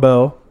Le'Veon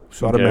Bell,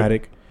 it's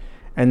automatic.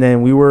 And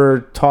then we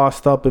were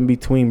tossed up in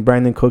between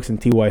Brandon Cooks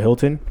and T.Y.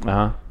 Hilton.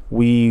 Uh-huh.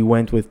 We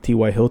went with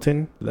T.Y.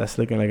 Hilton. That's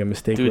looking like a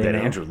mistake. Dude, right that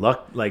now. Andrew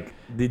Luck,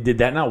 did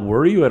that not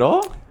worry you at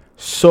all?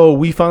 So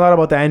we found out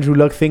about the Andrew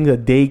Luck thing the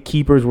day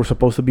keepers were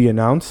supposed to be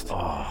announced.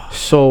 Oh.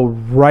 So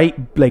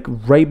right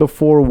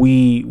before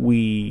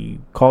we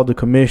called the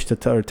commish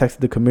or texted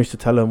the commish to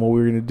tell them what we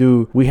were gonna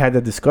do, we had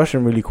that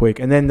discussion really quick,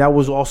 and then that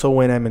was also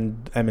when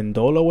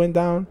Amendola went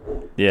down.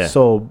 Yeah.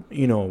 So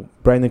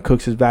Brandon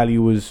Cooks'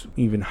 value was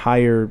even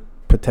higher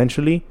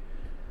potentially.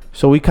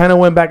 So we kind of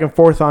went back and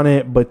forth on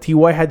it, but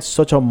T.Y. had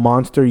such a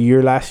monster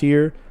year last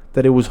year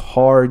that it was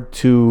hard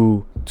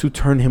to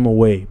turn him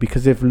away,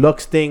 because if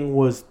Luck's thing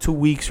was 2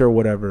 weeks or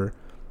whatever,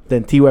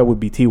 then T.Y. would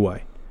be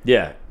T.Y.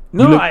 Yeah.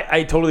 No,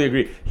 I totally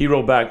agree. He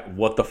wrote back,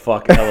 "What the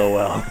fuck,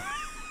 LOL."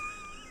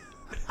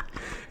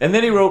 And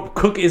then he wrote,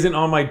 "Cook isn't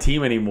on my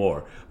team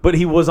anymore, but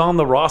he was on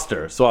the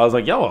roster." So I was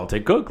like, "Yo, I'll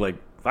take Cook. Like,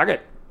 fuck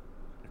it."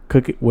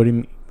 Cook, what do you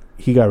mean?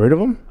 He got rid of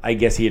him? I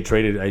guess he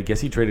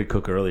traded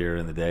Cook earlier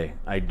in the day.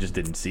 I just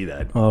didn't see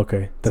that. Oh,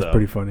 okay. That's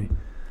pretty funny.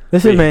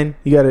 Listen, man,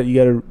 you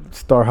gotta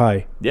start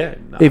high. Yeah.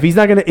 No. If he's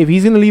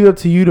gonna leave it up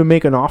to you to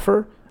make an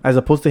offer, as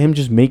opposed to him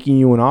just making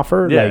you an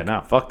offer,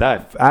 fuck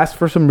that. Ask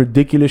for some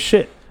ridiculous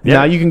shit. Yeah.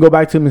 Now you can go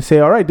back to him and say,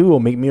 "All right, dude, well,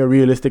 make me a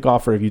realistic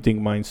offer if you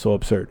think mine's so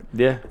absurd."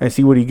 Yeah. And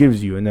see what he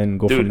gives you, and then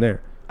go from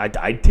there.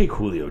 I'd take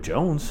Julio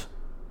Jones.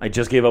 I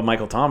just gave up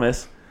Michael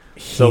Thomas.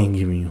 He ain't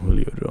giving you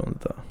Julio Jones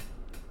though.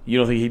 You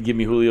don't think he'd give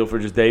me Julio for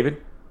just David?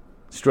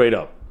 Straight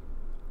up.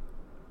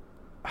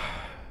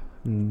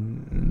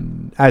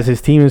 As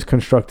his team is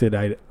constructed,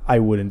 I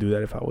wouldn't do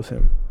that if I was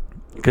him.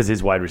 Because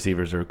his wide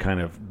receivers are kind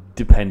of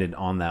dependent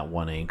on that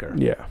one anchor.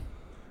 Yeah.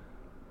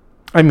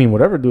 I mean,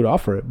 whatever, dude,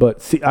 offer it.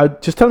 But see,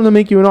 just tell him to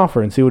make you an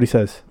offer and see what he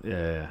says.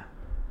 Yeah.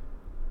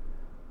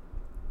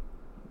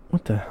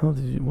 What the hell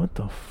what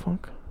the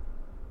fuck?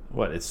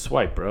 What? It's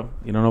swipe, bro.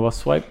 You don't know about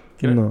swipe?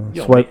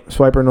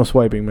 Swipe or no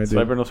swiping, my dude.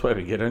 Swipe or no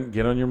swiping.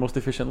 Get on your most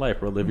efficient life,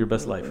 bro. Live your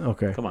best life.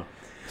 Okay. Come on.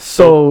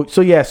 So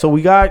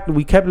we kept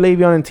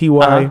Le'Veon and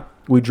T.Y. Uh-huh.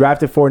 We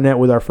drafted Fournette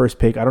with our first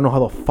pick. I don't know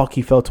how the fuck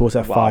he fell to us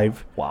at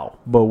 5. Wow.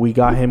 But we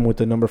got him with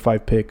the number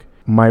 5 pick.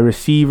 My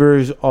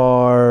receivers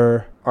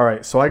are... All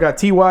right, so I got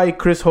T.Y.,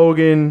 Chris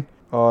Hogan,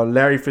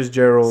 Larry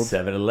Fitzgerald.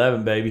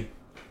 7-11, baby.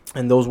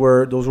 And those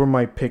were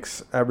my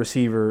picks at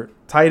receiver.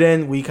 Tight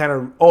end, we kind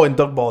of... Oh, and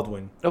Doug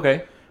Baldwin.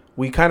 Okay.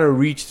 We kind of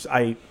reached...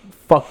 I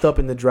fucked up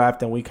in the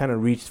draft, and we kind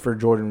of reached for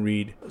Jordan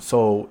Reed.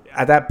 So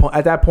at that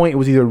point, it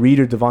was either Reed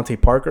or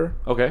Devontae Parker.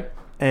 Okay.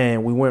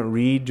 And we went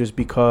Reed just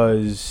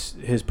because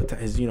his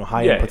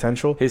high end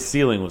potential. His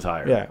ceiling was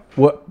higher. Yeah.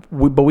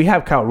 But we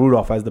have Kyle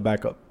Rudolph as the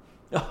backup.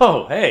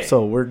 Oh, hey.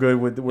 So we're good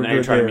with now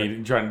you're trying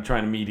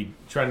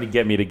to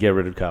get me to get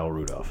rid of Kyle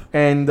Rudolph.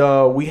 And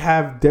we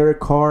have Derek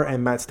Carr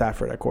and Matt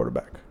Stafford at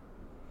quarterback.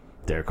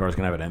 Derek Carr's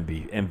gonna have an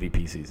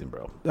MVP season,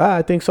 bro.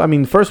 I think so. I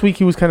mean, first week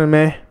he was kind of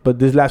meh, but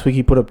this last week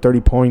he put up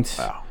 30 points.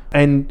 Wow.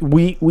 And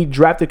we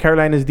drafted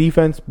Carolina's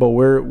defense, but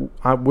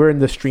we're in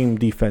the stream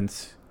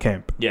defense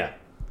camp. Yeah.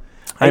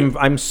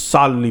 I'm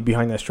solidly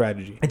behind that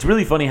strategy. It's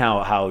really funny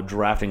how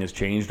drafting has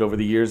changed over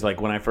the years.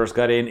 Like when I first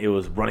got in, it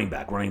was running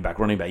back.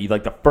 You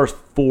like the first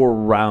 4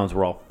 rounds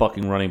were all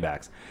fucking running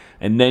backs,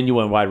 and then you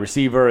went wide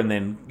receiver, and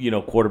then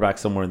quarterback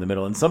somewhere in the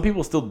middle. And some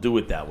people still do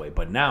it that way,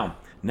 but now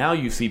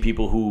you see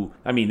people who,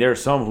 I mean, there are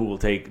some who will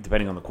take,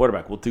 depending on the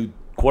quarterback, will do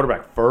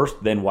quarterback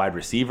first, then wide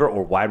receiver,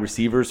 or wide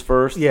receivers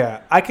first.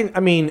 Yeah, I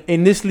mean,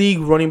 in this league,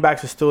 running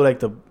backs is still like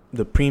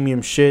the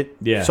premium shit.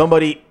 Yeah.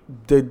 Somebody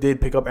did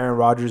pick up Aaron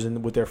Rodgers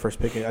with their first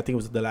pick. I think it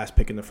was the last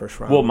pick in the first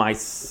round. Well, my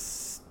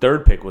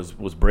third pick was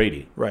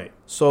Brady. Right.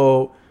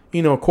 So,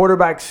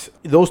 quarterbacks,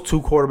 those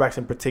 2 quarterbacks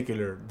in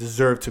particular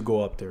deserve to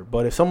go up there.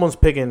 But if someone's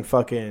picking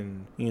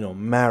fucking,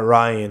 Matt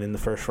Ryan in the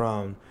first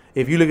round,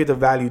 if you look at the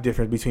value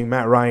difference between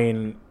Matt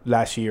Ryan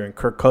last year and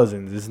Kirk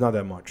Cousins, it's not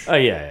that much. Oh,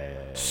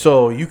 yeah.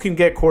 So you can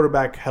get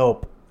quarterback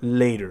help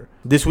later.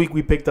 This week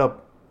we picked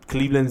up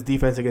Cleveland's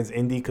defense against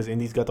Indy because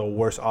Indy's got the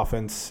worst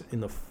offense in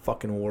the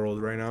fucking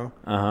world right now.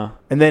 Uh-huh.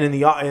 And then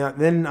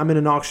then I'm in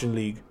an auction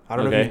league. I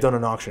don't know if you've done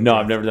an auction. No,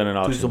 draft. I've never done an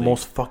auction. This is the league.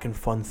 most fucking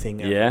fun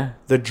thing ever. Yeah?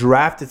 The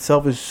draft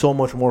itself is so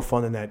much more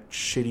fun than that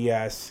shitty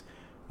ass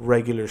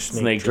regular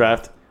snake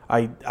draft.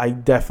 I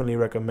definitely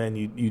recommend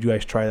you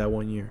guys try that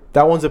one year.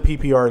 That one's a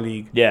PPR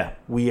league. Yeah.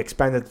 We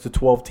expanded to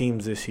 12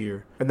 teams this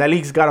year. And that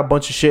league's got a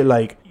bunch of shit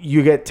like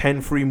you get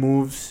 10 free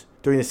moves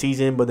during the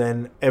season, but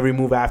then every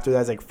move after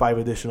that's like $5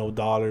 additional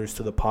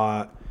to the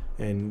pot.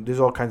 And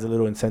there's all kinds of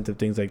little incentive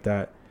things like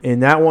that.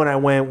 In that one, I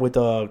went with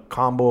a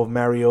combo of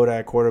Mariota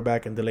at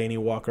quarterback and Delaney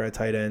Walker at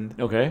tight end.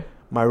 Okay.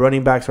 My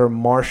running backs are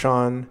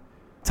Marshawn,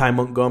 Ty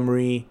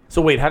Montgomery.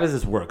 So wait, how does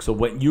this work? So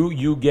when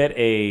you get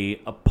a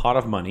pot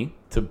of money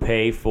to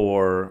pay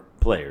for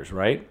players,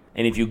 right?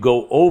 And if you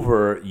go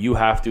over, you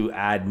have to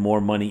add more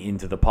money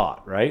into the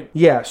pot, right?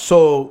 Yeah,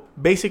 so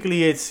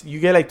basically it's you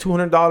get like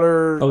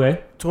 $200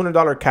 Okay.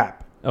 $200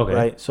 cap. Okay.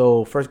 Right?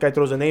 So first guy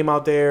throws a name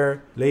out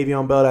there,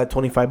 Le'Veon Bell at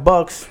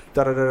 $25,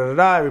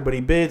 da-da-da-da-da, everybody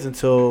bids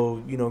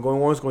until, going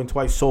once, going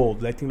twice,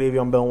 sold. I think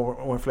Le'Veon Bell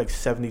went for like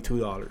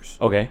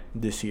 $72 Okay.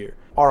 this year.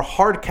 Our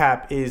hard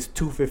cap is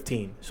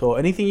 $215. So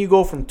anything you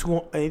go from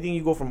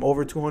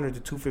over 200 to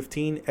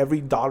 215, every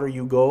dollar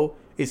you go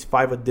is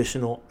 5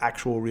 additional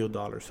actual real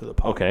dollars to the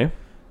pot. Okay.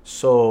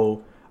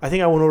 So I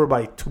think I went over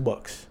by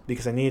 $2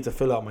 because I needed to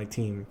fill out my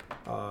team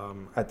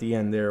at the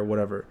end there or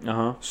whatever.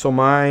 Uh-huh. So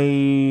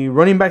my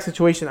running back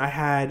situation, I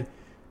had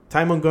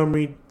Ty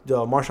Montgomery,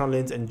 Marshawn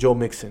Lynch, and Joe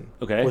Mixon.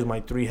 Okay. Was my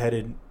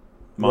three-headed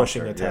Monster,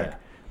 rushing attack. yeah.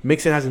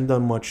 Mixon hasn't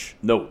done much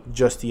No,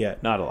 just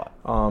yet. not a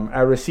lot.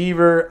 At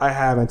receiver, I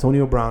have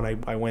Antonio Brown.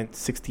 I went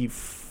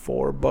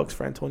 $64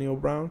 for Antonio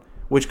Brown,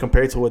 which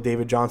compared to what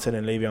David Johnson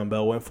and Le'Veon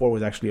Bell went for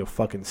was actually a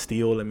fucking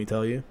steal, let me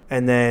tell you.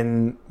 And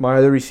then my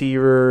other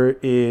receiver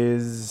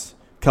is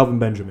Kelvin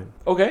Benjamin.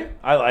 Okay.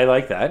 I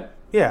like that.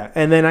 Yeah,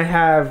 and then I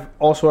have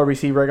also a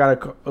receiver. I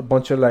got a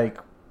bunch of I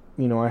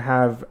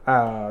have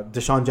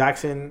Deshaun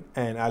Jackson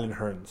and Allen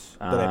Hurns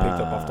that I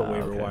picked up off the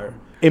waiver wire.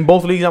 In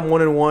both leagues, I'm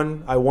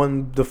 1-1. I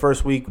won the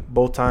first week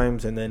both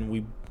times, and then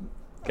You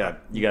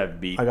got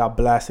beat. I got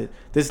blasted.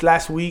 This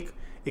last week,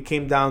 it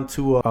came down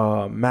to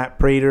Matt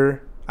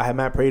Prater. I had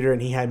Matt Prater,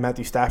 and he had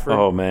Matthew Stafford.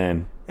 Oh,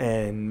 man.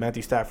 And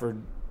Matthew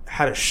Stafford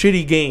had a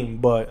shitty game,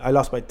 but I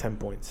lost by 10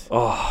 points.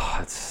 Oh,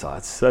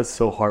 that's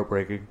so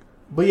heartbreaking.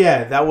 But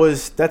yeah,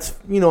 that's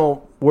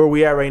where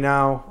we at right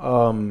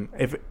now.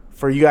 If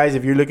for you guys,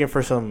 if you're looking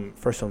for some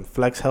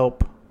flex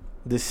help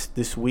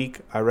this week,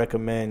 I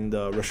recommend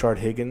Rashard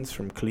Higgins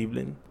from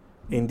Cleveland.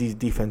 Indy's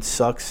defense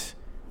sucks,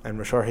 and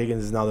Rashard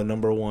Higgins is now the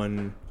number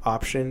one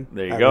option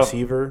There you at go.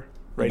 receiver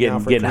right now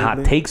for getting hot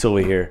Cleveland. takes over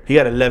here. He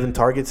got 11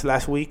 targets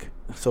last week.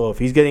 So if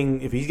he's getting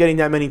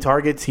that many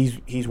targets,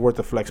 he's worth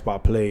a flex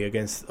spot play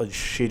against a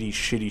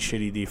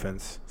shitty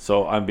defense.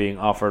 So I'm being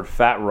offered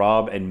Fat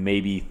Rob and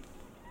maybe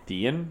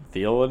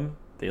Thielen.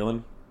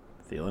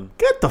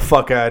 Get the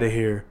fuck out of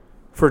here.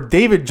 For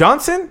David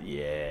Johnson?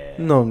 Yeah.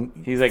 No.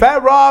 He's like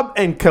Fat Rob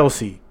and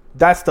Kelsey.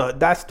 That's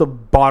the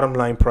bottom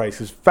line price.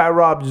 Because Fat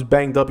Rob just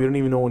banged up. You don't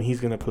even know when he's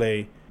going to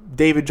play.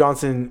 David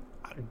Johnson,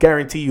 I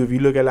guarantee you, if you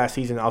look at last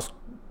season, I was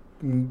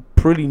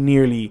pretty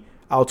nearly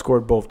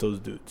outscored both those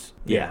dudes.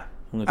 Yeah.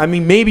 I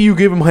mean, maybe you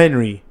give him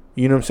Henry.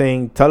 You know what I'm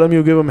saying? Tell him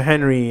you give him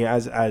Henry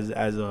as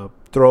a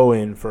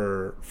throw-in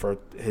for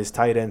his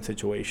tight end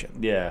situation.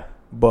 Yeah.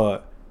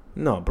 But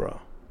no,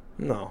 bro.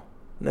 No.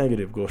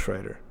 Negative, Ghost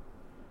Rider.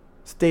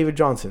 It's David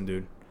Johnson,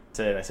 dude.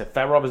 I said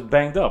Fat Rob is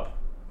banged up.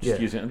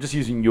 I'm just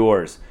using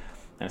yours.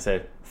 And I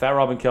said Fat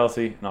Rob and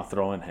Kelsey, and I'll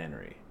throw in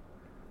Henry.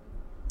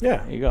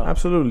 Yeah, There you go.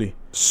 Absolutely.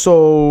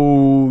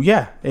 So,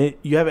 yeah.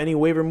 You have any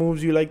waiver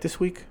moves you like this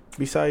week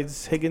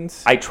besides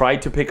Higgins? I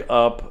tried to pick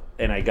up,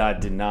 and I got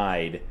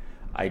denied.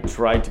 I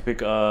tried to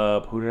pick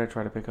up... Who did I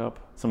try to pick up?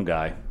 Some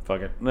guy.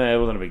 Fuck it. It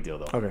wasn't a big deal,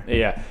 though. Okay.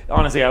 Yeah.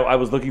 Honestly, I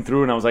was looking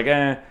through, and I was like,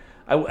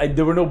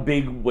 there were no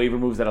big waiver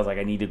moves that I was like,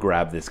 I need to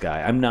grab this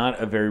guy. I'm not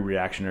a very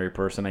reactionary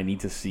person. I need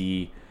to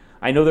see...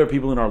 I know there are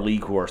people in our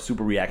league who are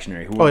super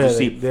reactionary. Who will just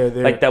see... they're,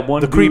 like that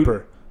one the dude,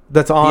 creeper.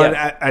 That's on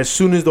Yeah. as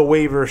soon as the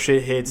waiver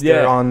shit hits.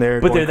 They're on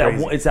there. But going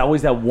there's crazy. it's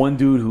always that one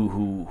dude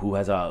who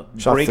has a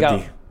Shouts to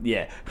breakout. D.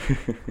 Yeah,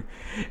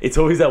 it's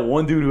always that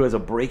one dude who has a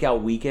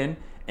breakout weekend,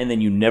 and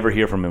then you never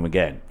hear from him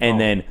again. And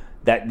then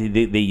that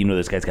they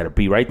this guy's got to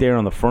be right there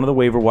on the front of the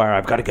waiver wire.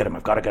 I've got to get him.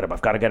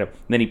 And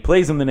then he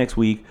plays him the next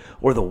week.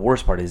 Or the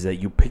worst part is that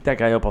you pick that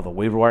guy up off the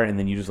waiver wire, and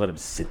then you just let him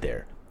sit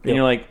there. And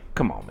you're like,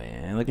 come on,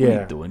 man. Like, what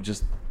are you doing?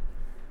 Just.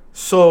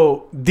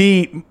 So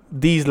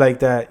D's like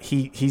that.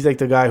 He's like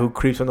the guy who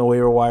creeps on the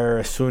waiver wire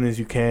as soon as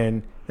you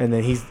can, and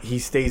then he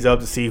stays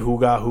up to see who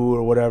got who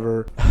or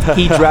whatever.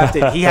 He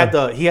drafted. he had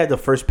the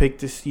first pick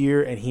this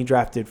year, and he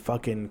drafted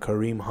fucking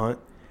Kareem Hunt.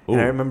 Ooh.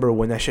 And I remember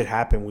when that shit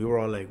happened, we were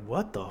all like,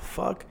 "What the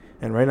fuck?"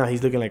 And right now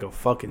he's looking like a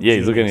fucking He's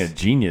genius. looking like a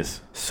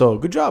genius. So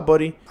good job,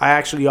 buddy. I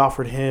actually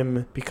offered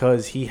him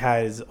because he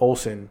has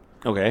Olsen.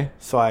 Okay.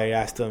 So I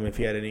asked him if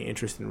he had any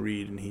interest in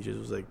Reed, and he just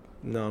was like,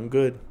 "No, I'm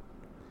good."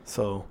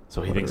 So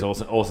he thinks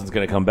Olsen's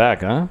gonna come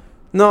back, huh?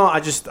 No, I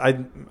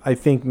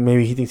think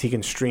maybe he thinks he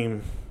can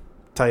stream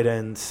tight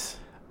ends.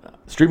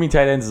 Streaming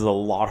tight ends is a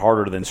lot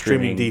harder than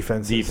streaming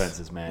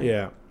defenses, man.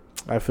 Yeah,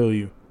 I feel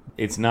you.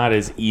 It's not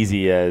as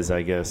easy as,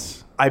 I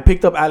guess. I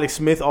picked up Alex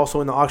Smith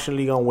also in the auction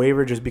league on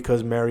waiver just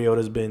because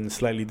Mariota's been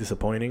slightly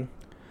disappointing.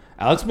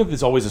 Alex Smith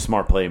is always a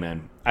smart play,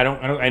 man.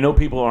 I know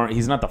people aren't.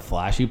 He's not the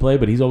flashy play,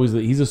 but he's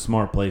a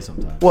smart play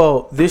sometimes.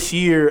 Well, this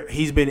year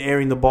he's been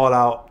airing the ball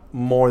out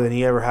more than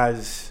he ever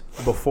has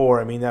before.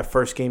 I mean, that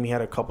first game he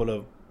had a couple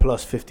of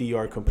plus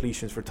 50-yard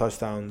completions for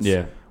touchdowns,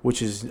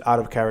 which is out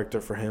of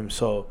character for him.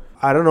 So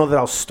I don't know that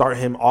I'll start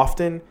him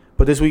often,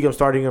 but this week I'm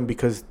starting him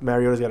because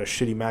Mariota's got a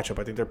shitty matchup.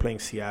 I think they're playing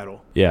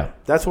Seattle. Yeah.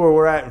 That's where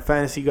we're at in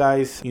fantasy,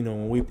 guys. You know,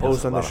 when we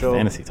post on the show.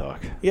 Fantasy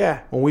talk.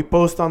 Yeah. When we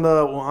post on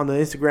the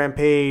Instagram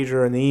page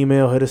or in the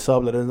email, hit us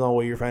up. Let us know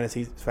what your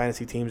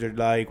fantasy teams are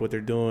like, what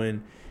they're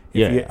doing.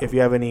 If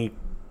you have any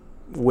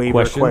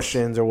waiver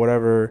questions or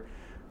whatever,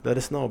 let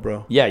us know,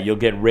 bro. Yeah, you'll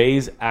get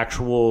Ray's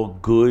actual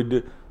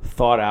good,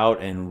 thought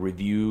out and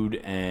reviewed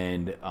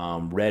and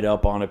read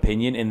up on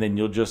opinion, and then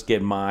you'll just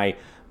get my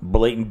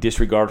blatant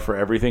disregard for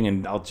everything,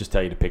 and I'll just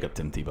tell you to pick up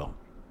Tim Tebow.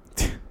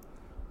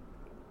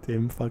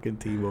 Tim fucking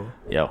Tebow.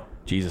 Yo,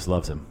 Jesus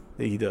loves him.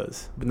 He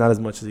does, but not as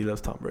much as he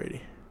loves Tom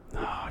Brady.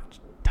 Oh,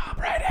 Tom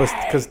Brady.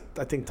 Because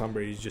I think Tom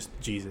Brady's just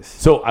Jesus.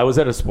 So I was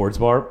at a sports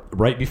bar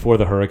right before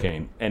the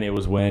hurricane, and it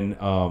was when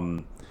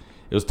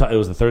it was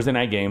the Thursday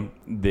night game.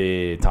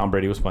 The Tom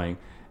Brady was playing,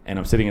 and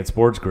I'm sitting at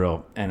Sports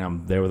Grill, and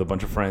I'm there with a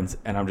bunch of friends,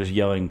 and I'm just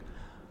yelling,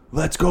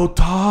 "Let's go,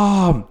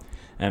 Tom!"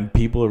 And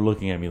people are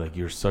looking at me like,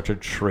 you're such a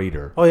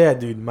traitor. Oh yeah,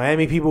 dude.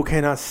 Miami people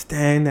cannot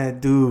stand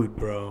that dude,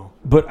 bro.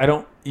 But I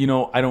don't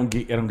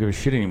give a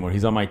shit anymore.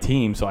 He's on my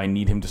team, so I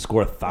need him to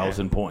score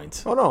 1,000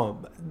 points. Oh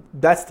no,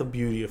 that's the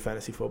beauty of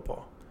fantasy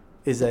football,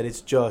 is that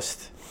it's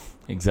just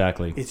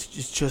exactly. It's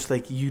just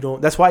like you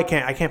don't. That's why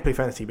I can't play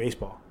fantasy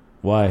baseball.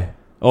 Why?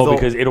 Oh,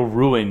 because it'll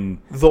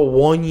ruin. The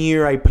 1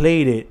 year I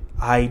played it,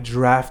 I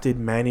drafted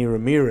Manny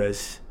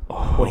Ramirez.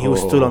 When he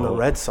was still on the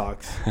Red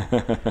Sox,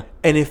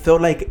 and it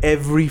felt like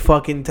every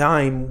fucking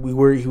time it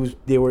was when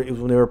they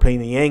were playing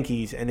the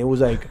Yankees, and it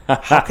was like,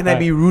 how can I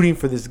be rooting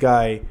for this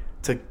guy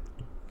to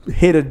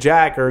hit a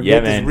jack or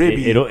get this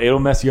ribby? It'll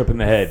mess you up in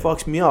the head. It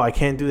fucks me up. I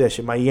can't do that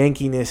shit. My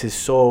Yankees is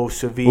so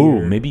severe.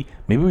 Ooh, maybe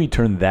we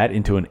turn that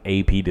into an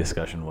AP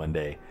discussion one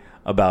day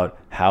about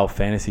how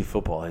fantasy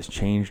football has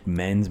changed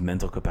men's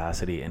mental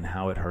capacity and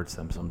how it hurts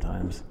them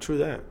sometimes. True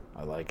that.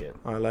 I like it.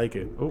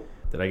 Oh.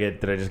 Did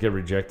I just get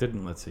rejected?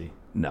 Let's see.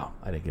 No,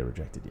 I didn't get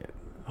rejected yet.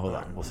 Hold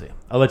on. We'll see.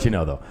 I'll let you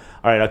know, though.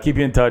 All right, I'll keep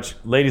you in touch.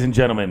 Ladies and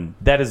gentlemen,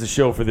 that is the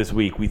show for this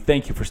week. We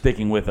thank you for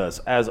sticking with us.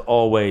 As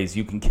always,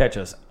 you can catch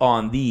us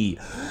on the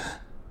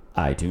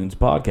iTunes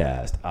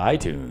podcast,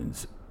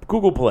 iTunes,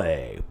 Google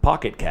Play,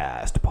 Pocket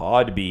Cast,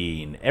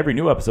 Podbean. Every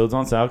new episode's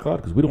on SoundCloud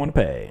because we don't want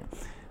to pay.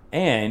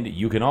 And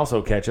you can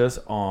also catch us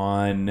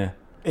on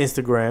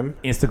Instagram.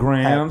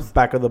 Instagrams.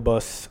 Back of the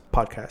Bus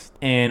Podcast.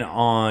 And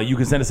you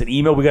can send us an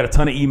email. We got a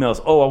ton of emails.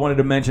 Oh, I wanted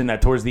to mention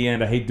that towards the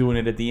end. I hate doing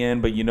it at the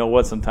end, but you know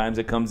what? Sometimes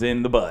it comes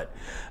in the butt.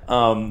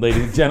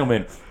 Ladies and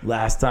gentlemen,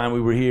 last time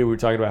we were here, we were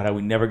talking about how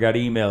we never got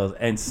emails.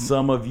 And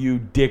some of you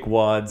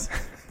dickwads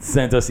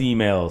sent us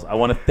emails. I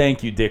want to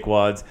thank you,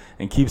 dickwads,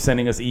 and keep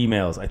sending us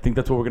emails. I think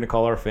that's what we're going to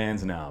call our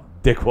fans now.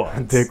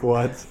 Dickwads.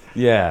 Dickwads.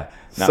 Yeah.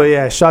 So,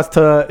 yeah, shots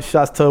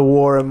to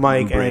War and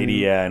Mike.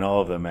 Brady, and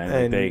all of them,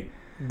 man. And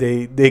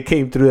They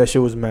came through. That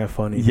shit was mad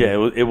funny.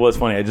 Yeah, it was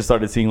funny. I just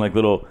started seeing like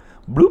little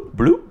bloop,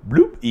 bloop,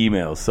 bloop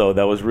emails. So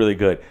that was really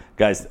good.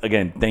 Guys,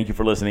 again, thank you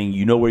for listening.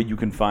 You know where you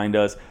can find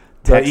us.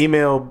 The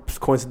email,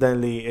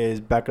 coincidentally,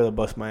 is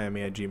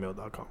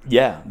backofthebusmiami@gmail.com.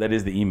 Yeah, that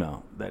is the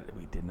email. That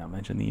we did not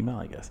mention the email,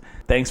 I guess.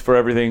 Thanks for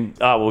everything.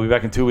 We'll be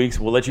back in 2 weeks.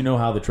 We'll let you know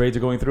how the trades are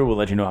going through. We'll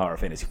let you know how our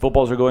fantasy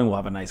footballs are going. We'll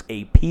have a nice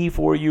AP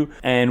for you.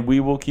 And we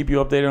will keep you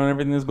updated on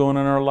everything that's going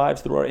on in our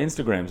lives through our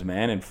Instagrams,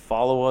 man. And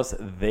follow us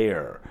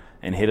there.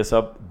 And hit us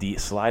up.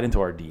 Slide into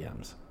our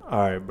DMs. All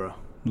right, bro.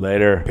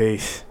 Later.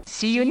 Peace.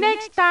 See you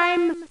next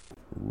time.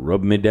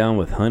 Rub me down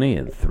with honey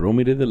and throw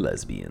me to the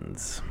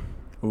lesbians.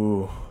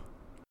 Ooh.